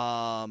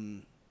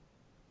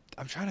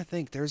 I'm trying to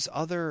think. There's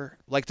other,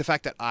 like the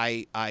fact that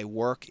I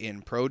work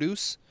in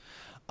produce.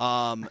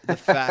 The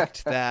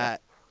fact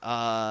that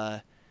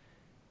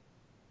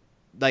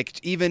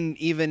like even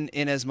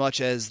in as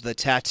much as the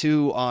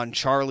tattoo on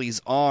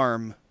Charlie's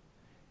arm,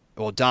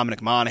 well,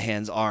 Dominic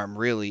Monaghan's arm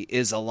really,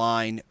 is a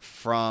line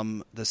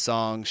from the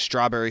song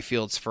Strawberry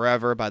Fields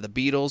Forever by the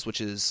Beatles, which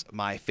is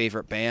my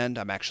favorite band.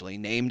 I'm actually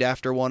named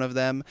after one of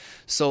them.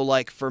 So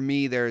like for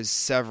me, there's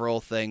several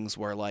things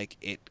where like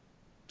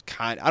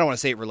I don't want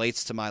to say it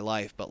relates to my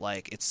life, but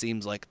like it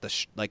seems like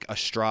like a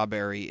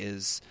strawberry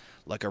is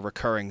like a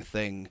recurring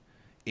thing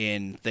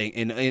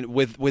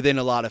within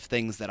a lot of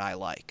things that I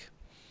like.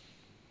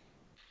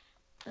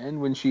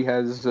 And when she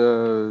has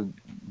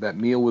that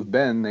meal with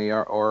Ben, they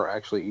are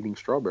actually eating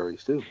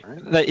strawberries too,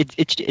 right?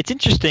 It's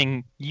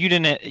interesting. You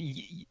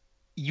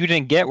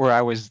didn't get where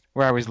I was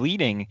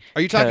leading.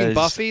 Are you talking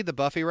Buffy, the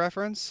Buffy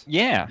reference?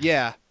 Yeah.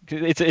 Yeah.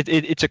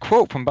 It's a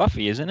quote from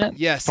Buffy, isn't it?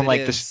 Yes, from it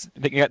like is.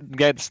 They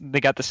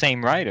got the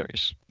same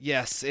writers.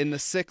 Yes, in the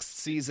 6th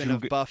season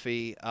of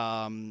Buffy,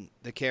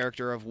 the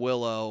character of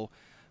Willow,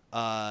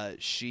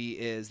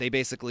 they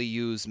basically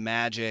use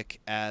magic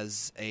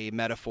as a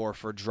metaphor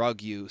for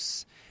drug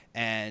use,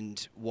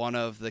 and one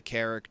of the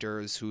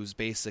characters who's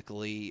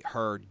basically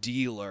her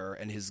dealer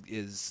and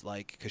is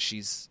like, because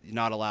she's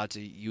not allowed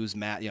to use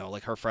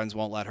like her friends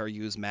won't let her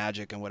use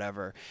magic and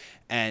whatever,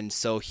 and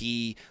so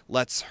he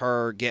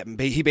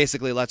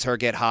basically lets her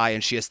get high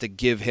and she has to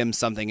give him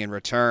something in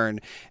return,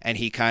 and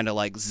he kind of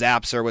like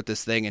zaps her with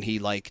this thing, and he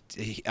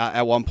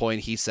at one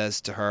point he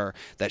says to her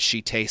that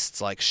she tastes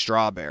like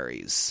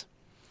strawberries.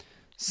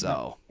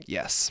 So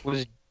yes.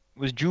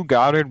 Was Drew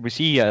Goddard, was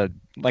he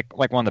like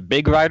one of the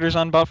big writers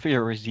on Buffy,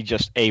 or was he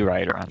just a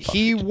writer on Buffy?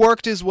 He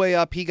worked his way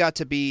up. He got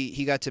to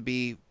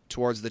be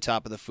towards the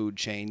top of the food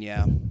chain.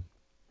 Yeah.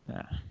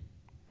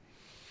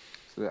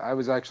 So I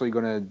was actually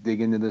going to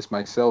dig into this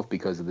myself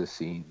because of this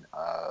scene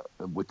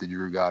with the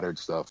Drew Goddard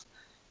stuff,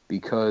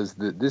 because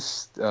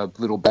this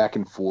little back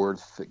and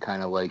forth,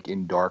 kind of like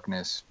in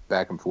darkness,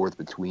 back and forth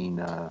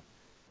between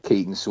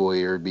Kate and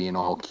Sawyer being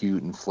all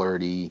cute and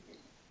flirty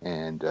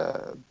and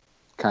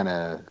kind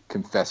of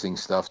confessing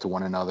stuff to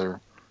one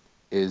another,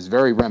 is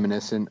very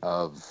reminiscent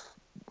of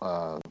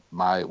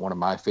one of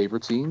my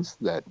favorite scenes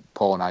that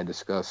Paul and I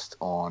discussed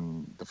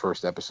on the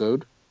first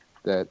episode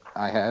that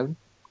I had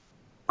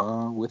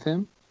with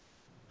him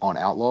on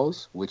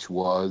Outlaws, which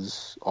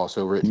was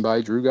also written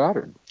by Drew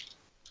Goddard.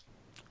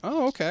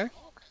 Oh, okay.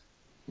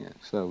 Yeah,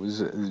 so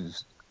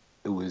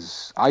it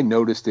was I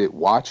noticed it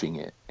watching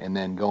it, and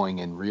then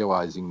going and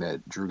realizing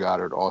that Drew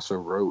Goddard also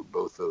wrote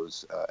both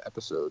those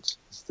episodes.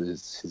 This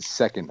is his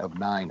second of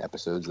 9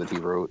 episodes that he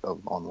wrote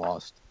on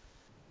Lost,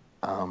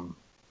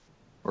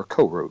 or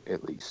co-wrote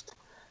at least.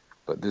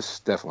 But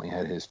this definitely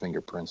had his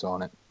fingerprints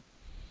on it.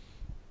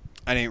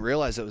 I didn't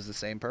realize it was the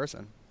same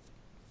person.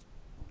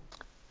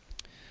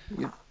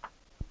 Yeah.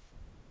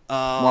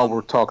 While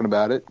we're talking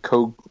about it,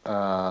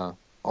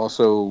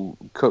 also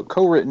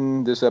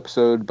co-written this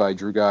episode by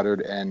Drew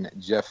Goddard and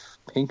Jeff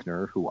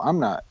Pinkner, who I'm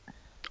not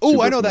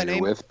I know that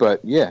name with,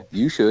 but yeah,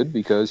 you should,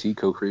 because he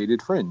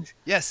co-created Fringe.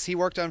 Yes, he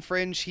worked on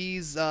Fringe.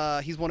 He's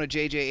one of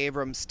J.J.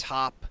 Abrams'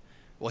 top.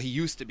 Well, he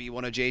used to be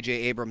one of J.J.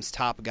 Abrams'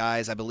 top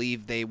guys. I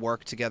believe they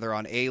worked together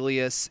on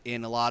Alias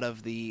in a lot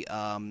of the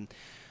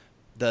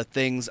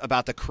things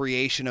about the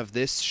creation of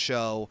this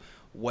show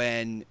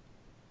when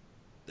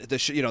the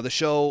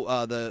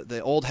show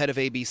the old head of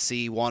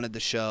ABC wanted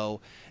the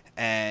show,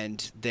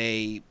 and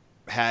they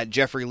had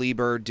Jeffrey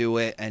Lieber do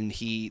it, and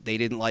they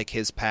didn't like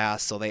his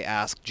past, so they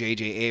asked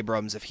J.J.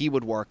 Abrams if he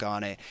would work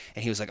on it,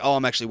 and he was like, "Oh,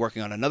 I'm actually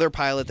working on another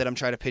pilot that I'm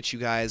trying to pitch you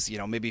guys.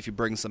 Maybe if you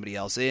bring somebody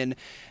else in,"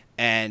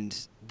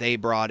 and they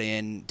brought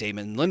in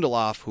Damon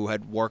Lindelof, who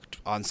had worked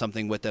on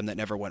something with them that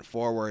never went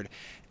forward.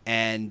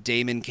 And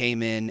Damon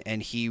came in,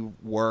 and he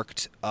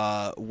worked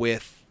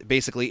with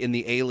basically in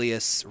the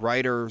Alias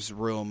writers'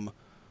 room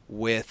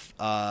with.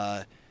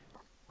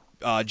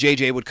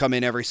 JJ would come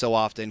in every so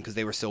often because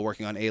they were still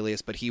working on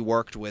Alias, but he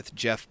worked with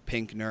Jeff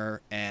Pinkner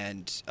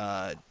and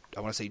I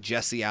want to say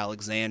Jesse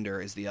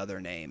Alexander is the other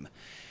name.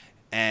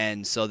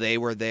 And so they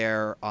were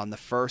there on the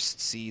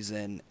first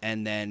season,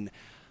 and then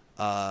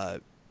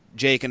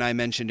Jake and I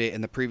mentioned it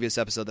in the previous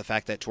episode, the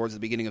fact that towards the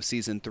beginning of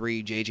season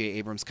 3, J.J.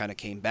 Abrams kind of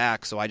came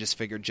back, so I just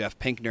figured Jeff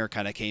Pinkner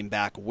kind of came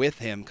back with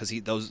him, because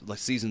those like,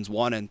 seasons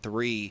 1 and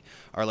 3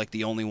 are like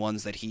the only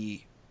ones that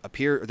he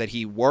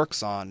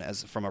works on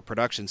as from a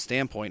production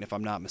standpoint, if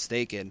I'm not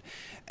mistaken.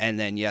 And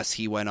then yes,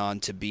 he went on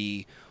to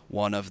be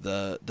one of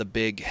the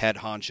big head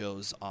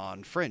honchos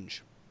on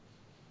Fringe.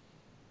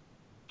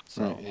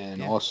 So,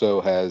 and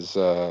also has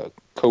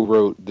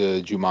co-wrote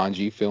the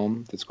Jumanji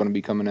film that's going to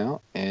be coming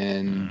out,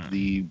 and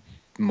the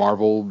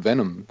Marvel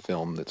Venom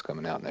film that's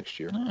coming out next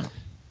year.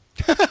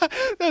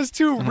 Those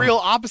two real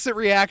opposite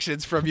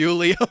reactions from you,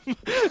 Liam.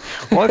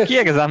 Well,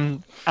 yeah, because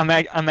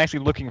I'm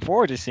actually looking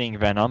forward to seeing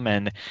Venom,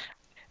 and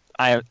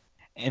that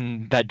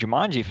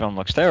Jumanji film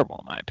looks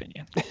terrible in my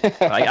opinion.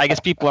 I guess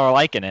people are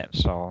liking it,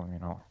 so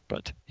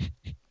but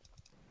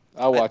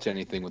I'll watch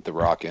anything with The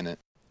Rock in it.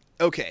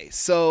 Okay,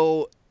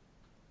 so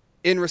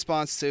in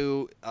response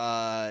to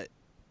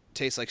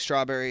tastes like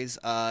strawberries,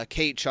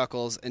 Kate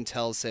chuckles and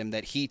tells him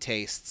that he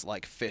tastes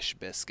like fish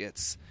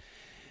biscuits.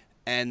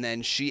 And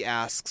then she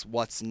asks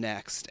what's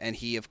next, and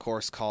he, of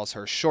course, calls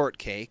her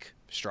shortcake,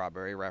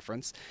 strawberry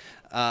reference,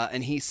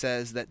 and he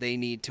says that they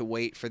need to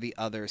wait for the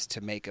others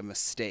to make a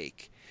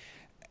mistake.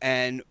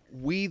 And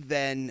we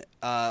then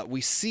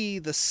we see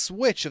the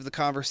switch of the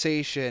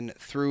conversation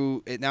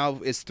through it now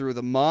is through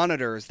the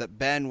monitors that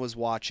Ben was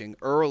watching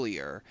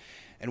earlier,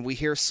 and we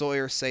hear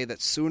Sawyer say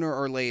that sooner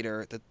or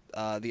later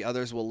that the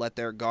others will let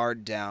their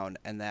guard down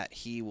and that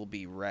he will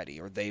be ready,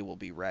 or they will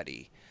be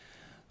ready.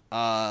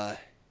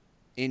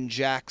 In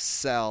Jack's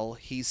cell,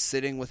 he's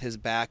sitting with his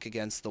back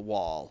against the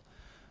wall.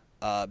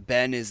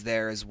 Ben is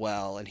there as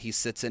well, and he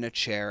sits in a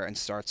chair and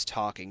starts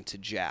talking to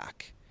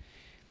Jack.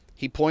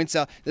 He points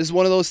out, this is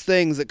one of those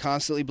things that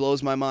constantly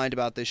blows my mind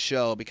about this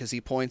show, because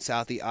he points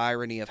out the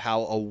irony of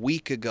how a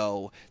week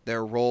ago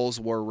their roles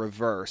were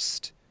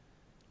reversed.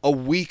 A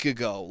week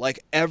ago, like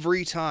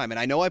every time. And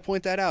I know I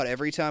point that out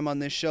every time on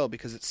this show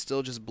because it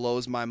still just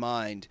blows my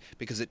mind,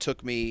 because it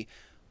took me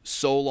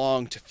so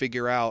long to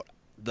figure out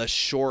the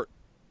short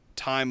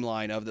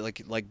timeline of the,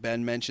 like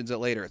Ben mentions it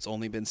later. It's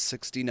only been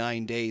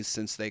 69 days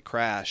since they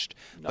crashed,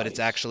 but it's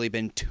actually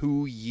been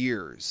 2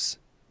 years.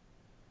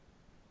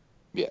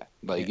 Yeah,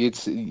 like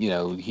it's, you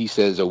know, he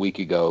says a week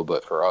ago,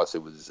 but for us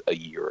it was a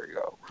year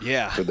ago.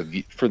 Yeah.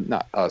 For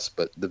not us,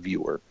 but the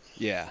viewer.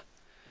 Yeah.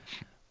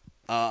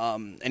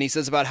 And he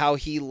says about how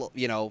he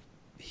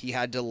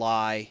had to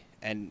lie,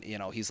 and,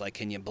 he's like,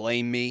 can you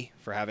blame me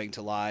for having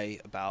to lie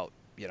about,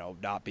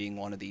 not being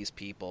one of these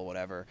people,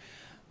 whatever.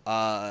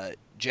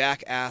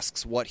 Jack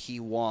asks what he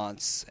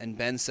wants, and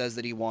Ben says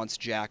that he wants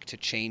Jack to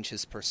change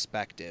his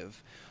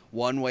perspective.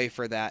 One way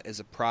for that is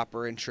a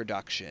proper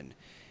introduction.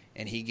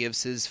 And he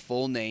gives his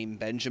full name,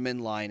 Benjamin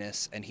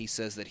Linus, and he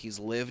says that he's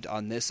lived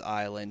on this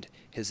island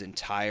his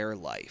entire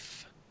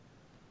life.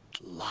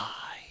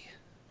 Lie.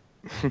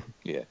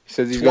 Yeah, he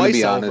says he's going to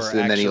be honest,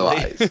 and then he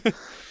lies.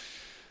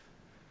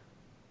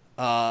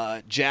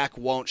 Jack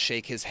won't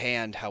shake his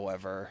hand,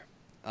 however.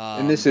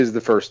 And this is the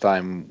first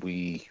time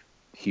we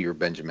hear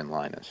Benjamin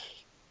Linus,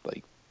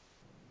 like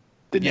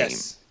the name.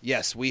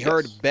 Yes, we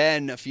heard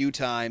Ben a few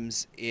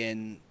times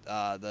in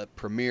the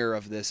premiere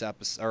of this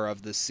episode, or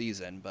of this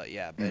season, but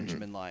yeah,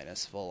 Benjamin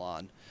Linus, full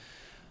on.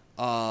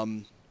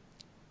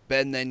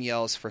 Ben then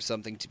yells for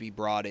something to be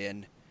brought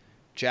in.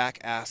 Jack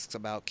asks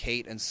about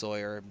Kate and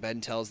Sawyer.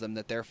 Ben tells them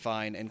that they're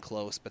fine and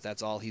close, but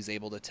that's all he's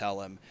able to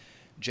tell him.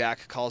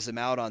 Jack calls him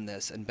out on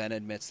this, and Ben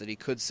admits that he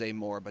could say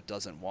more but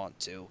doesn't want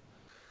to.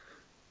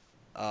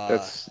 I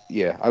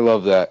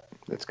love that.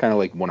 That's kind of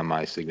like one of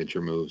my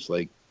signature moves.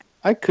 Like,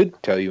 I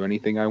could tell you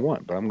anything I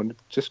want, but I'm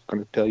just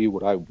going to tell you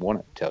what I want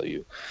to tell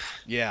you.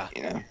 Yeah.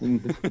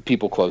 The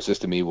people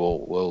closest to me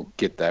will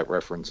get that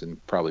reference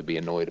and probably be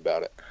annoyed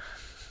about it.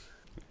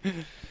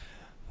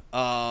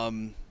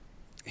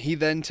 He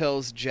then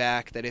tells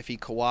Jack that if he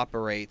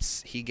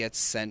cooperates, he gets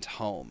sent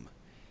home.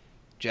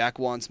 Jack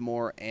wants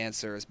more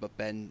answers, but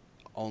Ben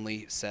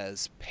only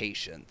says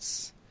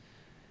patience.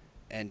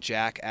 And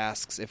Jack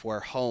asks if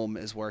where home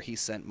is where he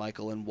sent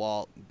Michael and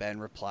Walt.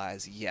 Ben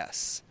replies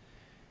yes.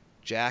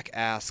 Jack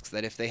asks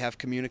that if they have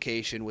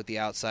communication with the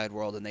outside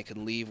world and they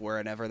can leave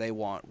wherever they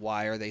want,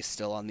 why are they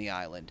still on the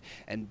island?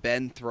 And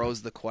Ben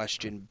throws the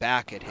question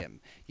back at him.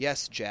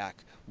 Yes,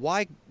 Jack,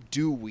 why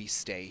do we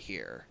stay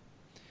here?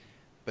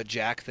 But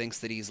Jack thinks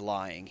that he's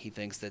lying. He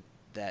thinks that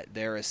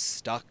they're as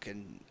stuck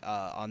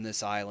on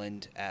this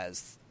island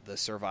as the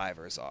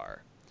survivors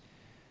are.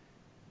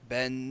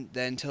 Ben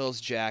then tells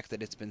Jack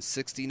that it's been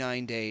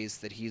 69 days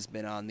that he's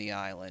been on the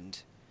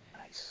island.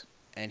 Nice.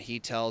 And he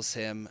tells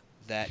him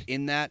that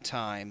in that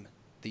time,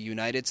 the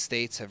United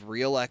States have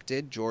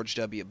reelected George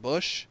W.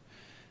 Bush,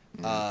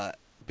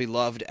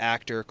 beloved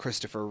actor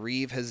Christopher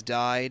Reeve has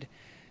died,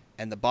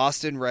 and the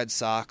Boston Red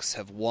Sox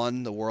have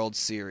won the World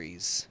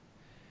Series.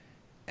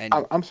 And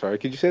I'm sorry,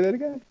 could you say that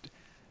again?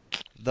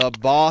 The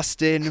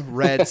Boston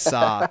Red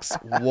Sox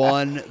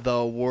won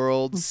the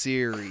World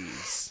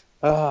Series.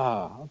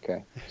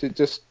 Okay.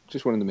 Just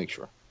wanted to make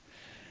sure.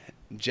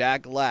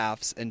 Jack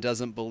laughs and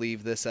doesn't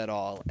believe this at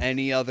all.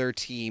 Any other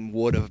team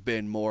would have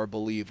been more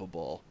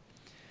believable.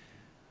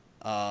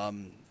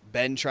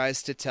 Ben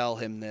tries to tell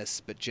him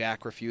this, but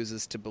Jack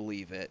refuses to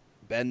believe it.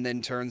 Ben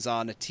then turns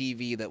on a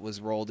TV that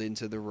was rolled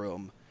into the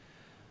room.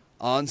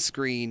 On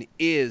screen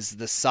is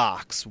the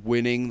Sox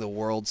winning the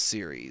World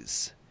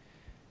Series.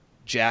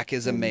 Jack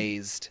is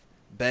amazed.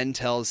 Ben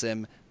tells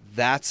him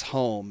that's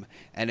home,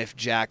 and if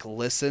Jack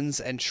listens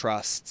and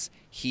trusts,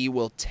 he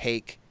will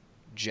take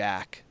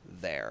Jack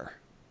there.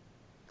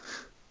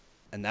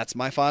 And that's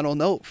my final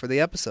note for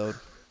the episode.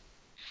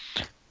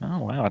 Oh,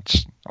 wow,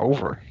 it's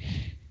over.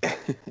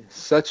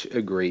 Such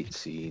a great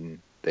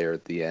scene there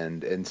at the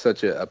end, and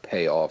such a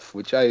payoff,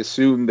 which I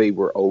assume they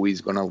were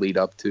always going to lead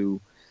up to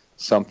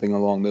something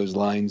along those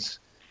lines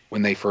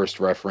when they first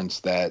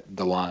referenced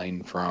the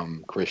line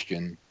from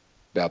Christian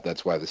about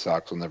that's why the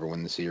Sox will never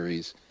win the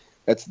series.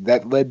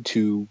 That led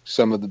to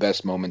some of the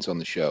best moments on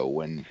the show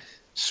when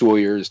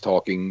Sawyer is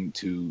talking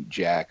to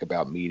Jack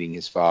about meeting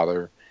his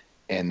father,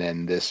 and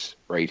then this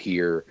right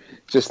here,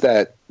 just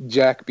that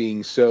Jack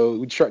being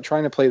so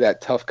trying to play that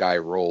tough guy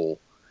role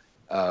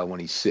when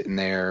he's sitting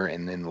there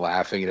and then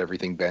laughing at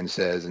everything Ben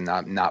says and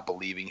not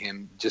believing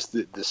him. Just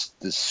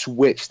the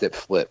switch that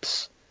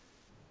flips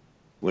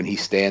when he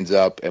stands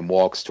up and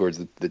walks towards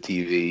the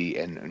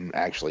TV and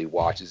actually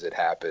watches it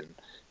happen.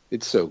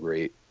 It's so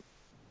great.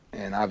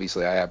 And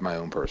obviously I have my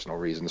own personal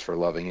reasons for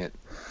loving it.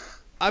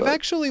 I've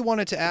actually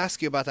wanted to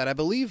ask you about that. I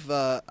believe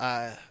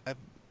I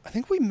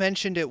think we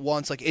mentioned it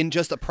once, like in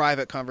just a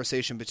private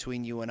conversation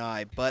between you and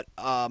I. But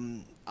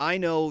I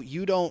know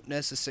you don't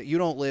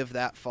live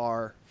that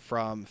far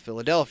from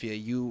Philadelphia.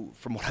 You,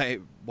 from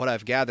what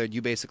I've gathered,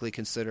 you basically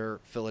consider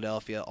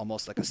Philadelphia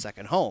almost like a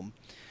second home.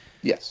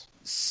 Yes.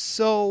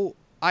 So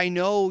I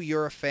know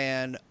you're a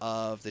fan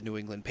of the New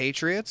England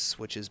Patriots,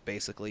 which is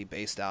basically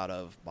based out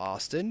of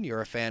Boston.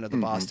 You're a fan of the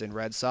Boston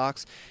Red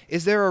Sox.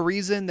 Is there a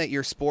reason that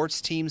your sports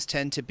teams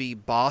tend to be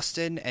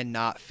Boston and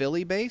not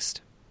Philly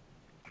based?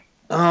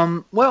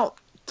 Well,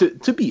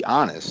 to be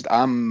honest,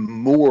 I'm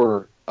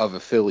more of a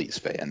Phillies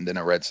fan than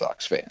a Red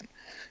Sox fan.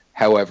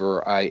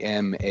 However, I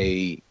am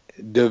a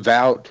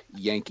devout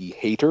Yankee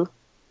hater.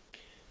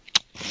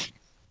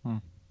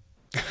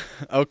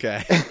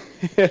 Okay.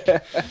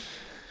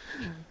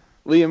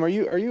 Liam, are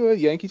you a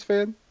Yankees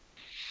fan?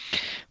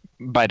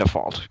 By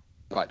default.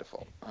 By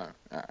default. All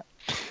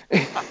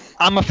right.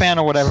 I'm a fan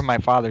of whatever my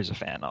father's a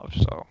fan of,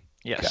 so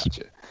yes.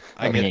 Gotcha.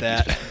 I get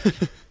that.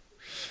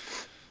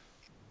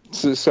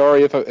 So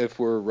sorry if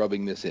we're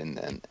rubbing this in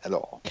then at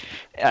all,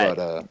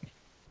 but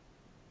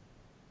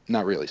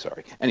not really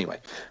sorry. Anyway,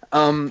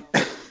 no.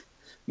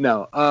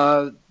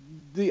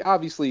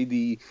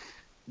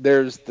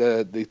 There's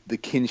the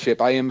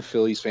kinship. I am a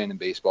Phillies fan in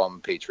baseball. I'm a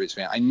Patriots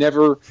fan. I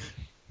never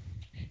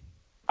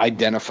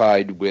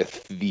identified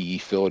with the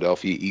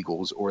Philadelphia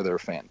Eagles or their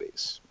fan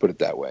base, put it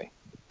that way.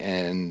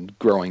 And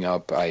growing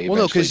up,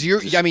 because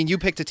you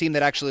picked a team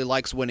that actually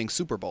likes winning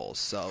Super Bowls,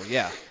 so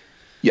yeah.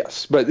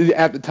 Yes, but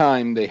at the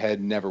time they had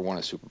never won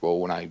a Super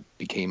Bowl when I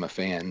became a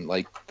fan.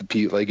 Like the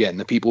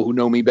people who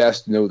know me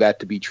best know that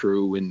to be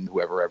true, and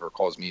whoever ever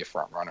calls me a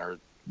front runner,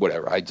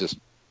 whatever, I just,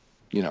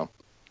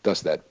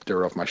 dust that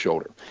dirt off my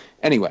shoulder.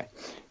 Anyway,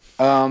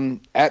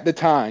 at the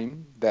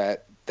time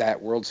that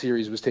World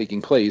Series was taking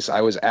place,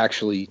 I was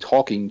actually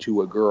talking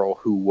to a girl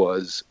who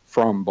was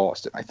from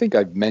Boston. I think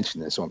I've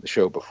mentioned this on the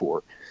show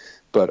before,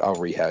 but I'll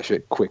rehash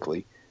it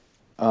quickly.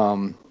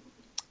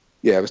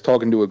 Yeah, I was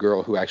talking to a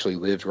girl who actually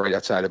lived right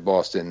outside of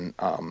Boston,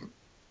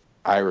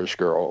 Irish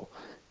girl,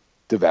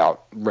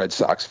 devout Red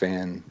Sox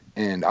fan,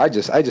 and I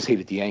just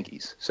hated the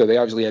Yankees. So they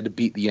obviously had to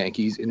beat the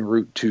Yankees en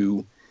route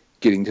to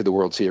getting to the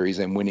World Series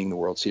and winning the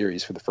World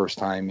Series for the first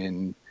time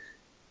in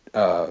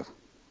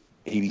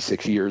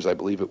 86 years, I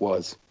believe it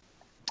was.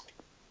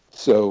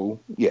 So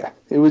yeah,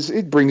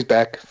 it brings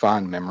back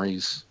fond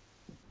memories,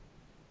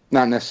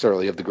 not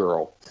necessarily of the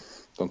girl.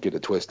 Don't get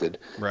it twisted.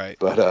 Right.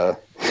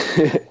 But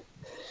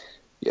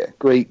yeah,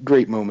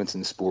 great moments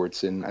in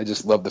sports, and I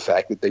just love the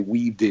fact that they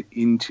weaved it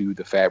into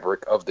the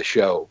fabric of the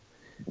show,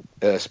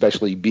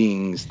 especially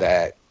being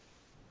that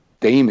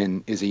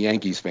Damon is a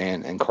Yankees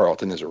fan and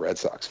Carlton is a Red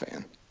Sox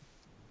fan.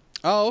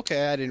 Oh,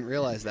 okay. I didn't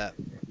realize that.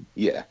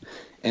 Yeah,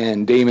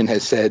 and Damon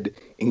has said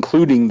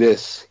including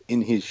this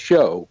in his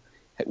show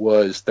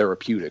was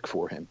therapeutic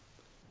for him.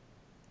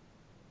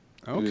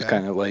 Okay. It was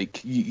kind of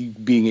like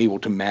being able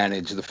to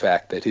manage the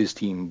fact that his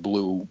team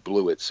blew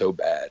it so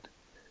bad.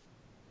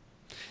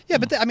 Yeah,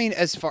 but I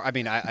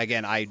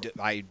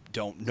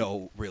don't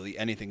know really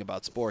anything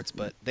about sports,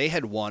 but they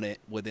had won it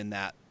within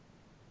that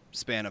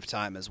span of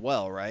time as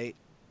well, right?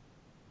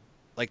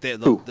 Like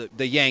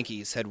the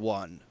Yankees had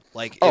won.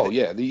 Like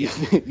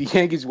the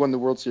Yankees won the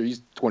World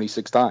Series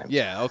 26 times.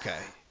 Yeah, okay.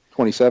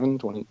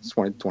 26 or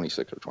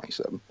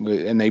 27.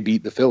 And they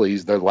beat the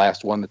Phillies, their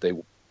last one that they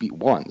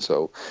won.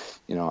 So,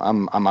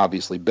 I'm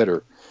obviously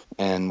bitter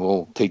and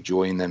will take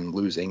joy in them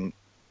losing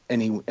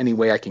any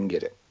way I can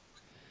get it.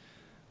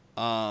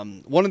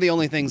 One of the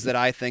only things that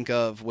I think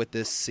of with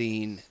this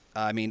scene,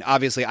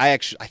 obviously I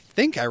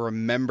think I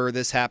remember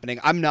this happening.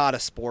 I'm not a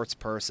sports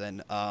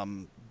person,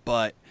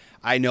 but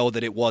I know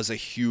that it was a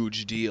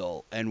huge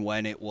deal. And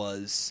when it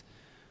was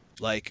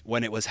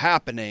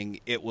happening,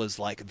 it was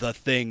like the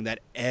thing that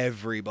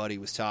everybody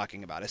was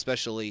talking about,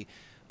 especially,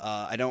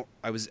 I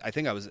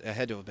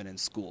had to have been in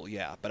school.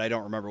 Yeah. But I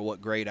don't remember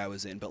what grade I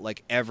was in, but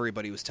like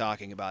everybody was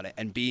talking about it,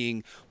 and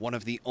being one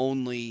of the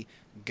only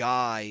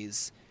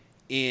guys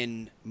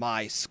in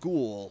my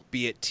school,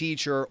 be it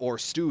teacher or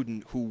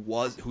student,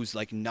 who's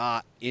like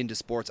not into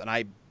sports, and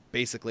I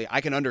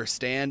can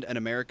understand an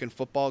American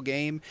football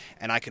game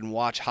and I can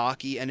watch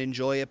hockey and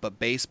enjoy it, but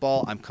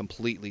baseball, I'm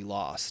completely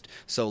lost.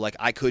 So like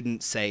I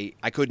couldn't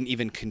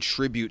even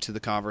contribute to the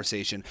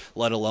conversation,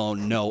 let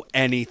alone know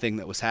anything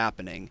that was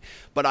happening.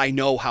 But I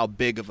know how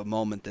big of a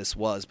moment this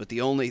was. But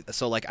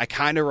I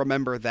kind of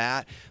remember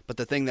that. But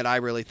the thing that I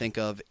really think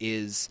of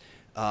is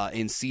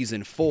in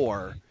season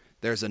 4,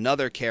 there's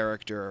another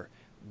character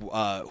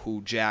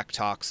who Jack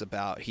talks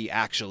about. He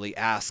actually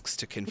asks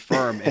to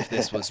confirm if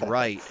this was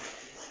right.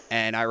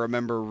 And I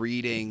remember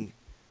reading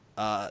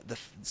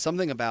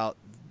something about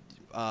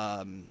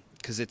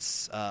because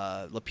it's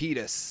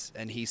Lapidus,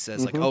 and he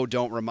says like, "Oh,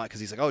 don't remind," because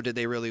he's like, "Oh, did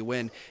they really win?"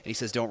 And he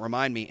says, "Don't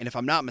remind me." And if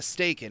I'm not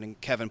mistaken, and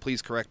Kevin,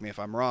 please correct me if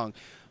I'm wrong,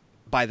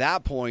 by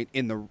that point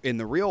in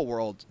the real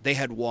world, they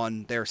had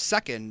won their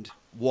second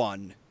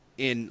one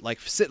in like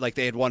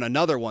they had won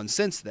another one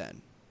since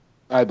then.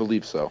 I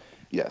believe so.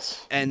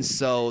 Yes. And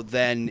so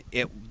then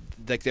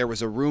there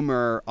was a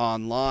rumor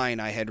online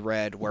I had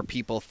read where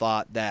people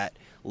thought that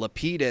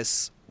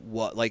Lapidus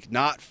was like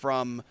not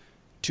from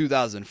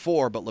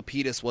 2004, but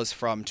Lapidus was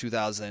from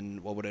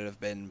 2000. What would it have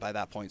been by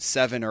that point?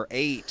 7 or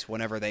 8,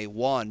 whenever they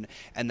won,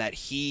 and that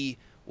he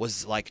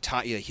was like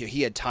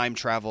he had time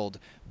traveled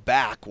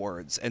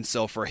backwards, and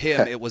so for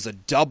him it was a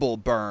double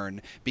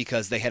burn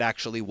because they had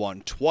actually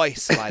won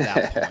twice by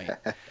that point.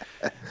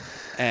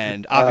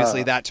 And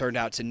obviously that turned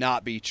out to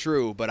not be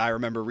true, but I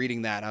remember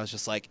reading that and I was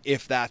just like,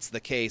 if that's the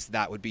case,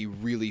 that would be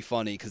really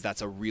funny because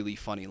that's a really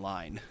funny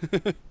line.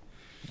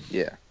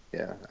 Yeah.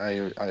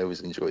 I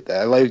always enjoyed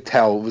that. I liked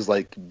how it was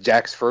like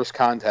Jack's first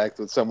contact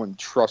with someone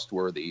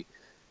trustworthy,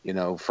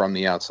 from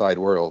the outside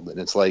world. And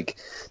it's like,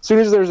 as soon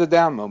as there's a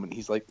down moment,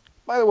 he's like,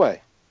 by the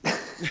way.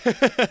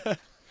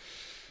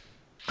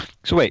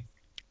 So wait,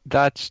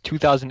 that's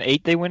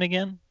 2008 they win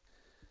again?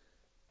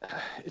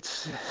 It's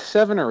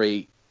 7 or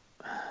 8.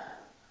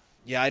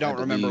 Yeah, I don't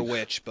remember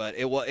which, but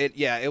it was.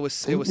 It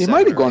was. They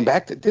might have gone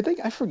back to. Did they?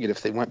 I forget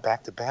if they went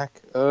back to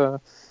back.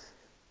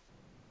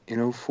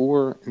 In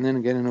 04 and then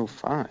again in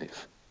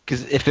 05.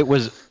 Because if it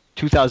was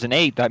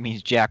 2008, that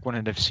means Jack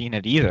wouldn't have seen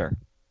it either.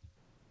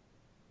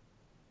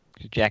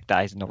 Jack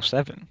dies in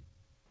 07.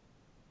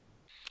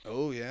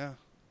 Oh yeah.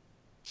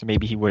 So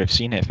maybe he would have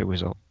seen it if it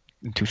was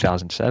in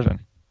 2007.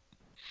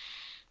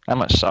 That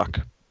must suck.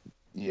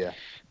 Yeah.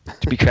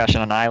 To be crashing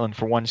on an island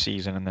for one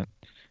season and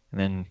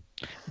then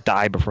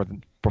die before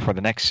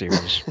the next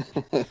series.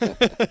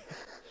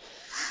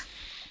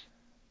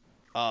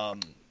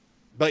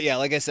 But yeah,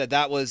 like I said,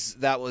 that was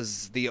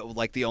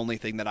the only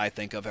thing that I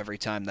think of every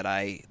time that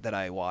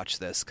I watch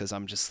this, because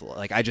I'm just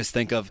like, I just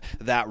think of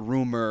that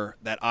rumor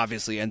that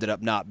obviously ended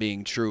up not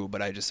being true,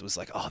 but I just was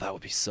like, oh, that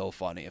would be so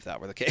funny if that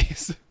were the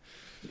case.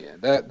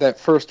 Yeah, that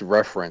first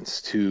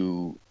reference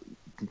to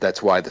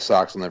that's why the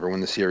Sox will never win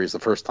the series, the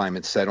first time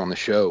it's said on the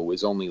show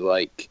was only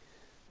like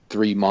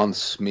 3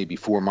 months, maybe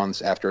 4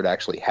 months after it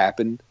actually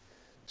happened.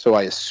 So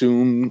I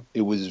assume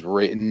it was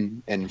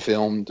written and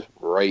filmed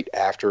right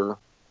after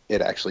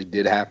it actually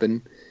did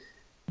happen.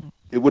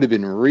 It would have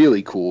been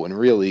really cool and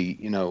really,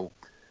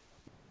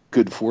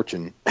 good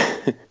fortune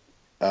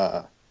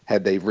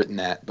had they written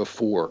that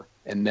before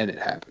and then it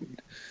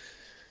happened.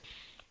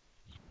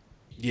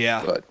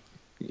 Yeah. But,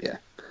 yeah,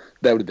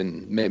 that would have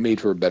been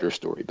made for a better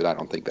story, but I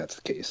don't think that's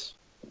the case.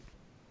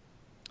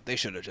 They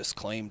should have just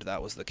claimed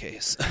that was the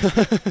case.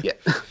 Yeah,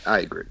 I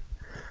agree.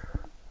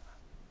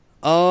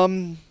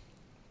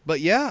 But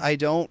yeah, I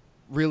don't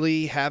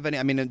really have any.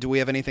 I mean, do we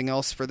have anything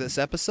else for this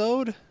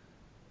episode?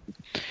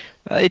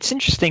 It's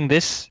interesting.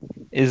 This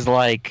is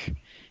like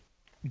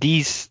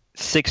these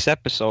 6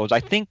 episodes. I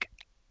think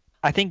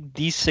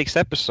these 6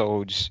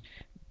 episodes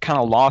kind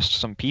of lost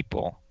some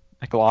people.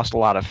 Like lost a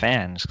lot of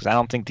fans because I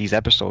don't think these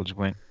episodes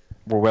were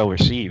well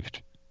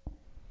received.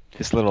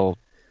 This little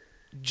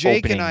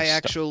Jake and I stuff.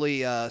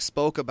 actually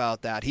spoke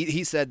about that.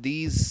 He said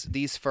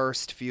these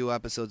first few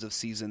episodes of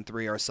season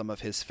 3 are some of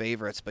his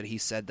favorites, but he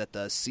said that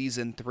the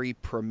season 3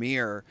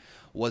 premiere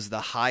was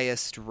the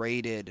highest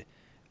rated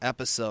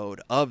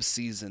episode of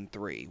season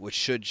 3, which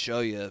should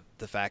show you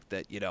the fact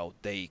that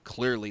they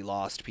clearly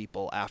lost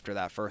people after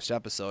that first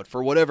episode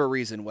for whatever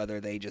reason, whether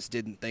they just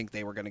didn't think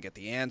they were going to get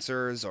the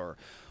answers or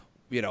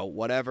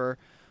whatever.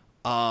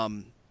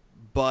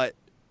 But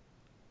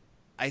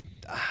I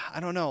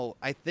don't know.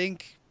 I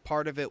think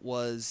part of it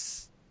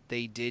was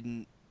they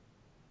didn't.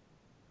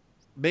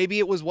 Maybe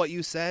it was what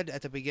you said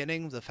at the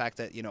beginning, the fact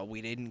that,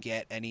 we didn't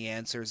get any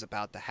answers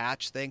about the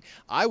hatch thing.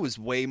 I was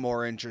way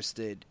more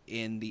interested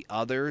in the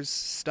others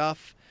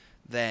stuff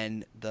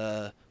than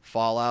the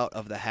fallout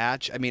of the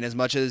hatch. I mean, as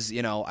much as,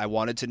 I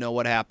wanted to know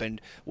what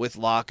happened with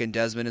Locke and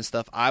Desmond and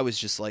stuff, I was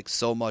just like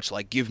so much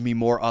like, give me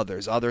more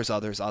others.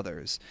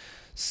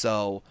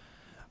 So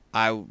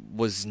I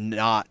was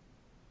not.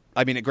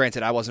 I mean,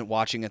 granted, I wasn't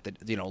watching it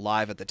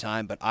live at the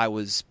time, but I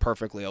was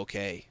perfectly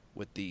okay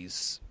with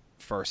these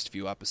first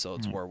few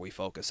episodes where we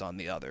focus on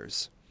the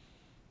others.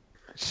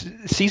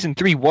 Season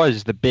 3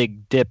 was the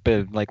big dip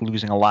of like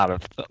losing a lot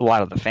of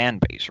the fan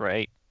base,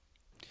 right?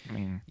 I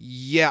mean,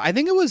 yeah, I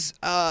think it was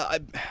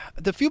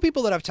the few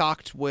people that I've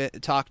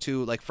talked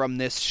to like from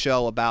this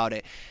show about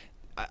it.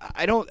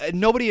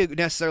 Nobody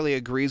necessarily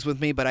agrees with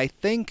me, but I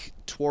think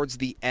towards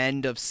the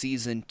end of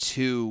season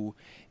 2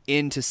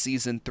 into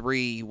season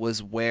 3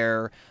 was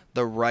where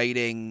the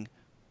writing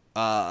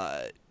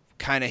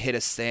kind of hit a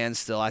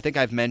standstill. I think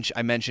I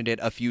mentioned it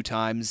a few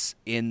times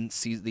in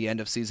the end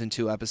of season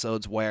 2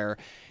 episodes where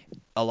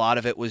a lot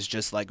of it was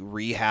just like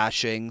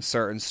rehashing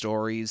certain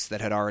stories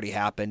that had already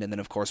happened. And then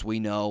of course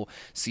we know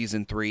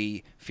season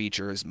 3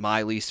 features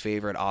my least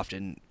favorite,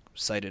 often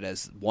cited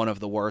as one of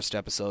the worst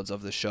episodes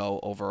of the show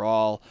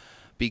overall,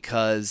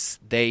 because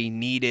they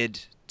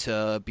needed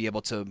to be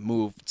able to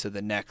move to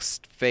the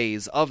next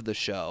phase of the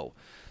show.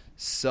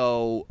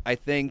 So I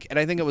think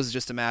it was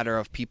just a matter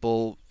of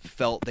people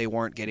felt they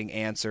weren't getting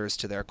answers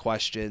to their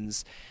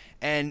questions.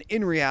 And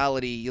in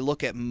reality, you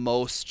look at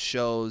most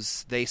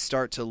shows, they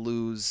start to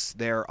lose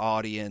their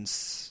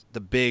audience, the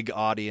big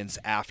audience,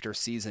 after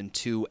season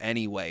 2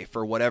 anyway,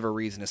 for whatever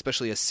reason,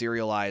 especially a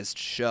serialized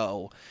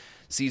show.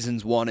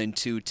 Seasons 1 and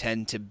 2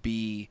 tend to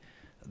be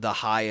the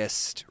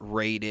highest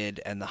rated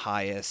and the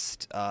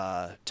highest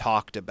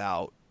talked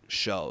about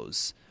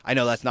shows. I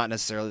know that's not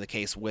necessarily the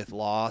case with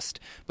Lost,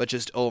 but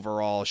just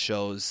overall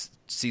shows,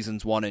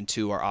 seasons 1 and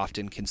 2 are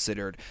often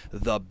considered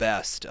the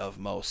best of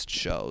most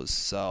shows.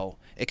 So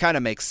it kind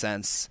of makes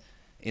sense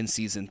in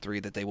season 3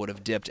 that they would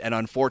have dipped. And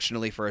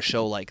unfortunately for a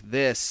show like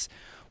this,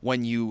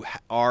 when you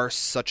are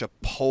such a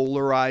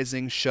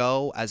polarizing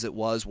show as it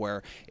was,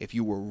 where if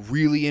you were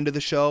really into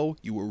the show,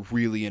 you were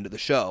really into the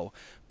show.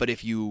 But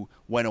if you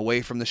went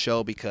away from the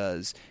show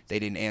because they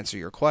didn't answer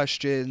your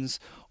questions,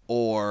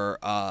 or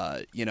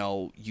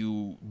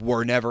you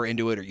were never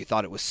into it, or you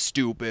thought it was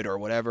stupid or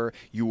whatever,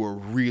 you were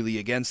really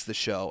against the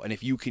show. And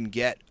if you can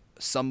get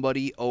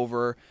somebody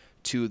over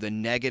to the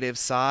negative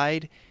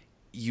side,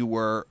 you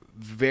were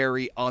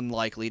very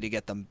unlikely to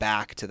get them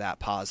back to that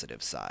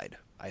positive side,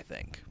 I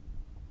think.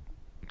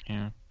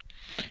 Yeah.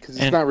 Because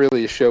it's not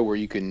really a show where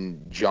you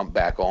can jump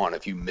back on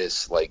if you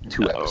miss like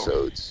 2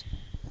 episodes.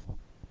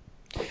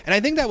 And I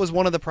think that was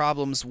one of the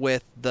problems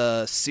with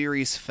the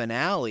series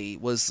finale,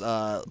 was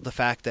the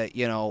fact that,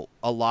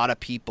 a lot of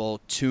people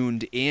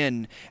tuned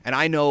in. And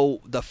I know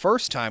the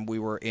first time we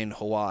were in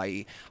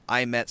Hawaii,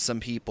 I met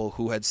some people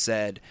who had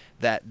said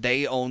that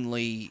they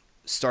only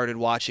started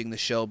watching the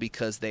show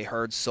because they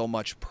heard so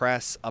much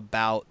press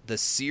about the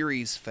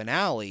series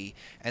finale,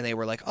 and they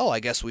were like, oh, I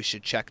guess we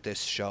should check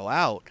this show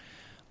out.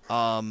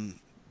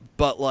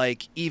 But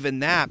like, even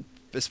that,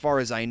 as far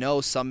as I know,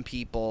 some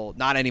people,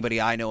 not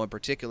anybody I know in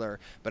particular,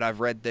 but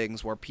I've read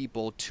things where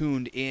people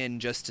tuned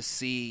in just to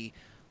see,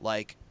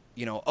 like,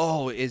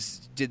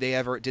 did they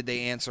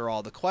answer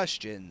all the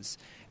questions?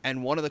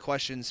 And one of the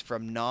questions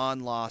from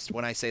non-Lost,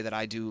 when I say that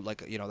I do,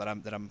 like,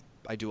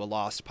 I do a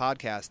Lost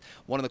podcast,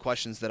 one of the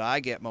questions that I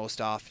get most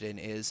often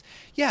is,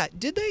 yeah,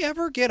 did they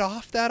ever get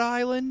off that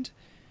island?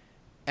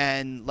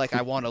 And like,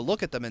 I want to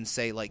look at them and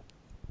say, like,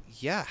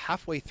 yeah,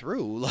 halfway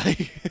through,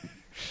 like.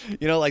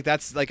 Like,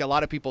 that's like, a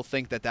lot of people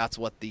think that that's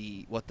what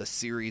the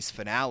series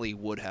finale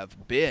would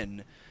have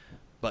been,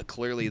 but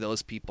clearly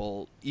those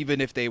people,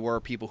 even if they were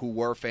people who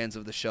were fans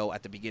of the show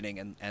at the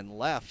beginning and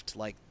left,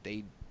 like,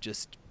 it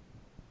just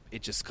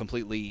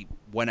completely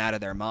went out of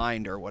their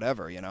mind or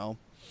whatever, Yeah,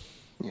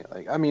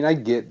 like, I mean, I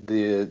get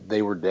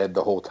they were dead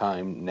the whole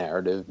time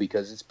narrative,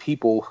 because it's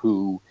people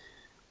who,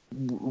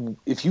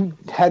 if you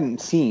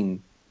hadn't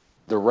seen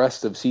the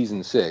rest of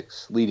season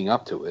 6 leading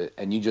up to it,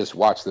 and you just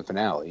watch the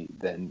finale,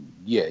 then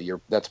yeah,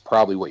 that's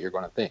probably what you're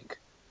going to think,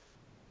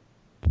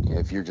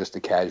 if you're just a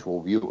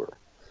casual viewer.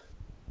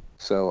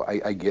 So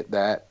I get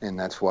that, and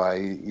that's why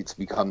it's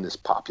become this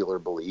popular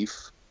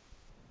belief.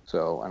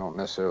 So I don't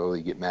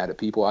necessarily get mad at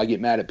people. I get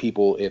mad at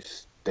people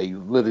if they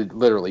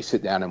literally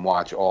sit down and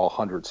watch all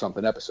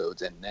 100-something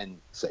episodes and then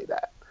say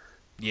that.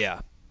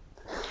 Yeah.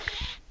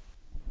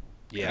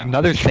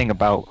 Another thing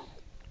about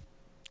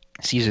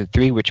season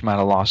 3, which might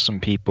have lost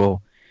some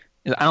people,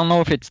 is, I don't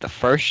know if it's the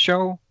first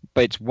show,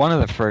 but it's one of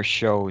the first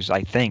shows,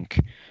 I think,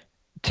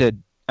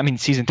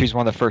 season 3 is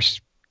one of the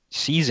first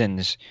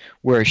seasons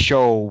where a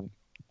show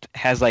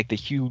has like the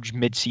huge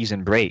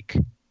mid-season break.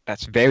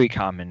 That's very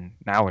common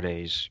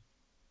nowadays.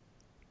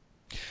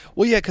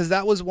 Well, yeah, because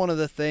that was one of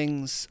the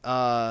things.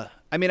 I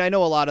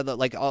know a lot of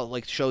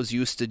the shows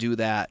used to do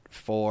that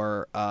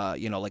for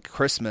like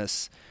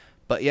Christmas,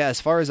 but yeah, as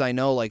far as I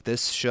know, like,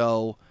 this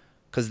show,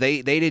 because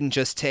they didn't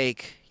just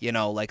take,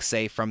 like,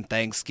 say, from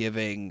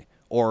Thanksgiving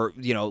or,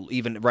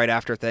 even right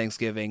after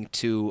Thanksgiving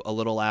to a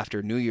little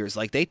after New Year's.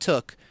 Like, they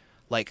took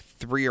like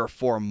 3 or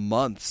 4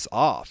 months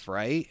off,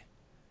 right?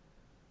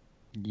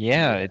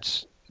 Yeah,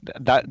 it's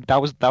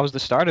that was the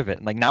start of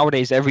it. Like,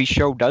 nowadays, every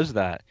show does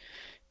that.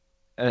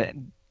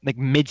 Like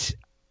mid,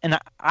 and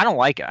I don't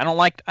like it. I don't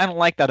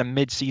like that a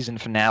mid-season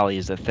finale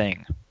is a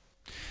thing.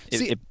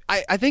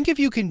 I think if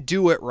you can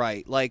do it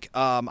right, like,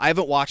 I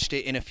haven't watched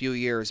it in a few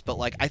years, but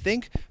like, I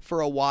think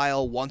for a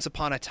while, Once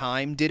Upon a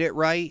Time did it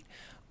right.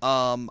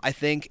 I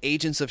think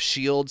Agents of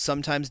S.H.I.E.L.D.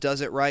 sometimes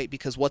does it right,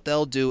 because what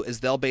they'll do is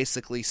they'll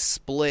basically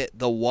split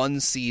the one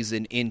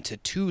season into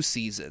 2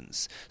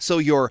 seasons. So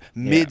your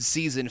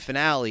mid-season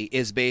finale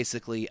is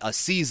basically a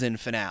season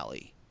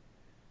finale.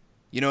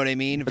 You know what I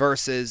mean?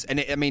 Versus, and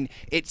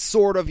it's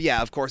sort of,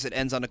 yeah, of course it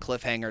ends on a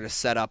cliffhanger to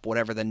set up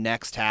whatever the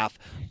next half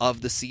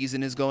of the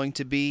season is going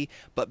to be.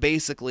 But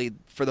basically,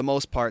 for the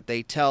most part,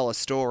 they tell a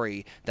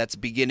story that's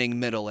beginning,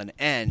 middle, and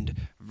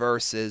end,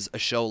 versus a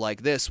show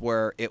like this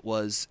where it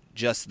was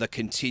just the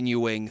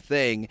continuing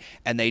thing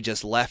and they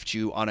just left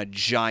you on a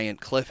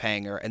giant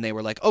cliffhanger and they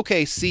were like,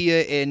 okay, see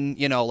you in,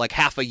 like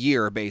half a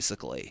year,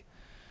 basically.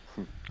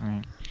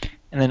 And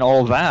then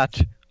all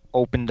that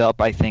opened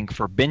up, I think,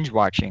 for binge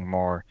watching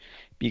more,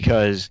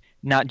 because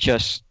not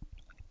just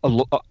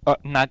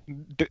not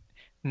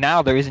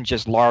now there isn't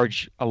just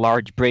a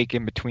large break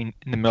in between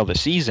in the middle of the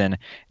season.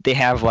 They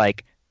have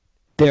like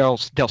they'll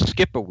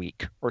skip a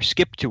week or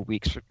skip 2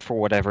 weeks for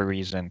whatever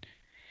reason,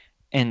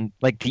 and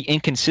like the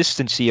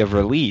inconsistency of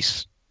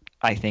release,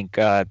 I think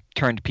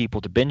turned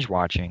people to binge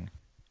watching.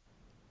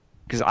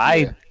 Because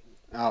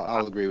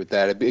I'll agree with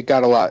that. It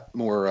got a lot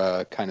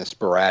more kind of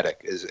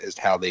sporadic as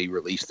how they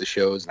released the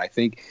shows, and I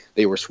think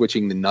they were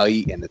switching the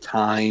night and the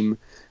time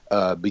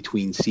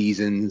between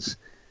seasons.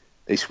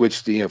 They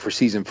switched, for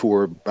season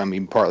 4. I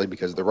mean, partly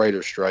because of the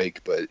writer's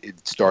strike, but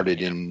it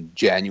started in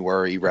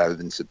January rather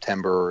than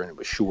September, and it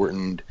was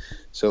shortened.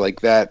 So, like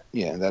that,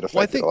 that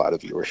affected a lot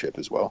of viewership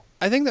as well.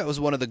 I think that was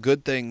one of the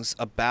good things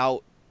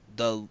about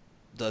the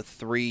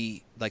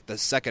three, like the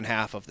second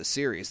half of the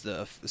series,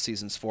 the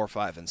seasons 4,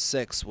 5, and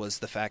 6, was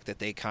the fact that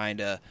they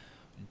kind of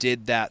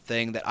did that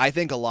thing that I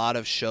think a lot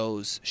of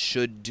shows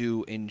should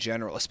do in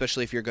general,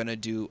 especially if you're going to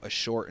do a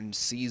shortened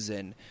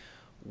season,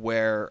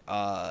 where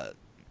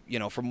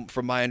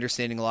from my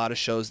understanding, a lot of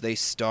shows, they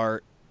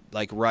start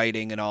like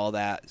writing and all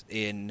that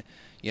in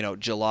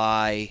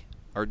July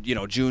or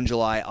June,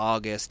 July,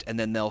 August, and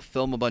then they'll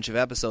film a bunch of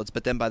episodes,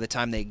 but then by the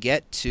time they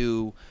get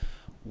to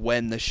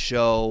when the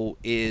show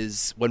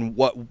is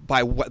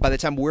by the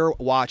time we're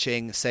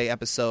watching, say,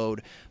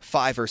 episode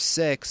 5 or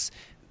 6,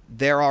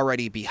 they're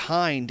already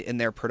behind in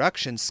their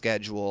production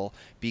schedule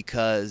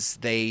because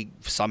they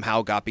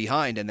somehow got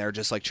behind and they're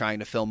just like trying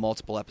to film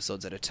multiple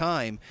episodes at a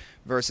time.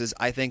 Versus,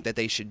 I think that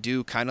they should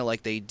do kind of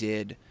like they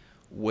did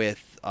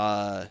with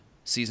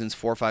seasons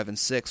 4, 5, and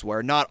 6,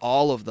 where not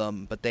all of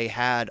them, but they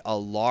had a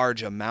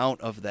large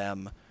amount of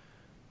them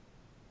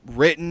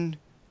written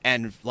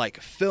and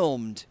like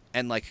filmed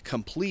and like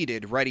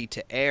completed, ready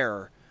to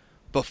air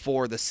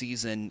before the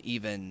season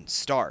even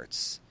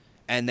starts.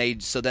 And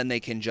then they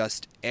can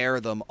just air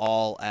them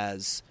all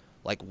as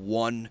like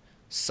one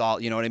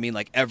solid, you know what I mean?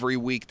 Like every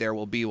week there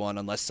will be one,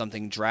 unless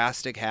something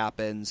drastic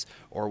happens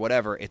or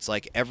whatever. It's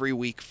like every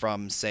week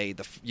from, say,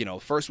 the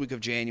first week of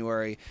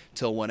January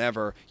till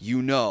whenever,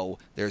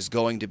 there's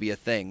going to be a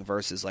thing,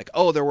 versus like,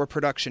 oh, there were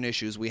production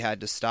issues, we had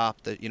to stop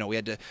we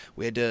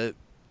had to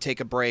take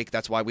a break,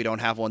 that's why we don't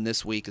have one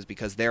this week, is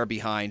because they're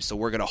behind, so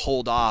we're going to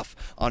hold off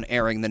on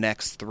airing the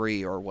next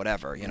 3 or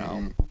whatever,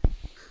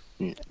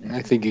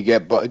 I think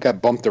it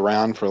got bumped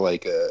around for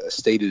like a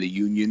State of the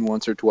Union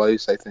once or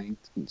twice, I think,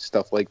 and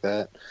stuff like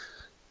that.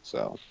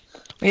 So,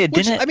 yeah,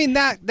 I mean,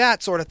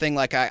 that sort of thing,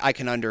 like I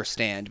can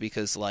understand,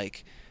 because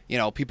like,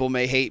 people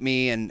may hate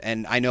me,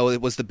 and I know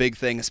it was the big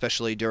thing,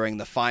 especially during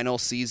the final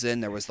season.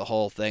 There was the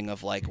whole thing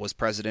of like, was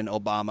President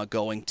Obama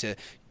going to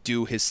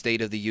do his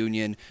State of the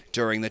Union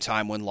during the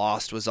time when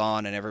Lost was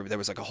on, and there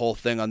was like a whole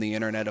thing on the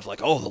internet of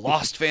like, oh, the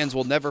Lost fans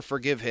will never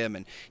forgive him,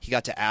 and he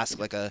got to ask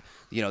like the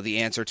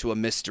answer to a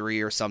mystery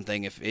or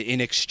something, if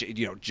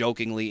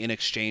jokingly in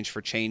exchange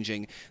for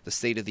changing the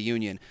State of the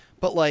Union.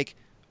 But like,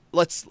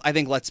 let's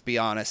be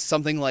honest,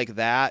 something like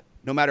that,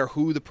 no matter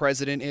who the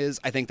president is,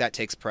 I think that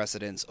takes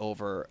precedence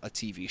over a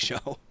TV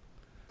show.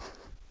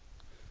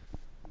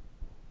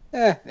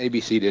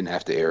 ABC didn't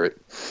have to air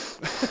it.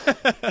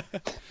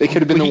 They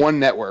could have been the one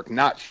network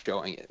not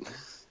showing it.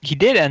 He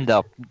did end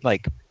up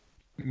like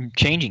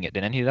changing it,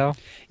 didn't he? Though.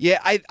 Yeah,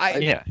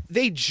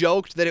 They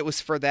joked that it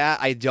was for that.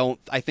 I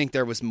think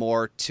there was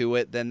more to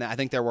it than that. I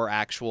think there were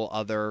actual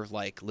other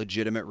like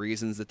legitimate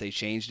reasons that they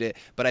changed it,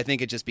 but I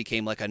think it just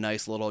became like a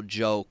nice little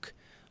joke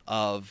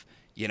of,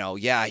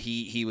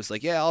 he was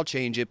like, yeah, I'll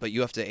change it, but you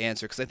have to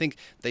answer, because I think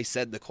they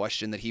said the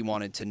question that he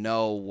wanted to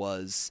know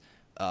was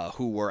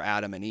who were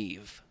Adam and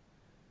Eve.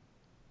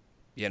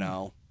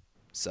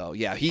 So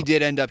yeah, he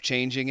did end up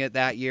changing it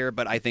that year,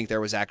 but I think there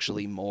was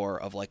actually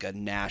more of like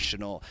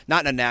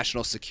not a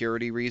national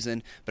security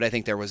reason, but I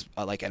think there was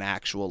like an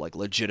actual like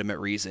legitimate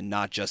reason,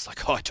 not just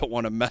like, oh, I don't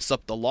want to mess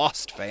up the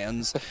Lost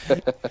fans.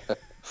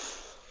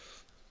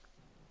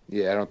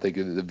 Yeah, I don't think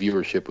the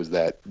viewership was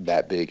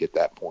that big at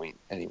that point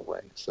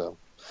anyway. So,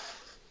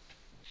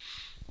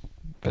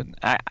 but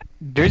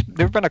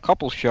there've been a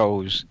couple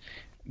shows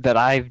that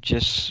I've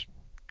just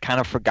kind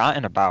of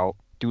forgotten about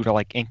due to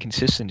like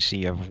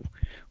inconsistency of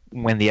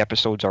when the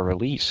episodes are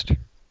released,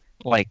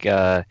 like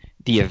The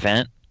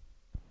Event.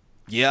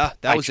 Yeah,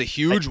 that was a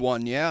huge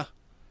one. Yeah,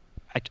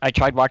 I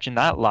tried watching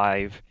that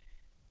live.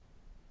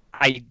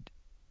 I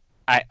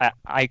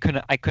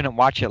couldn't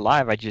watch it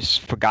live. I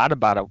just forgot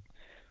about it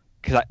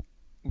because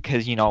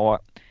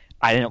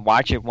I didn't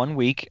watch it one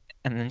week,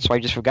 and then so I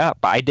just forgot.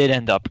 But I did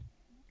end up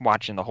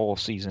watching the whole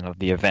season of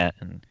The Event,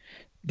 and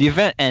The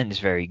Event ends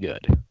very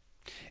good.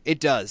 It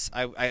does.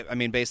 I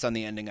mean, based on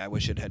the ending, I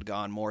wish it had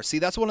gone more. See,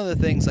 that's one of the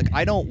things. Like,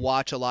 I don't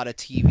watch a lot of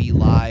TV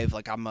live.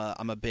 Like, I'm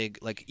a big,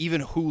 like,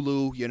 even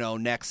Hulu,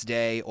 next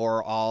day,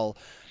 or I'll,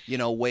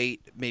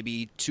 wait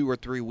maybe 2 or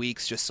 3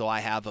 weeks just so I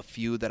have a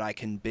few that I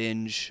can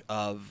binge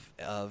of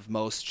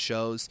most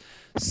shows.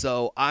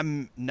 So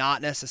I'm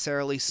not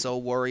necessarily so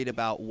worried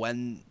about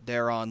when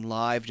they're on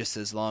live, just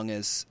as long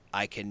as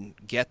I can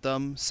get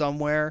them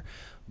somewhere.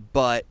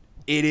 But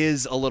it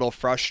is a little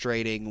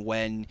frustrating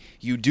when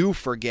you do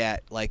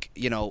forget, like,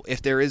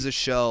 if there is a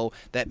show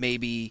that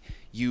maybe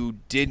you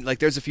didn't like.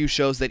 There's a few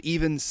shows that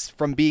even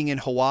from being in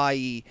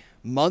Hawaii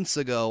months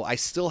ago, I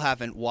still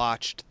haven't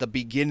watched the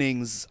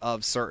beginnings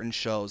of certain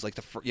shows, like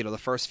the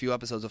first few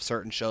episodes of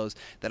certain shows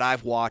that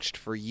I've watched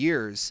for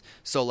years.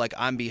 So like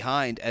I'm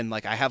behind, and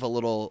like I have a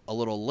little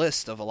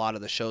list of a lot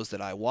of the shows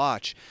that I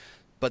watch.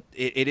 But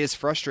it is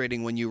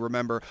frustrating when you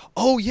remember,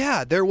 oh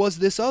yeah, there was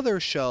this other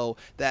show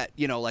that,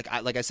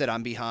 like I said,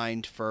 I'm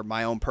behind for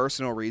my own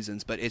personal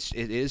reasons, but it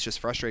is just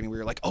frustrating where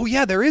you're like, oh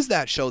yeah, there is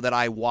that show that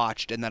I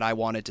watched and that I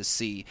wanted to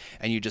see,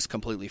 and you just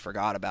completely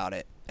forgot about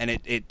it. And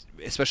it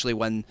especially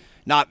when,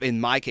 not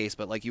in my case,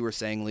 but like you were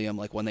saying, Liam,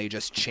 like when they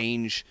just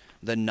change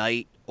the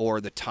night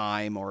or the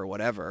time or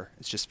whatever,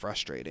 it's just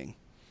frustrating.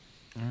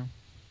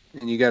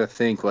 And you got to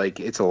think, like,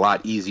 it's a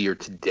lot easier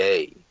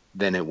today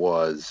than it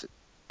was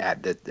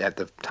at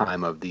the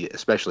time of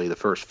especially the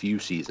first few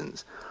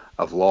seasons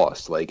of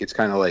Lost. Like, it's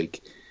kind of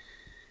like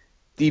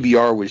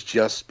DVR was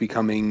just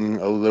becoming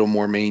a little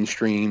more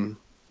mainstream,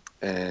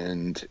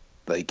 and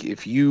like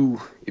if you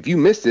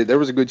missed it, there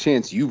was a good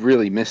chance you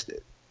really missed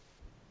it.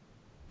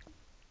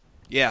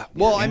 Yeah.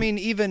 Well, I mean,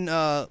 even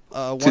to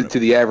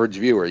the average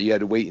viewer, you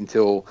had to wait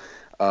until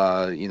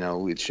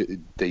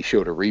they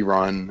showed a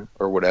rerun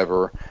or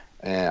whatever.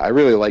 And I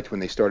really liked when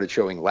they started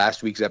showing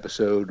last week's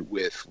episode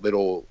with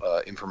little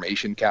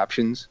information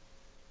captions.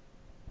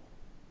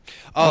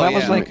 Oh, that yeah.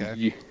 was like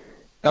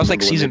that was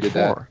like season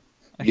 4.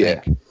 I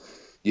think.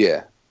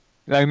 Yeah.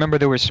 I remember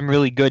there was some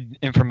really good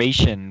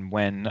information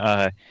when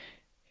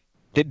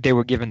they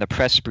were given the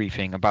press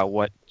briefing about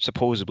what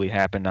supposedly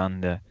happened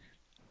on the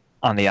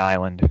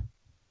island.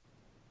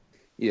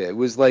 Yeah, it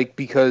was like,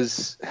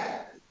 because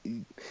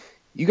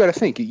you got to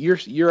think,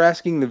 you're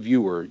asking the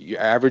viewer, your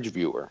average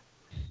viewer,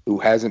 who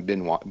hasn't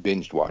been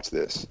binged watched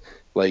this,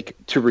 like,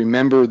 to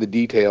remember the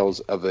details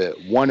of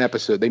an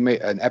episode they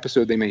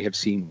may have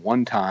seen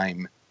one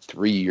time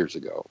 3 years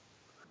ago,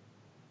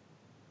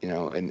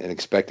 and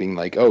expecting,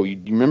 like, oh,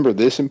 you remember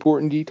this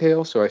important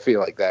detail? So I feel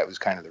like that was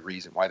kind of the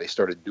reason why they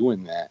started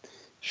doing that,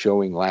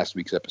 showing last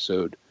week's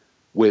episode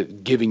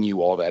with giving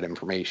you all that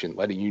information,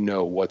 letting you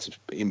know what's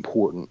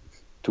important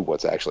to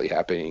what's actually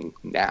happening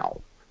now.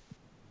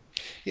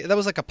 Yeah, that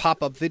was like a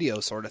pop-up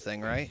video sort of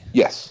thing, right?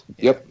 Yes.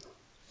 Yeah. Yep.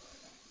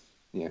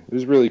 Yeah, it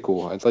was really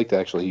cool. I'd like to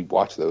actually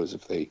watch those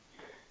if they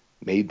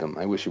made them.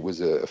 I wish it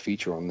was a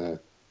feature on the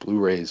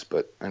Blu-rays,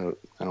 but I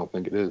don't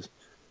think it is.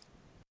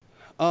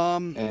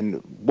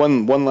 And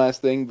one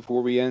last thing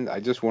before we end, I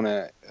just want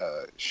to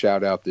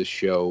shout out this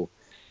show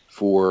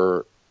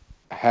for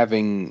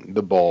having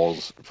the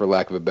balls, for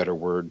lack of a better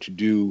word,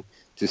 to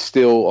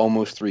still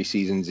almost 3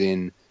 seasons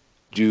in,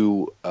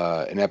 do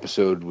an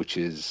episode which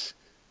is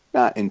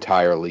not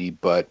entirely,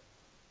 but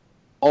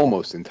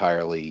almost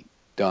entirely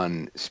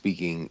done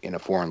speaking in a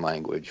foreign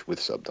language with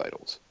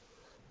subtitles.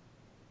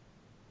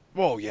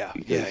 Oh yeah,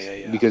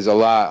 yeah. Because a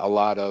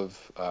lot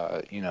of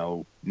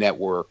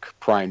network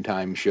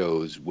primetime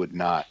shows would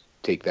not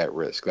take that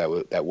risk.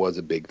 That was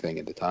a big thing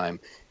at the time.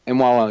 And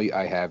while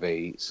I have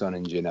a Sun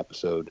and Jin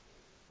episode,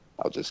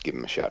 I'll just give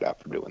him a shout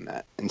out for doing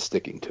that and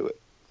sticking to it.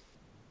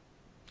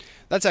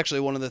 That's actually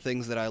one of the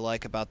things that I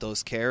like about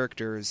those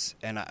characters,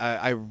 and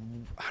I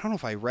don't know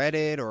if I read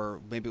it or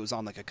maybe it was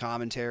on like a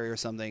commentary or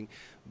something,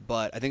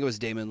 but I think it was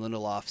Damon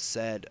Lindelof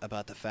said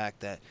about the fact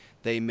that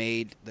they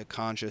made the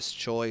conscious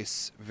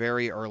choice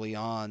very early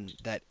on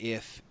that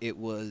if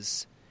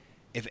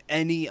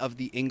any of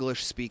the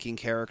English-speaking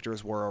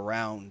characters were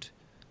around,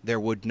 there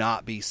would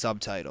not be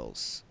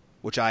subtitles,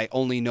 which I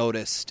only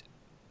noticed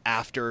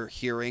after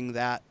hearing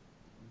that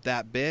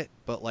bit.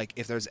 But like,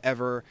 if there's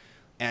ever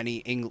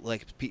any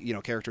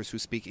characters who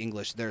speak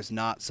English, there's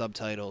not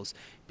subtitles,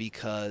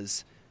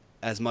 because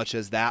as much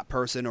as that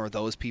person or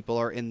those people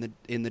are in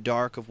the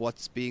dark of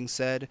what's being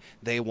said,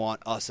 they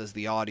want us as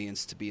the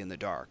audience to be in the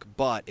dark.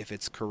 But if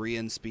it's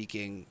Korean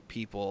speaking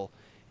people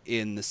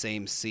in the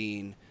same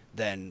scene,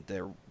 then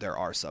there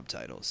are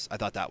subtitles. I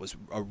thought that was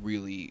a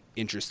really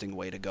interesting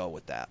way to go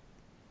with that.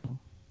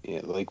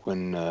 Yeah, like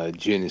when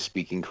Jin is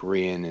speaking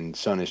Korean and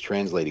Sun is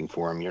translating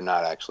for him, you're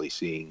not actually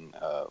seeing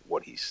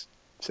what he's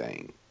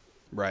saying.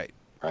 Right.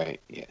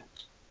 Yeah.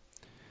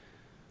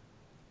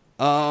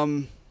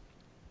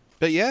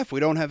 But yeah, if we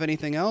don't have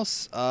anything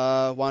else,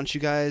 why don't you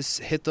guys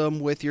hit them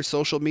with your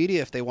social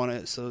media if they want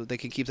to, so they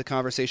can keep the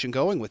conversation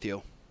going with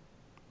you.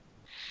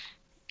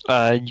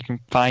 You can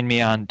find me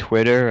on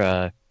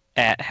Twitter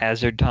at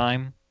Hazard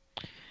Time,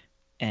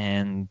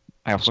 and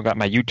I also got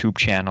my YouTube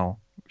channel,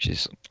 which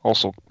is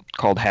also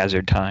called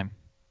Hazard Time.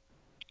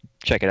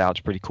 Check it out; it's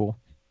pretty cool.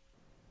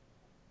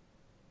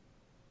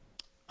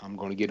 I'm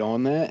going to get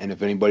on that, and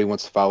if anybody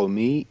wants to follow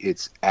me,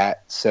 it's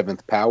at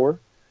Seventh Power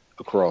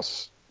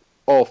across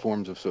all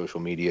forms of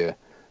social media.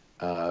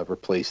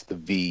 Replace the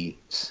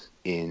V's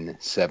in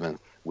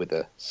seventh with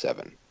a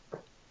 7.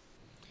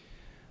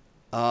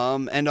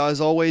 And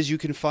as always, you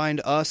can find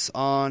us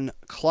on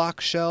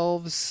Clock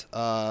Shelves,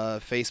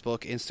 Facebook,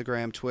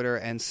 Instagram, Twitter,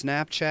 and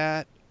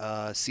Snapchat.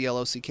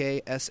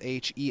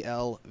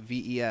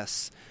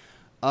 CLOCKSHELVES.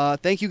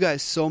 Thank you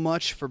guys so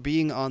much for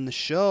being on the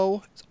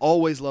show. It's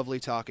always lovely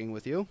talking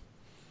with you.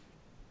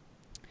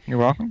 You're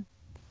welcome.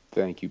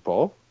 Thank you,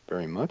 Paul,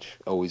 very much.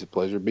 Always a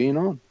pleasure being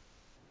on.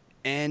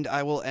 And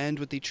I will end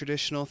with the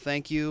traditional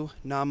thank you,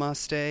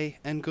 namaste,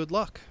 and good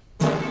luck.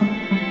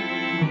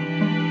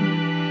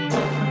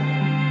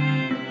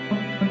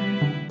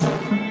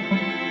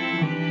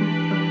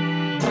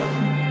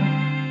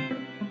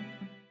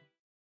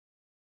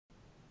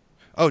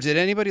 Oh, did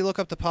anybody look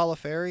up the Paula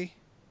Ferry?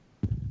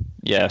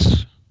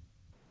 Yes.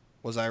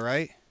 Was I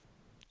right?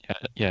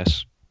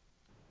 Yes.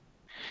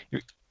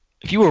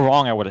 If you were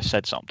wrong, I would have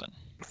said something.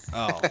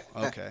 Oh,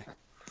 okay.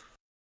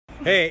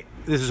 Hey,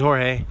 this is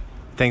Jorge.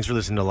 Thanks for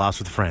listening to Lost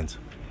with Friends.